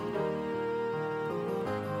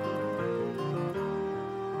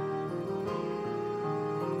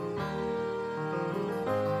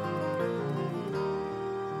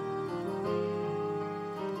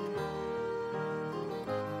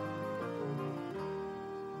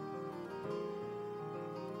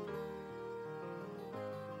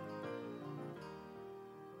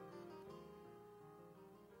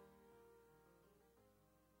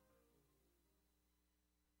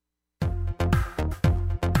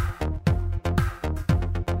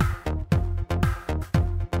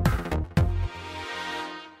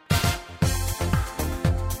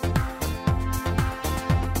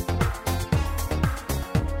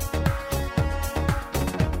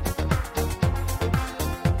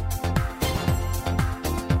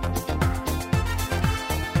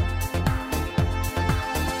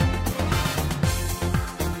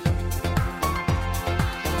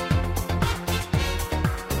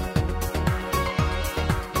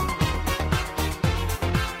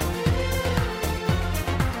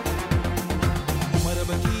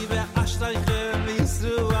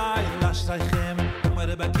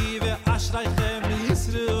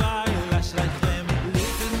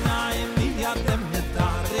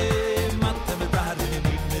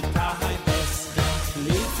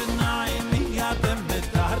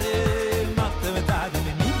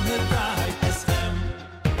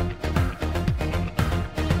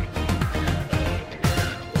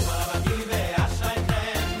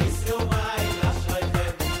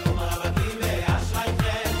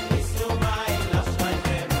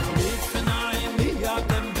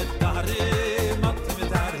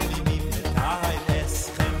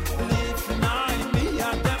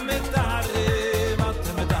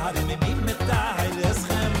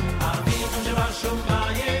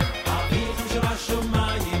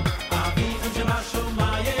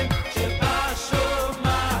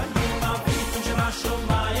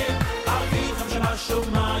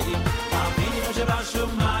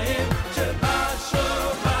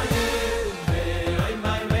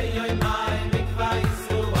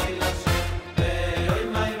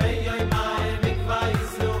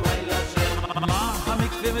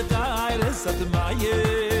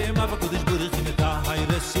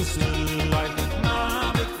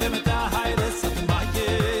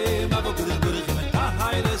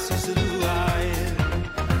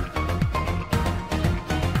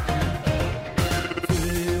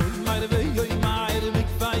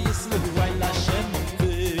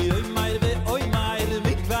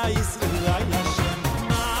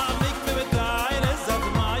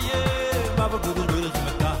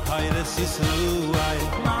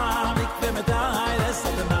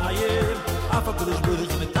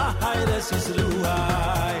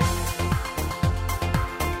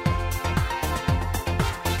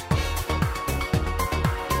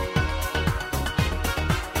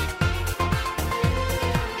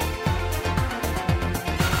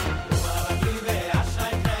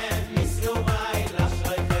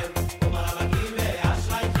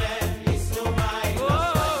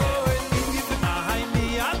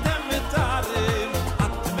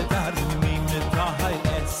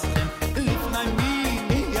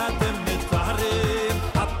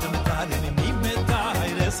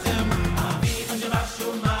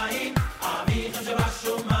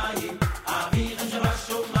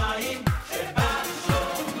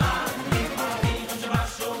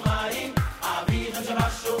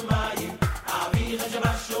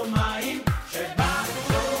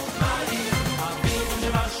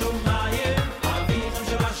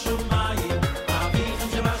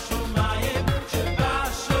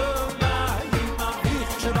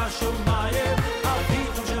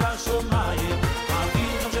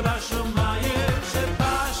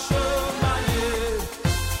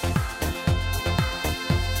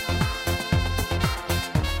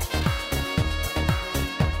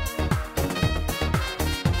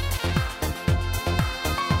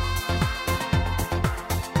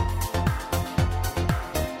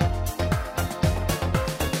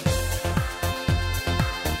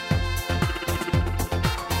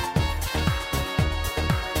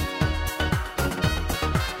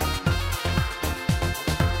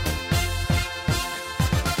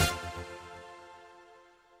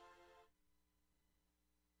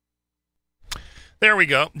 There we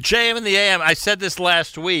go. JM in the AM. I said this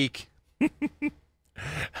last week. I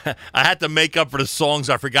had to make up for the songs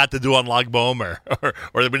I forgot to do on Lag BaOmer,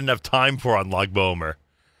 or that we didn't have time for on Lag BaOmer.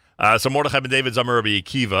 So Mordechai Ben David's Amar Rebbe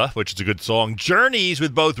Akiva, which is a good song. Journeys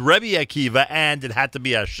with both Rebbe Akiva and It Had to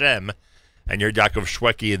Be Hashem. And you're Yaakov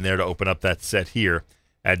Shweki in there to open up that set here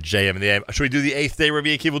at JM in the AM. Should we do the 8th day Rebbe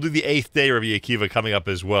Akiva? We'll do the 8th day Rebbe Akiva coming up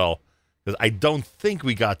as well. Because I don't think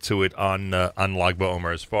we got to it on Lag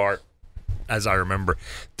BaOmer as far as I remember.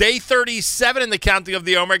 Day 37 in the counting of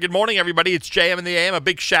the Omer. Good morning, everybody. It's JM in the AM. A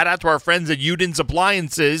big shout-out to our friends at Yudin's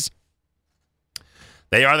Appliances.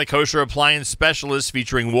 They are the kosher appliance specialists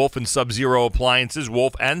featuring Wolf and Sub-Zero appliances.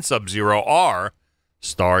 Wolf and Sub-Zero are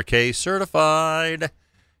Star K certified.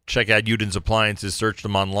 Check out Yudin's Appliances. Search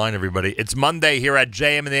them online, everybody. It's Monday here at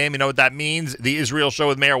JM in the AM. You know what that means? The Israel Show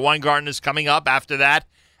with Mayor Weingarten is coming up. After that,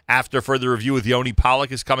 after further review with Yoni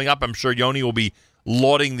Pollock is coming up. I'm sure Yoni will be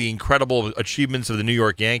lauding the incredible achievements of the New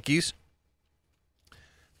York Yankees.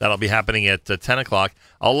 That'll be happening at 10 o'clock.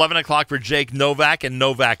 11 o'clock for Jake Novak and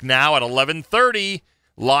Novak Now. At 11:30,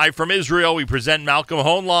 live from Israel, we present Malcolm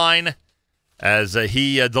Hoenlein as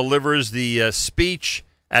he delivers the speech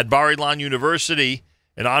at Bar Ilan University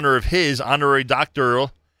in honor of his honorary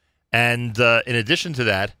doctoral. And in addition to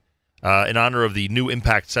that, in honor of the new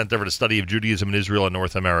Impact Center for the Study of Judaism in Israel and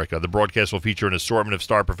North America. The broadcast will feature an assortment of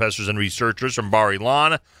star professors and researchers from Bar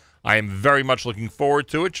Ilan. I am very much looking forward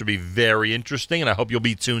to it. Should be very interesting, and I hope you'll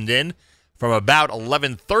be tuned in from about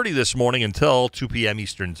 11:30 this morning until 2 p.m.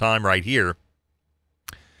 Eastern Time right here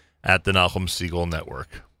at the Nachum Segal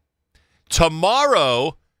Network.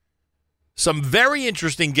 Tomorrow, some very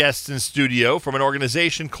interesting guests in studio from an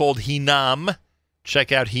organization called Hinam.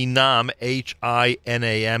 Check out Hinam,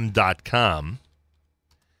 HINAM.com.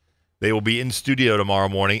 They will be in studio tomorrow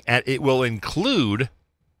morning, and it will include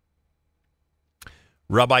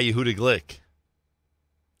Rabbi Yehuda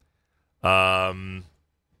Glick,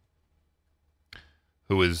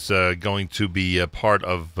 who is going to be a part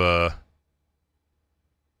of our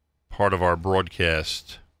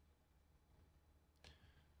broadcast.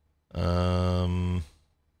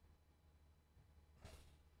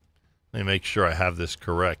 Let me make sure I have this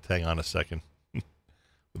correct. Hang on a second.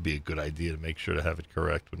 Would be a good idea to make sure to have it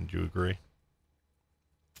correct. Wouldn't you agree?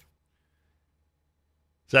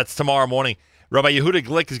 So that's tomorrow morning. Rabbi Yehuda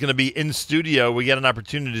Glick is going to be in studio. We get an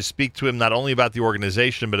opportunity to speak to him not only about the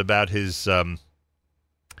organization, but about his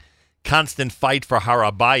constant fight for Har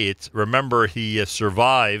HaBayit. Remember, he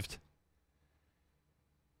survived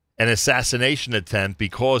an assassination attempt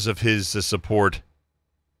because of his support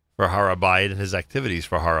for Har HaBayit and his activities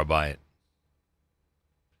for Har HaBayit.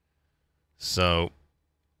 So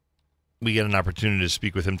we get an opportunity to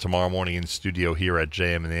speak with him tomorrow morning in studio here at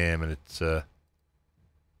JM and the AM, and it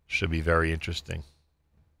should be very interesting.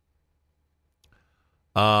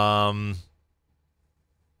 That's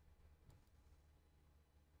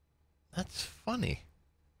funny.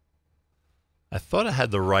 I thought I had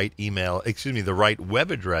the right the right web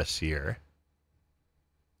address here.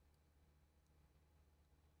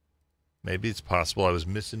 Maybe it's possible I was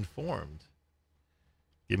misinformed.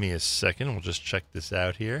 Give me a second. We'll just check this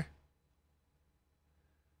out here.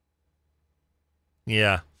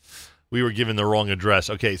 Yeah, we were given the wrong address.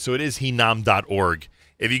 Okay, so it is hinam.org.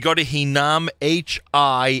 If you go to hinam,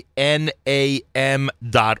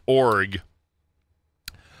 HINAM.org,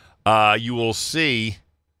 you will see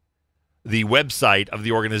the website of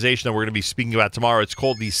the organization that we're going to be speaking about tomorrow. It's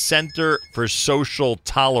called the Center for Social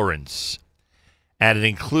Tolerance. And it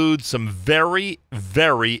includes some very,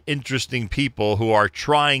 very interesting people who are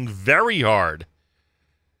trying very hard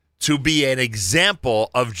to be an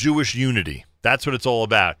example of Jewish unity. That's what it's all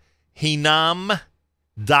about. Hinam.org,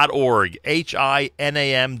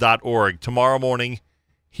 HINAM.org, tomorrow morning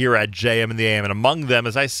here at JM and the AM. And among them,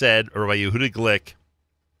 as I said, Rabbi Yehuda Glick.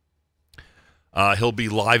 He'll be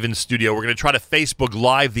live in studio. We're going to try to Facebook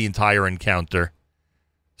Live the entire encounter.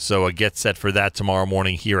 So get set for that tomorrow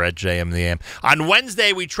morning here at JM and the AM. On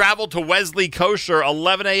Wednesday, we travel to Wesley Kosher,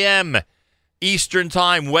 11 a.m. Eastern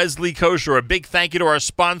Time, Wesley Kosher. A big thank you to our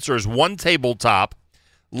sponsors, One Tabletop,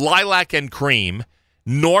 Lilac and Cream,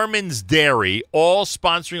 Norman's Dairy, all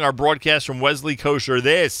sponsoring our broadcast from Wesley Kosher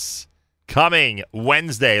this coming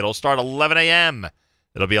Wednesday. It'll start 11 a.m.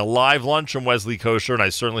 It'll be a live lunch from Wesley Kosher, and I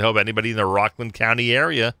certainly hope anybody in the Rockland County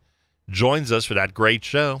area joins us for that great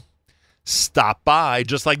show. Stop by,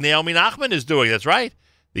 just like Naomi Nachman is doing. That's right.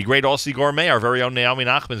 The great Aussie gourmet, our very own Naomi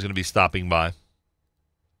Nachman, is going to be stopping by.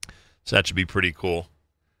 So that should be pretty cool.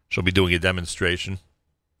 She'll be doing a demonstration.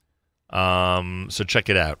 So check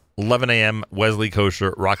it out. 11 a.m., Wesley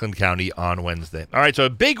Kosher, Rockland County on Wednesday. All right, so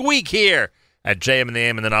a big week here at JM and the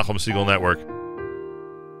AM and the Nachum Segal Network.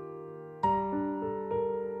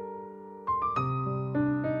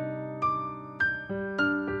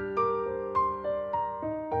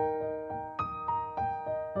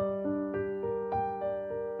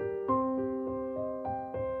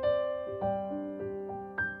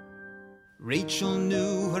 Rachel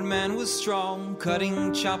knew her man was strong,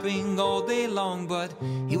 cutting, chopping all day long, but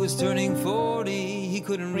he was turning 40, he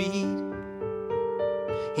couldn't read.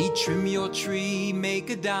 He'd trim your tree, make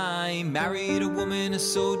a dime, married a woman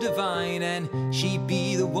so divine, and she'd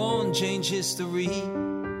be the one change history.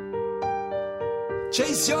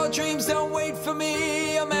 Chase your dreams, don't wait for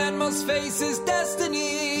me. A man must face his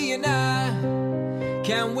destiny, and I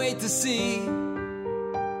can't wait to see.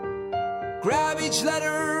 Grab each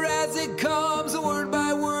letter as it comes, word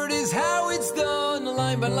by word is how it's done,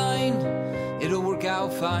 line by line, it'll work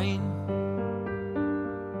out fine.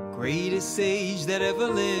 Greatest sage that ever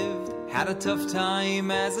lived, had a tough time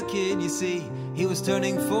as a kid, you see. He was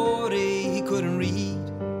turning 40, he couldn't read.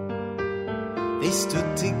 They stood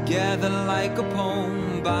together like a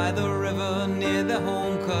poem by the river near their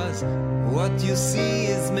home, 'cause what you see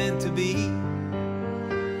is meant to be.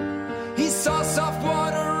 He saw soft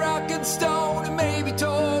water, rock and stone, and maybe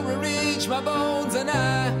tore or reached my bones, and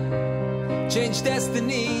I changed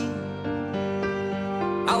destiny.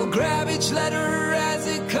 I'll grab each letter as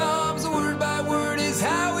it comes, word by word is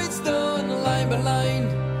how it's done, line by line,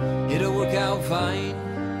 it'll work out fine.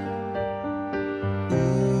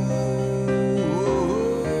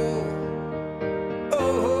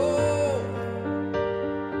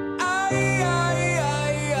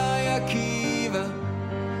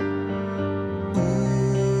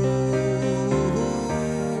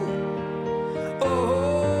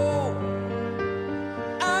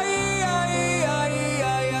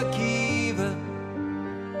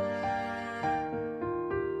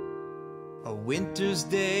 Winter's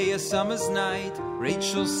day, a summer's night,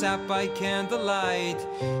 Rachel sat by candlelight.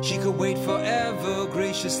 She could wait forever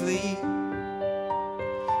graciously.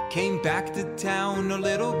 Came back to town a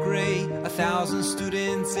little gray, 1,000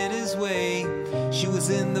 students in his way. She was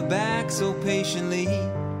in the back so patiently.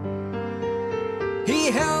 He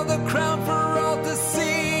held the crown for all to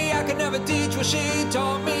see. I could never teach what she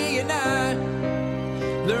taught me, and I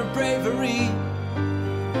learned bravery.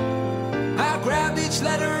 I grabbed each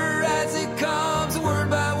letter as it comes, word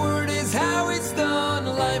by word is how it's done,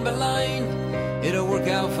 line by line, it'll work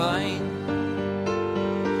out fine.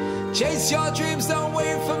 Chase your dreams, don't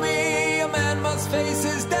wait for me. A man must face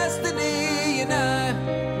his destiny, and I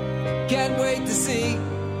can't wait to see.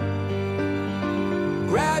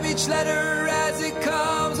 Grab each letter as it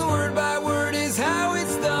comes, word by word is how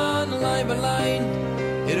it's done, line by line,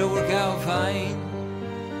 it'll work out fine.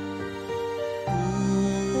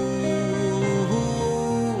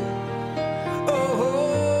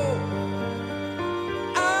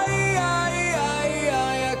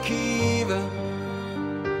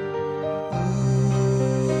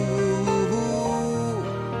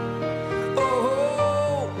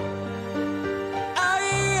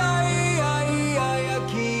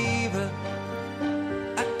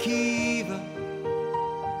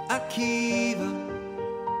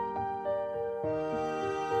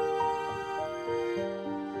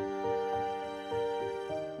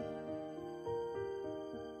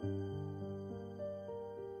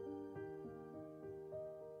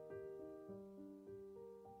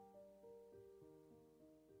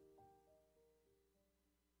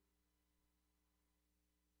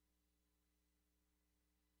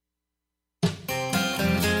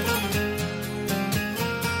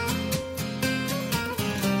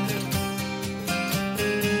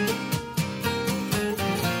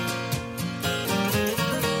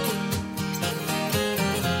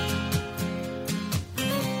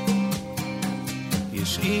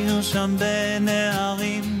 שם בין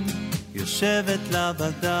הערים יושבת לה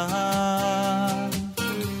בגן,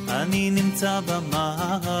 אני נמצא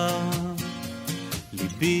במערב,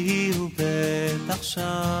 ליבי הוא בטח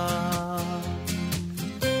שם.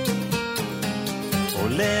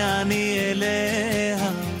 עולה אני אליה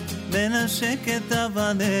מנשקת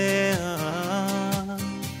אבניה,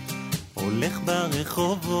 הולך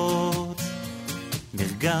ברחובות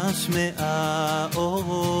נרגש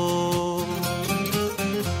מהאורות.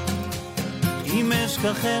 אם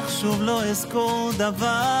אשכחך שוב לא אזכור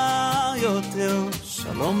דבר יותר,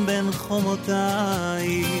 שלום בין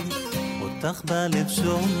חומותיי, אותך בלב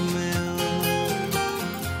שומר.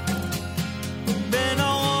 בין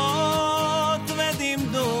אורות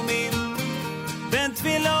ודמדומים, בין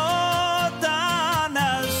תפילות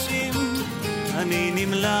האנשים, אני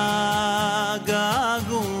נמלא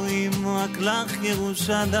געגועים רק לך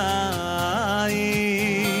ירושלים.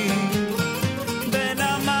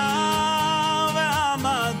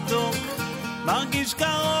 מרגיש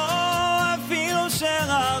קרוב אפילו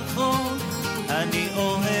שרחוק, אני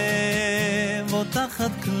אוהב אותך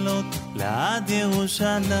עד כלות לעד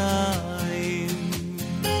ירושלים.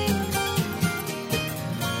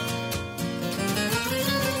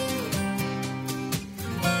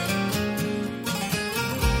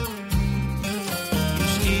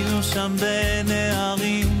 שם בין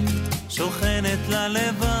הערים שוכנת לה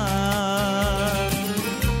לבד,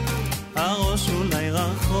 הראש אולי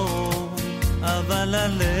רחוק אבל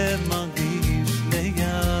הלב מרגיש ליד.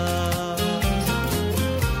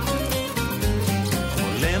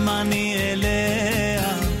 חולם אני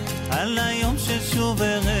אליה על היום ששוב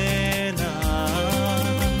ארנה,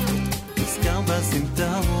 נזכר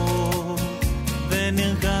בסמטאות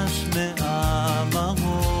ונרגש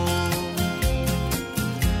מאמרות.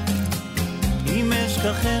 אם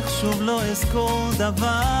אשכחך שוב לא אזכור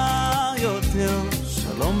דבר יותר,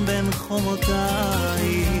 שלום בין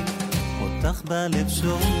חומותיי אותך בלב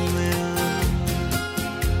שומר.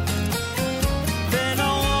 בין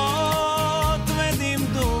אורות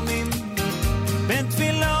ודמדומים, בין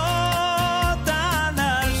תפילות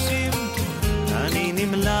האנשים, אני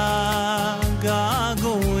נמלא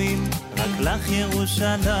געגועים רק לך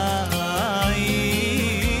ירושלים.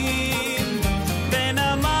 בין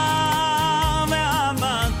המר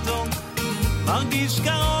והמתוק מרגיש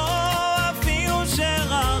קרוב אפילו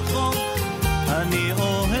שרחוק, אני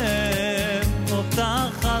אוהב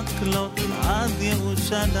אותך הקלות עד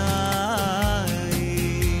ירושלים.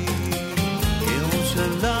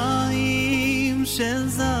 ירושלים של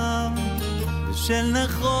זהב ושל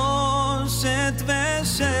נחושת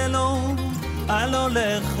ושל אור, הלא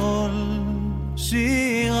לכל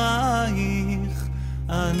שירייך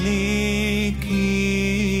אני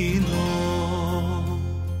כינור.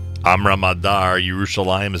 Amra Madar,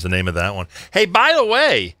 Yerushalayim is the name of that one. Hey, by the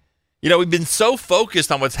way, we've been so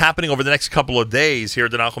focused on what's happening over the next couple of days here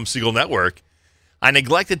at the Nachum Segal Network, I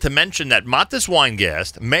neglected to mention that Matis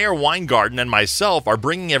Weingast, Mayor Weingarten, and myself are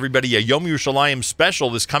bringing everybody a Yom Yerushalayim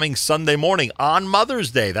special this coming Sunday morning on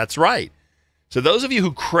Mother's Day. That's right. So those of you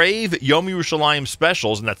who crave Yom Yerushalayim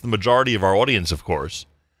specials, and that's the majority of our audience, of course,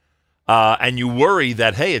 and you worry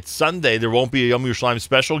that, hey, it's Sunday, there won't be a Yom Yerushalayim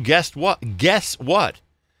special, guess what?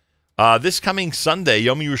 This coming Sunday,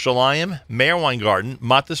 Yom Yerushalayim, Mayor Weingarten,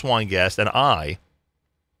 Matis Weingast, and I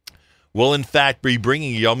will, in fact, be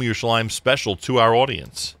bringing a Yom Yerushalayim special to our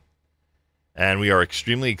audience. And we are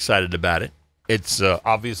extremely excited about it. It's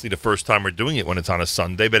obviously the first time we're doing it when it's on a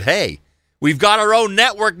Sunday, but hey, we've got our own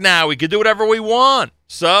network now. We can do whatever we want.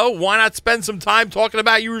 So why not spend some time talking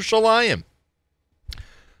about Yerushalayim?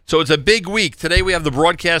 So it's a big week. Today we have the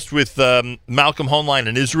broadcast with Malcolm Hoenlein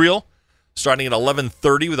in Israel, starting at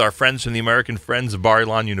 11:30 with our friends from the American Friends of Bar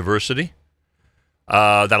Ilan University.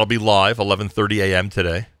 That'll be live, 11:30 a.m.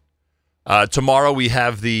 today. Tomorrow we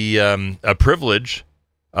have the privilege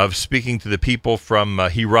of speaking to the people from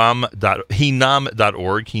hinam.org.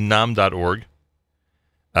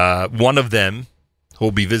 One of them who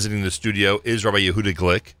will be visiting the studio is Rabbi Yehuda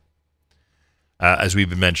Glick. As we've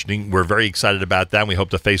been mentioning, we're very excited about that, and we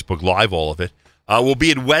hope to Facebook Live all of it. We'll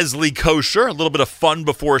be at Wesley Kosher, a little bit of fun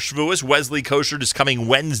before Shavuos. Wesley Kosher is coming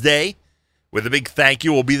Wednesday with a big thank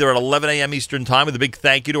you. We'll be there at 11 a.m. Eastern Time with a big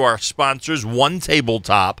thank you to our sponsors, One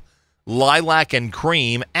Tabletop, Lilac and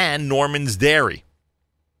Cream, and Norman's Dairy.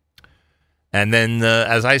 And then,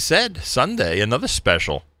 as I said, Sunday, another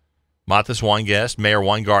special. Matis Weingast, Mayor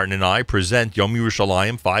Weingarten, and I present Yom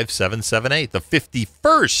Yerushalayim 5778, the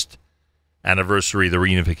 51st anniversary of the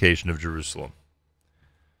reunification of Jerusalem.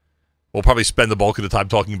 We'll probably spend the bulk of the time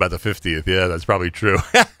talking about the 50th. Yeah, that's probably true.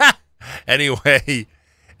 Anyway,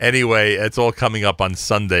 it's all coming up on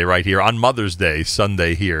Sunday right here, on Mother's Day,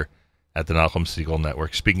 Sunday here at the Nachum Segal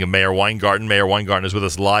Network. Speaking of Mayor Weingarten is with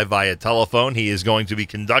us live via telephone. He is going to be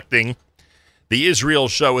conducting the Israel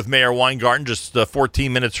show with Mayor Weingarten just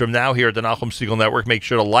 14 minutes from now here at the Nachum Segal Network. Make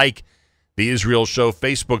sure to like the Israel Show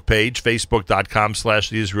Facebook page,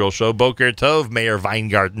 facebook.com/The Israel Show. Boker Tov, Mayor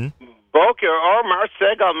Weingarten. Boker, Omar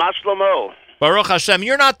Segal, Mashlomo. Baruch Hashem,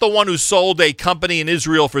 you're not the one who sold a company in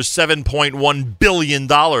Israel for $7.1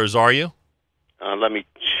 billion, are you? Let me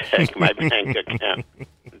check my bank account.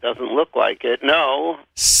 It doesn't look like it, no.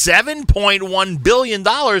 $7.1 billion?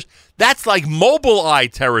 That's like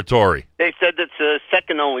Mobileye territory. They said it's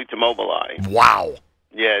second only to Mobileye. Wow.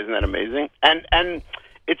 Yeah, isn't that amazing? And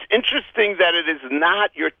it's interesting that it is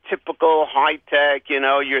not your typical high-tech, you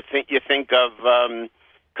think of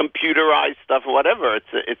computerized stuff or whatever.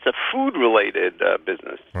 It's a food-related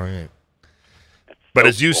business. Right. But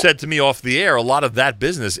as you said to me off the air, a lot of that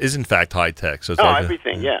business is, in fact, high-tech. So it's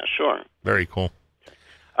everything, yeah, sure. Very cool.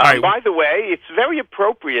 By the way, it's very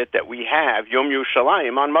appropriate that we have Yom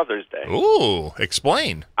Yerushalayim on Mother's Day. Ooh,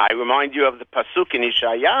 explain. I remind you of the Pasuk in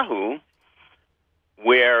Yeshayahu,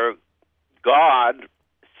 where God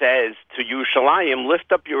says to Yerushalayim,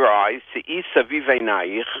 lift up your eyes, se'i saviv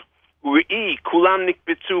einayich, u'i kulam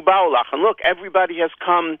nikbitzu ba'olach. And look, everybody has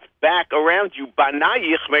come back around you.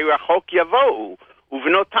 Banayich me'rachok yavo'u,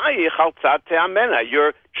 Uvenotayich al tzad te'amena.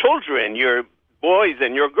 Your children, your boys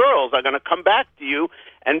and your girls are going to come back to you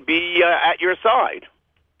and be at your side.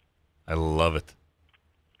 I love it.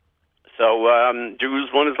 So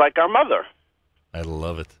Jerusalem is like our mother. I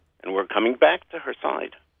love it. And we're coming back to her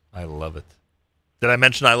side. I love it. Did I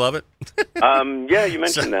mention I love it? Yeah, you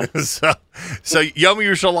mentioned that. So Yom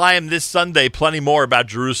Yerushalayim this Sunday. Plenty more about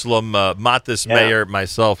Jerusalem. Matis, Mayor,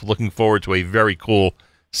 myself, looking forward to a very cool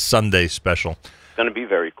Sunday special. It's going to be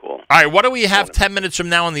very cool. All right, what do we have 10 minutes from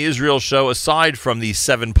now on the Israel show, aside from the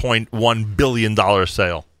 $7.1 billion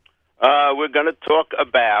sale? We're going to talk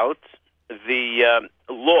about the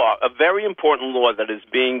law, a very important law that is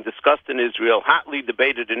being discussed in Israel, hotly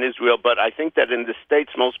debated in Israel, but I think that in the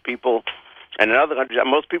States, most people, and in other countries,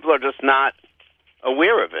 most people are just not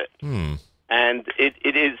aware of it. And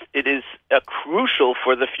it is crucial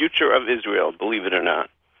for the future of Israel, believe it or not,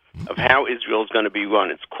 of how Israel is going to be run.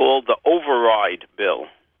 It's called the Override Bill.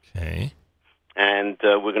 Okay. And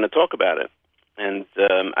we're going to talk about it. And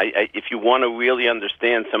if you want to really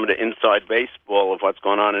understand some of the inside baseball of what's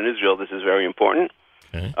going on in Israel, this is very important.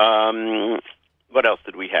 Okay. What else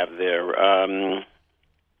did we have there?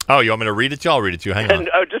 You want me to read it to you? I'll read it to you. Hang on.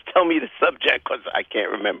 Just tell me the subject because I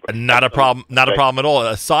can't remember. Not a problem. Not a problem at all.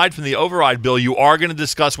 Aside from the override bill, you are going to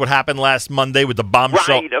discuss what happened last Monday with the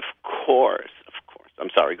bombshell. Right, of course. I'm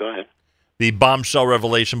sorry. Go ahead. The bombshell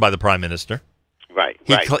revelation by the Prime Minister. Right.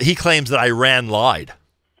 He claims that Iran lied.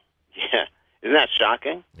 Yeah. Isn't that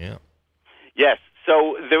shocking? Yeah. Yes.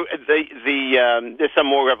 So there's some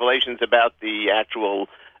more revelations about the actual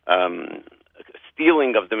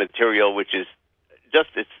stealing of the material, which is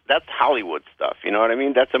that's Hollywood stuff. You know what I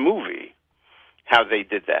mean? That's a movie. How they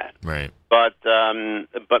did that. Right. But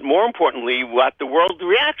more importantly, what the world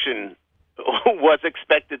reaction was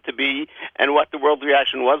expected to be, and what the world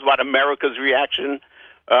reaction was, what America's reaction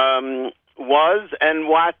was, and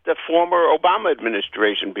what the former Obama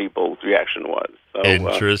administration people's reaction was. So,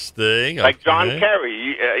 interesting. Like John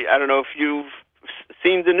Kerry. I don't know if you've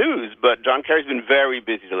seen the news, but John Kerry's been very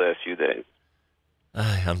busy the last few days.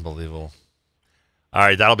 Unbelievable. All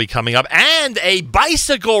right, that'll be coming up. And a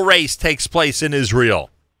bicycle race takes place in Israel.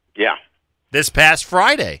 Yeah. This past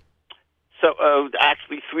Friday. So,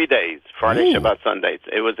 actually 3 days, Friday, Shabbat, Sunday.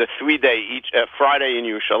 It was a 3-day, Friday in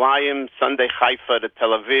Yerushalayim, Sunday Haifa to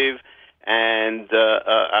Tel Aviv, and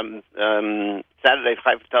Saturday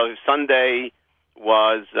Haifa to Tel Aviv. Sunday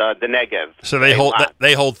was the Negev. So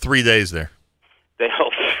they hold 3 days there. They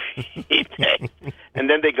hold 3 days, and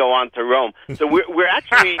then they go on to Rome. So we're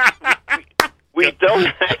actually we don't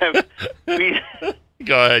have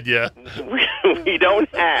Go ahead, yeah. We don't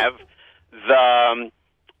have the.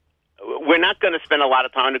 We're not going to spend a lot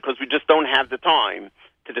of time because we just don't have the time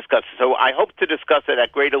to discuss it. So I hope to discuss it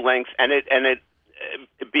at greater length, and it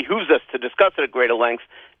behooves us to discuss it at greater length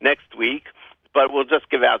next week. But we'll just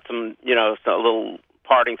give out some, a little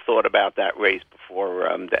parting thought about that race before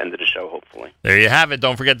the end of the show, hopefully. There you have it.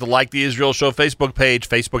 Don't forget to like the Israel Show Facebook page,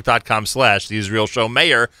 facebook.com/The Israel Show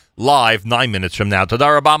Mayor, live 9 minutes from now.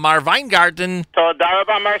 Toda Rabah Mar Weingarten. Toda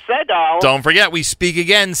Rabah Mar Segal. Don't forget, we speak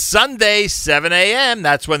again Sunday, 7 a.m.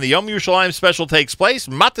 That's when the Yom Yerushalayim special takes place.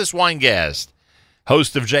 Matis Weingast,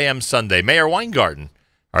 host of JM Sunday. Mayor Weingarten,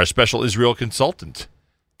 our special Israel consultant,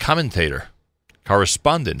 commentator,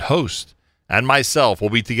 correspondent, host, and myself will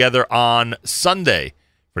be together on Sunday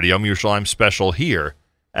for the Yom Yerushalayim special here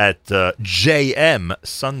at JM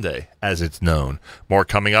Sunday, as it's known. More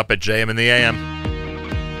coming up at JM in the AM.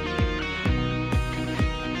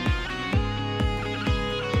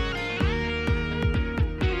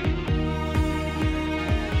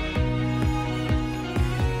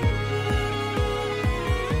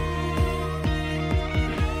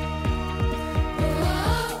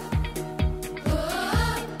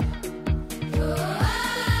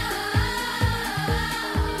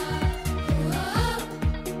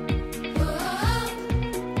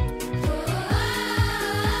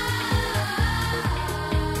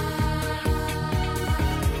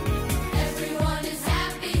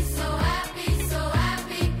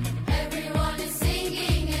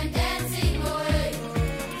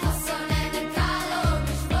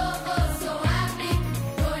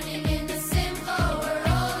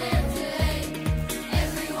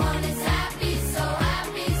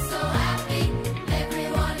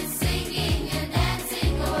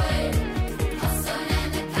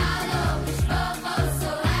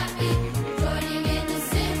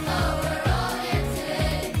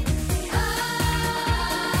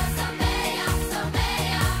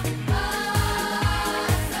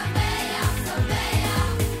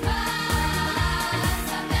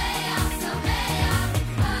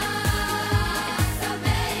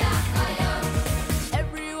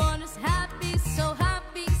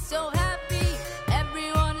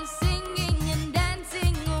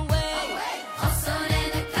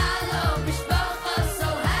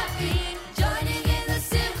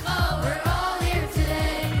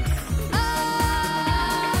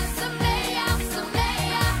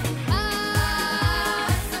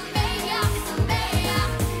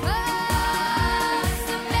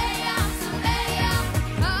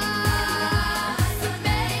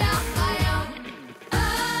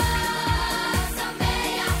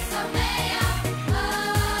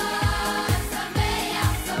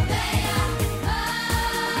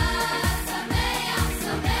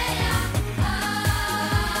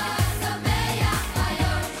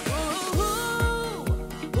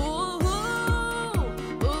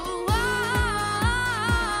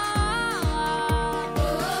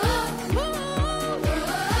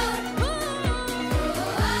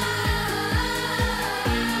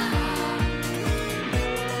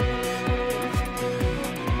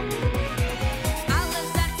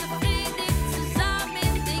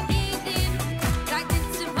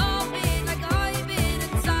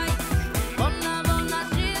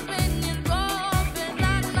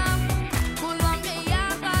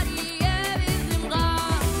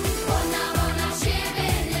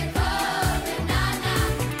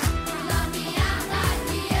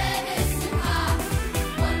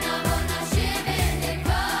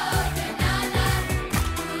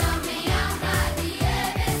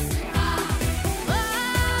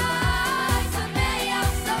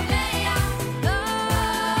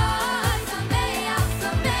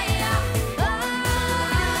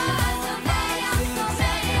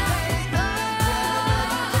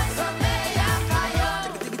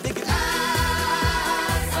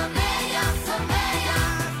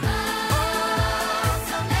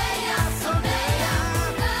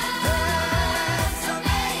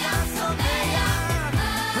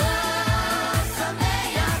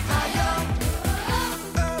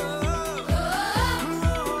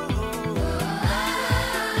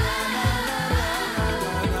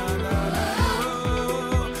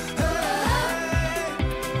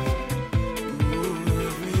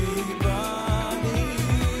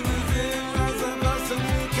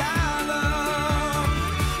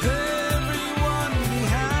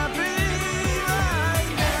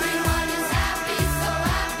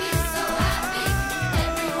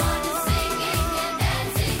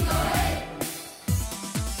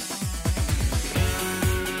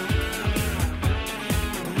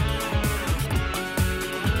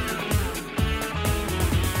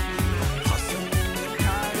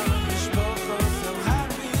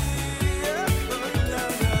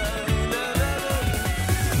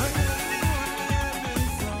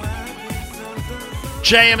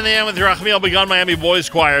 JM in the end with Rachmiel Begun Miami Boys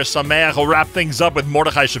Choir. Sameach will wrap things up with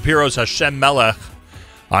Mordechai Shapiro's Hashem Melech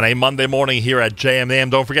on a Monday morning here at JM in the AM.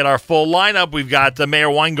 Don't forget our full lineup. We've got Mayor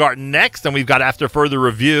Weingarten next, and we've got After Further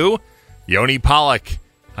Review, Yoni Pollock.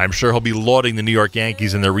 I'm sure he'll be lauding the New York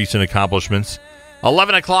Yankees and their recent accomplishments.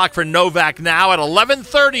 11 o'clock for Novak now. At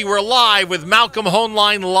 11:30, we're live with Malcolm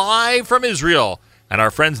Hoenlein live from Israel. And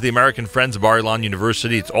our friends, the American Friends of Bar Ilan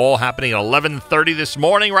University. It's all happening at 11:30 this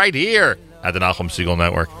morning right here at the Nachum Segal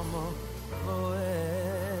Network.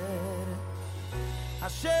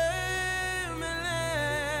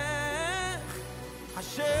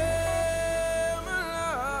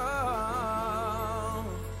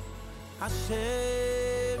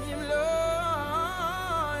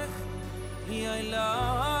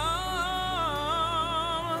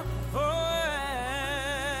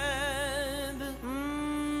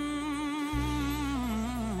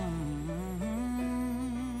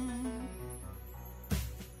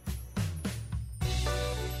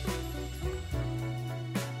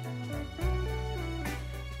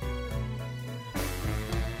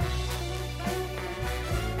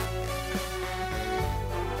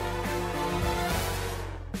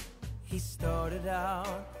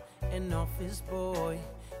 Out an office boy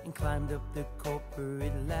and climbed up the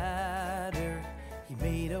corporate ladder. He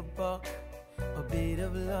made a buck, a bit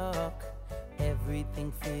of luck,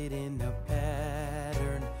 everything fit in a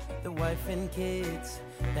pattern. The wife and kids,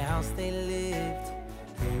 the house they lived,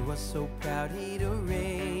 he was so proud he'd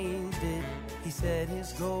arranged it. He set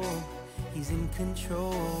his goal, he's in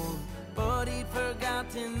control, but he'd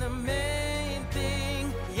forgotten the main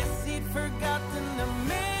thing. Yes, he'd forgotten the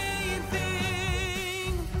main thing.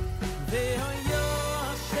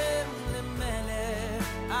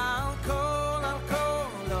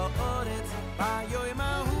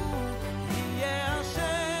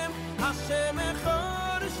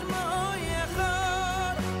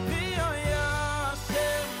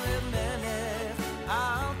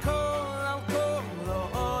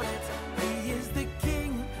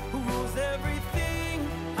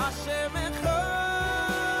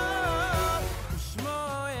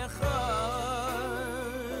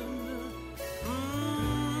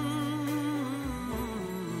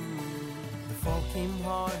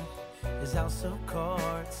 His house of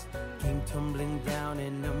cards came tumbling down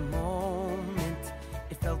in a moment.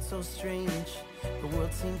 It felt so strange, the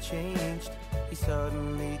world seemed changed. He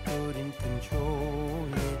suddenly couldn't control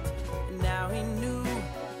it. And now he knew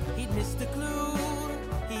he'd missed a clue.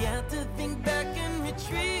 He had to think back and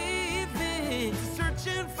retrieve it, to search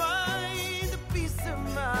and find a peace of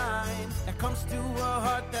mind that comes to a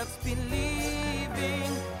heart that's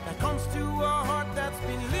believing, that comes to a heart that's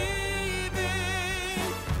believing.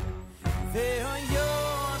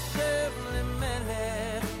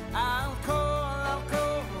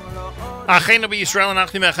 Achenu b'Yisrael and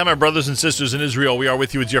Achim Echem, our brothers and sisters in Israel. We are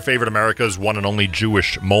with you. It's your favorite America's one and only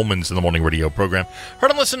Jewish Moments in the Morning radio program.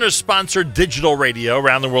 Heard on listeners-sponsored digital radio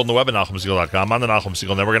around the world on the web at NachumSegal.com, on the Nachum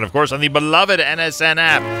Segal Network, and of course on the beloved NSN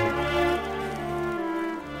app.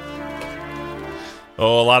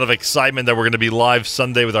 Oh, a lot of excitement that we're going to be live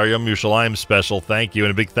Sunday with our Yom Yerushalayim special. Thank you,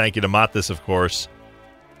 and a big thank you to Matis, of course.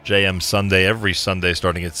 JM Sunday, every Sunday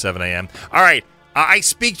starting at 7 a.m. All right, I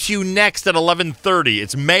speak to you next at 11:30.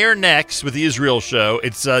 It's Mayor next with the Israel show.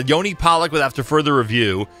 It's Yoni Pollock with After Further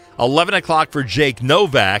Review. 11 o'clock for Jake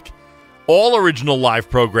Novak. All original live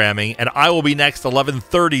programming. And I will be next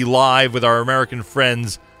 11:30 live with our American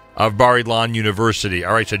friends of Bar Ilan University.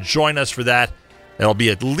 All right, so join us for that. It'll be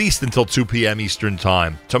at least until 2 p.m. Eastern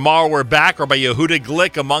Time. Tomorrow we're back. Rabbi Yehuda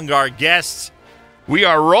Glick among our guests. We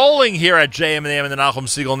are rolling here at JM and AM and the Nachum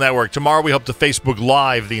Segal Network. Tomorrow we hope to Facebook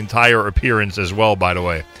Live the entire appearance as well, by the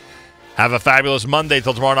way. Have a fabulous Monday.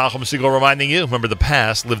 Till tomorrow, Nachum Segal reminding you, remember the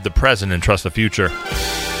past, live the present, and trust the future.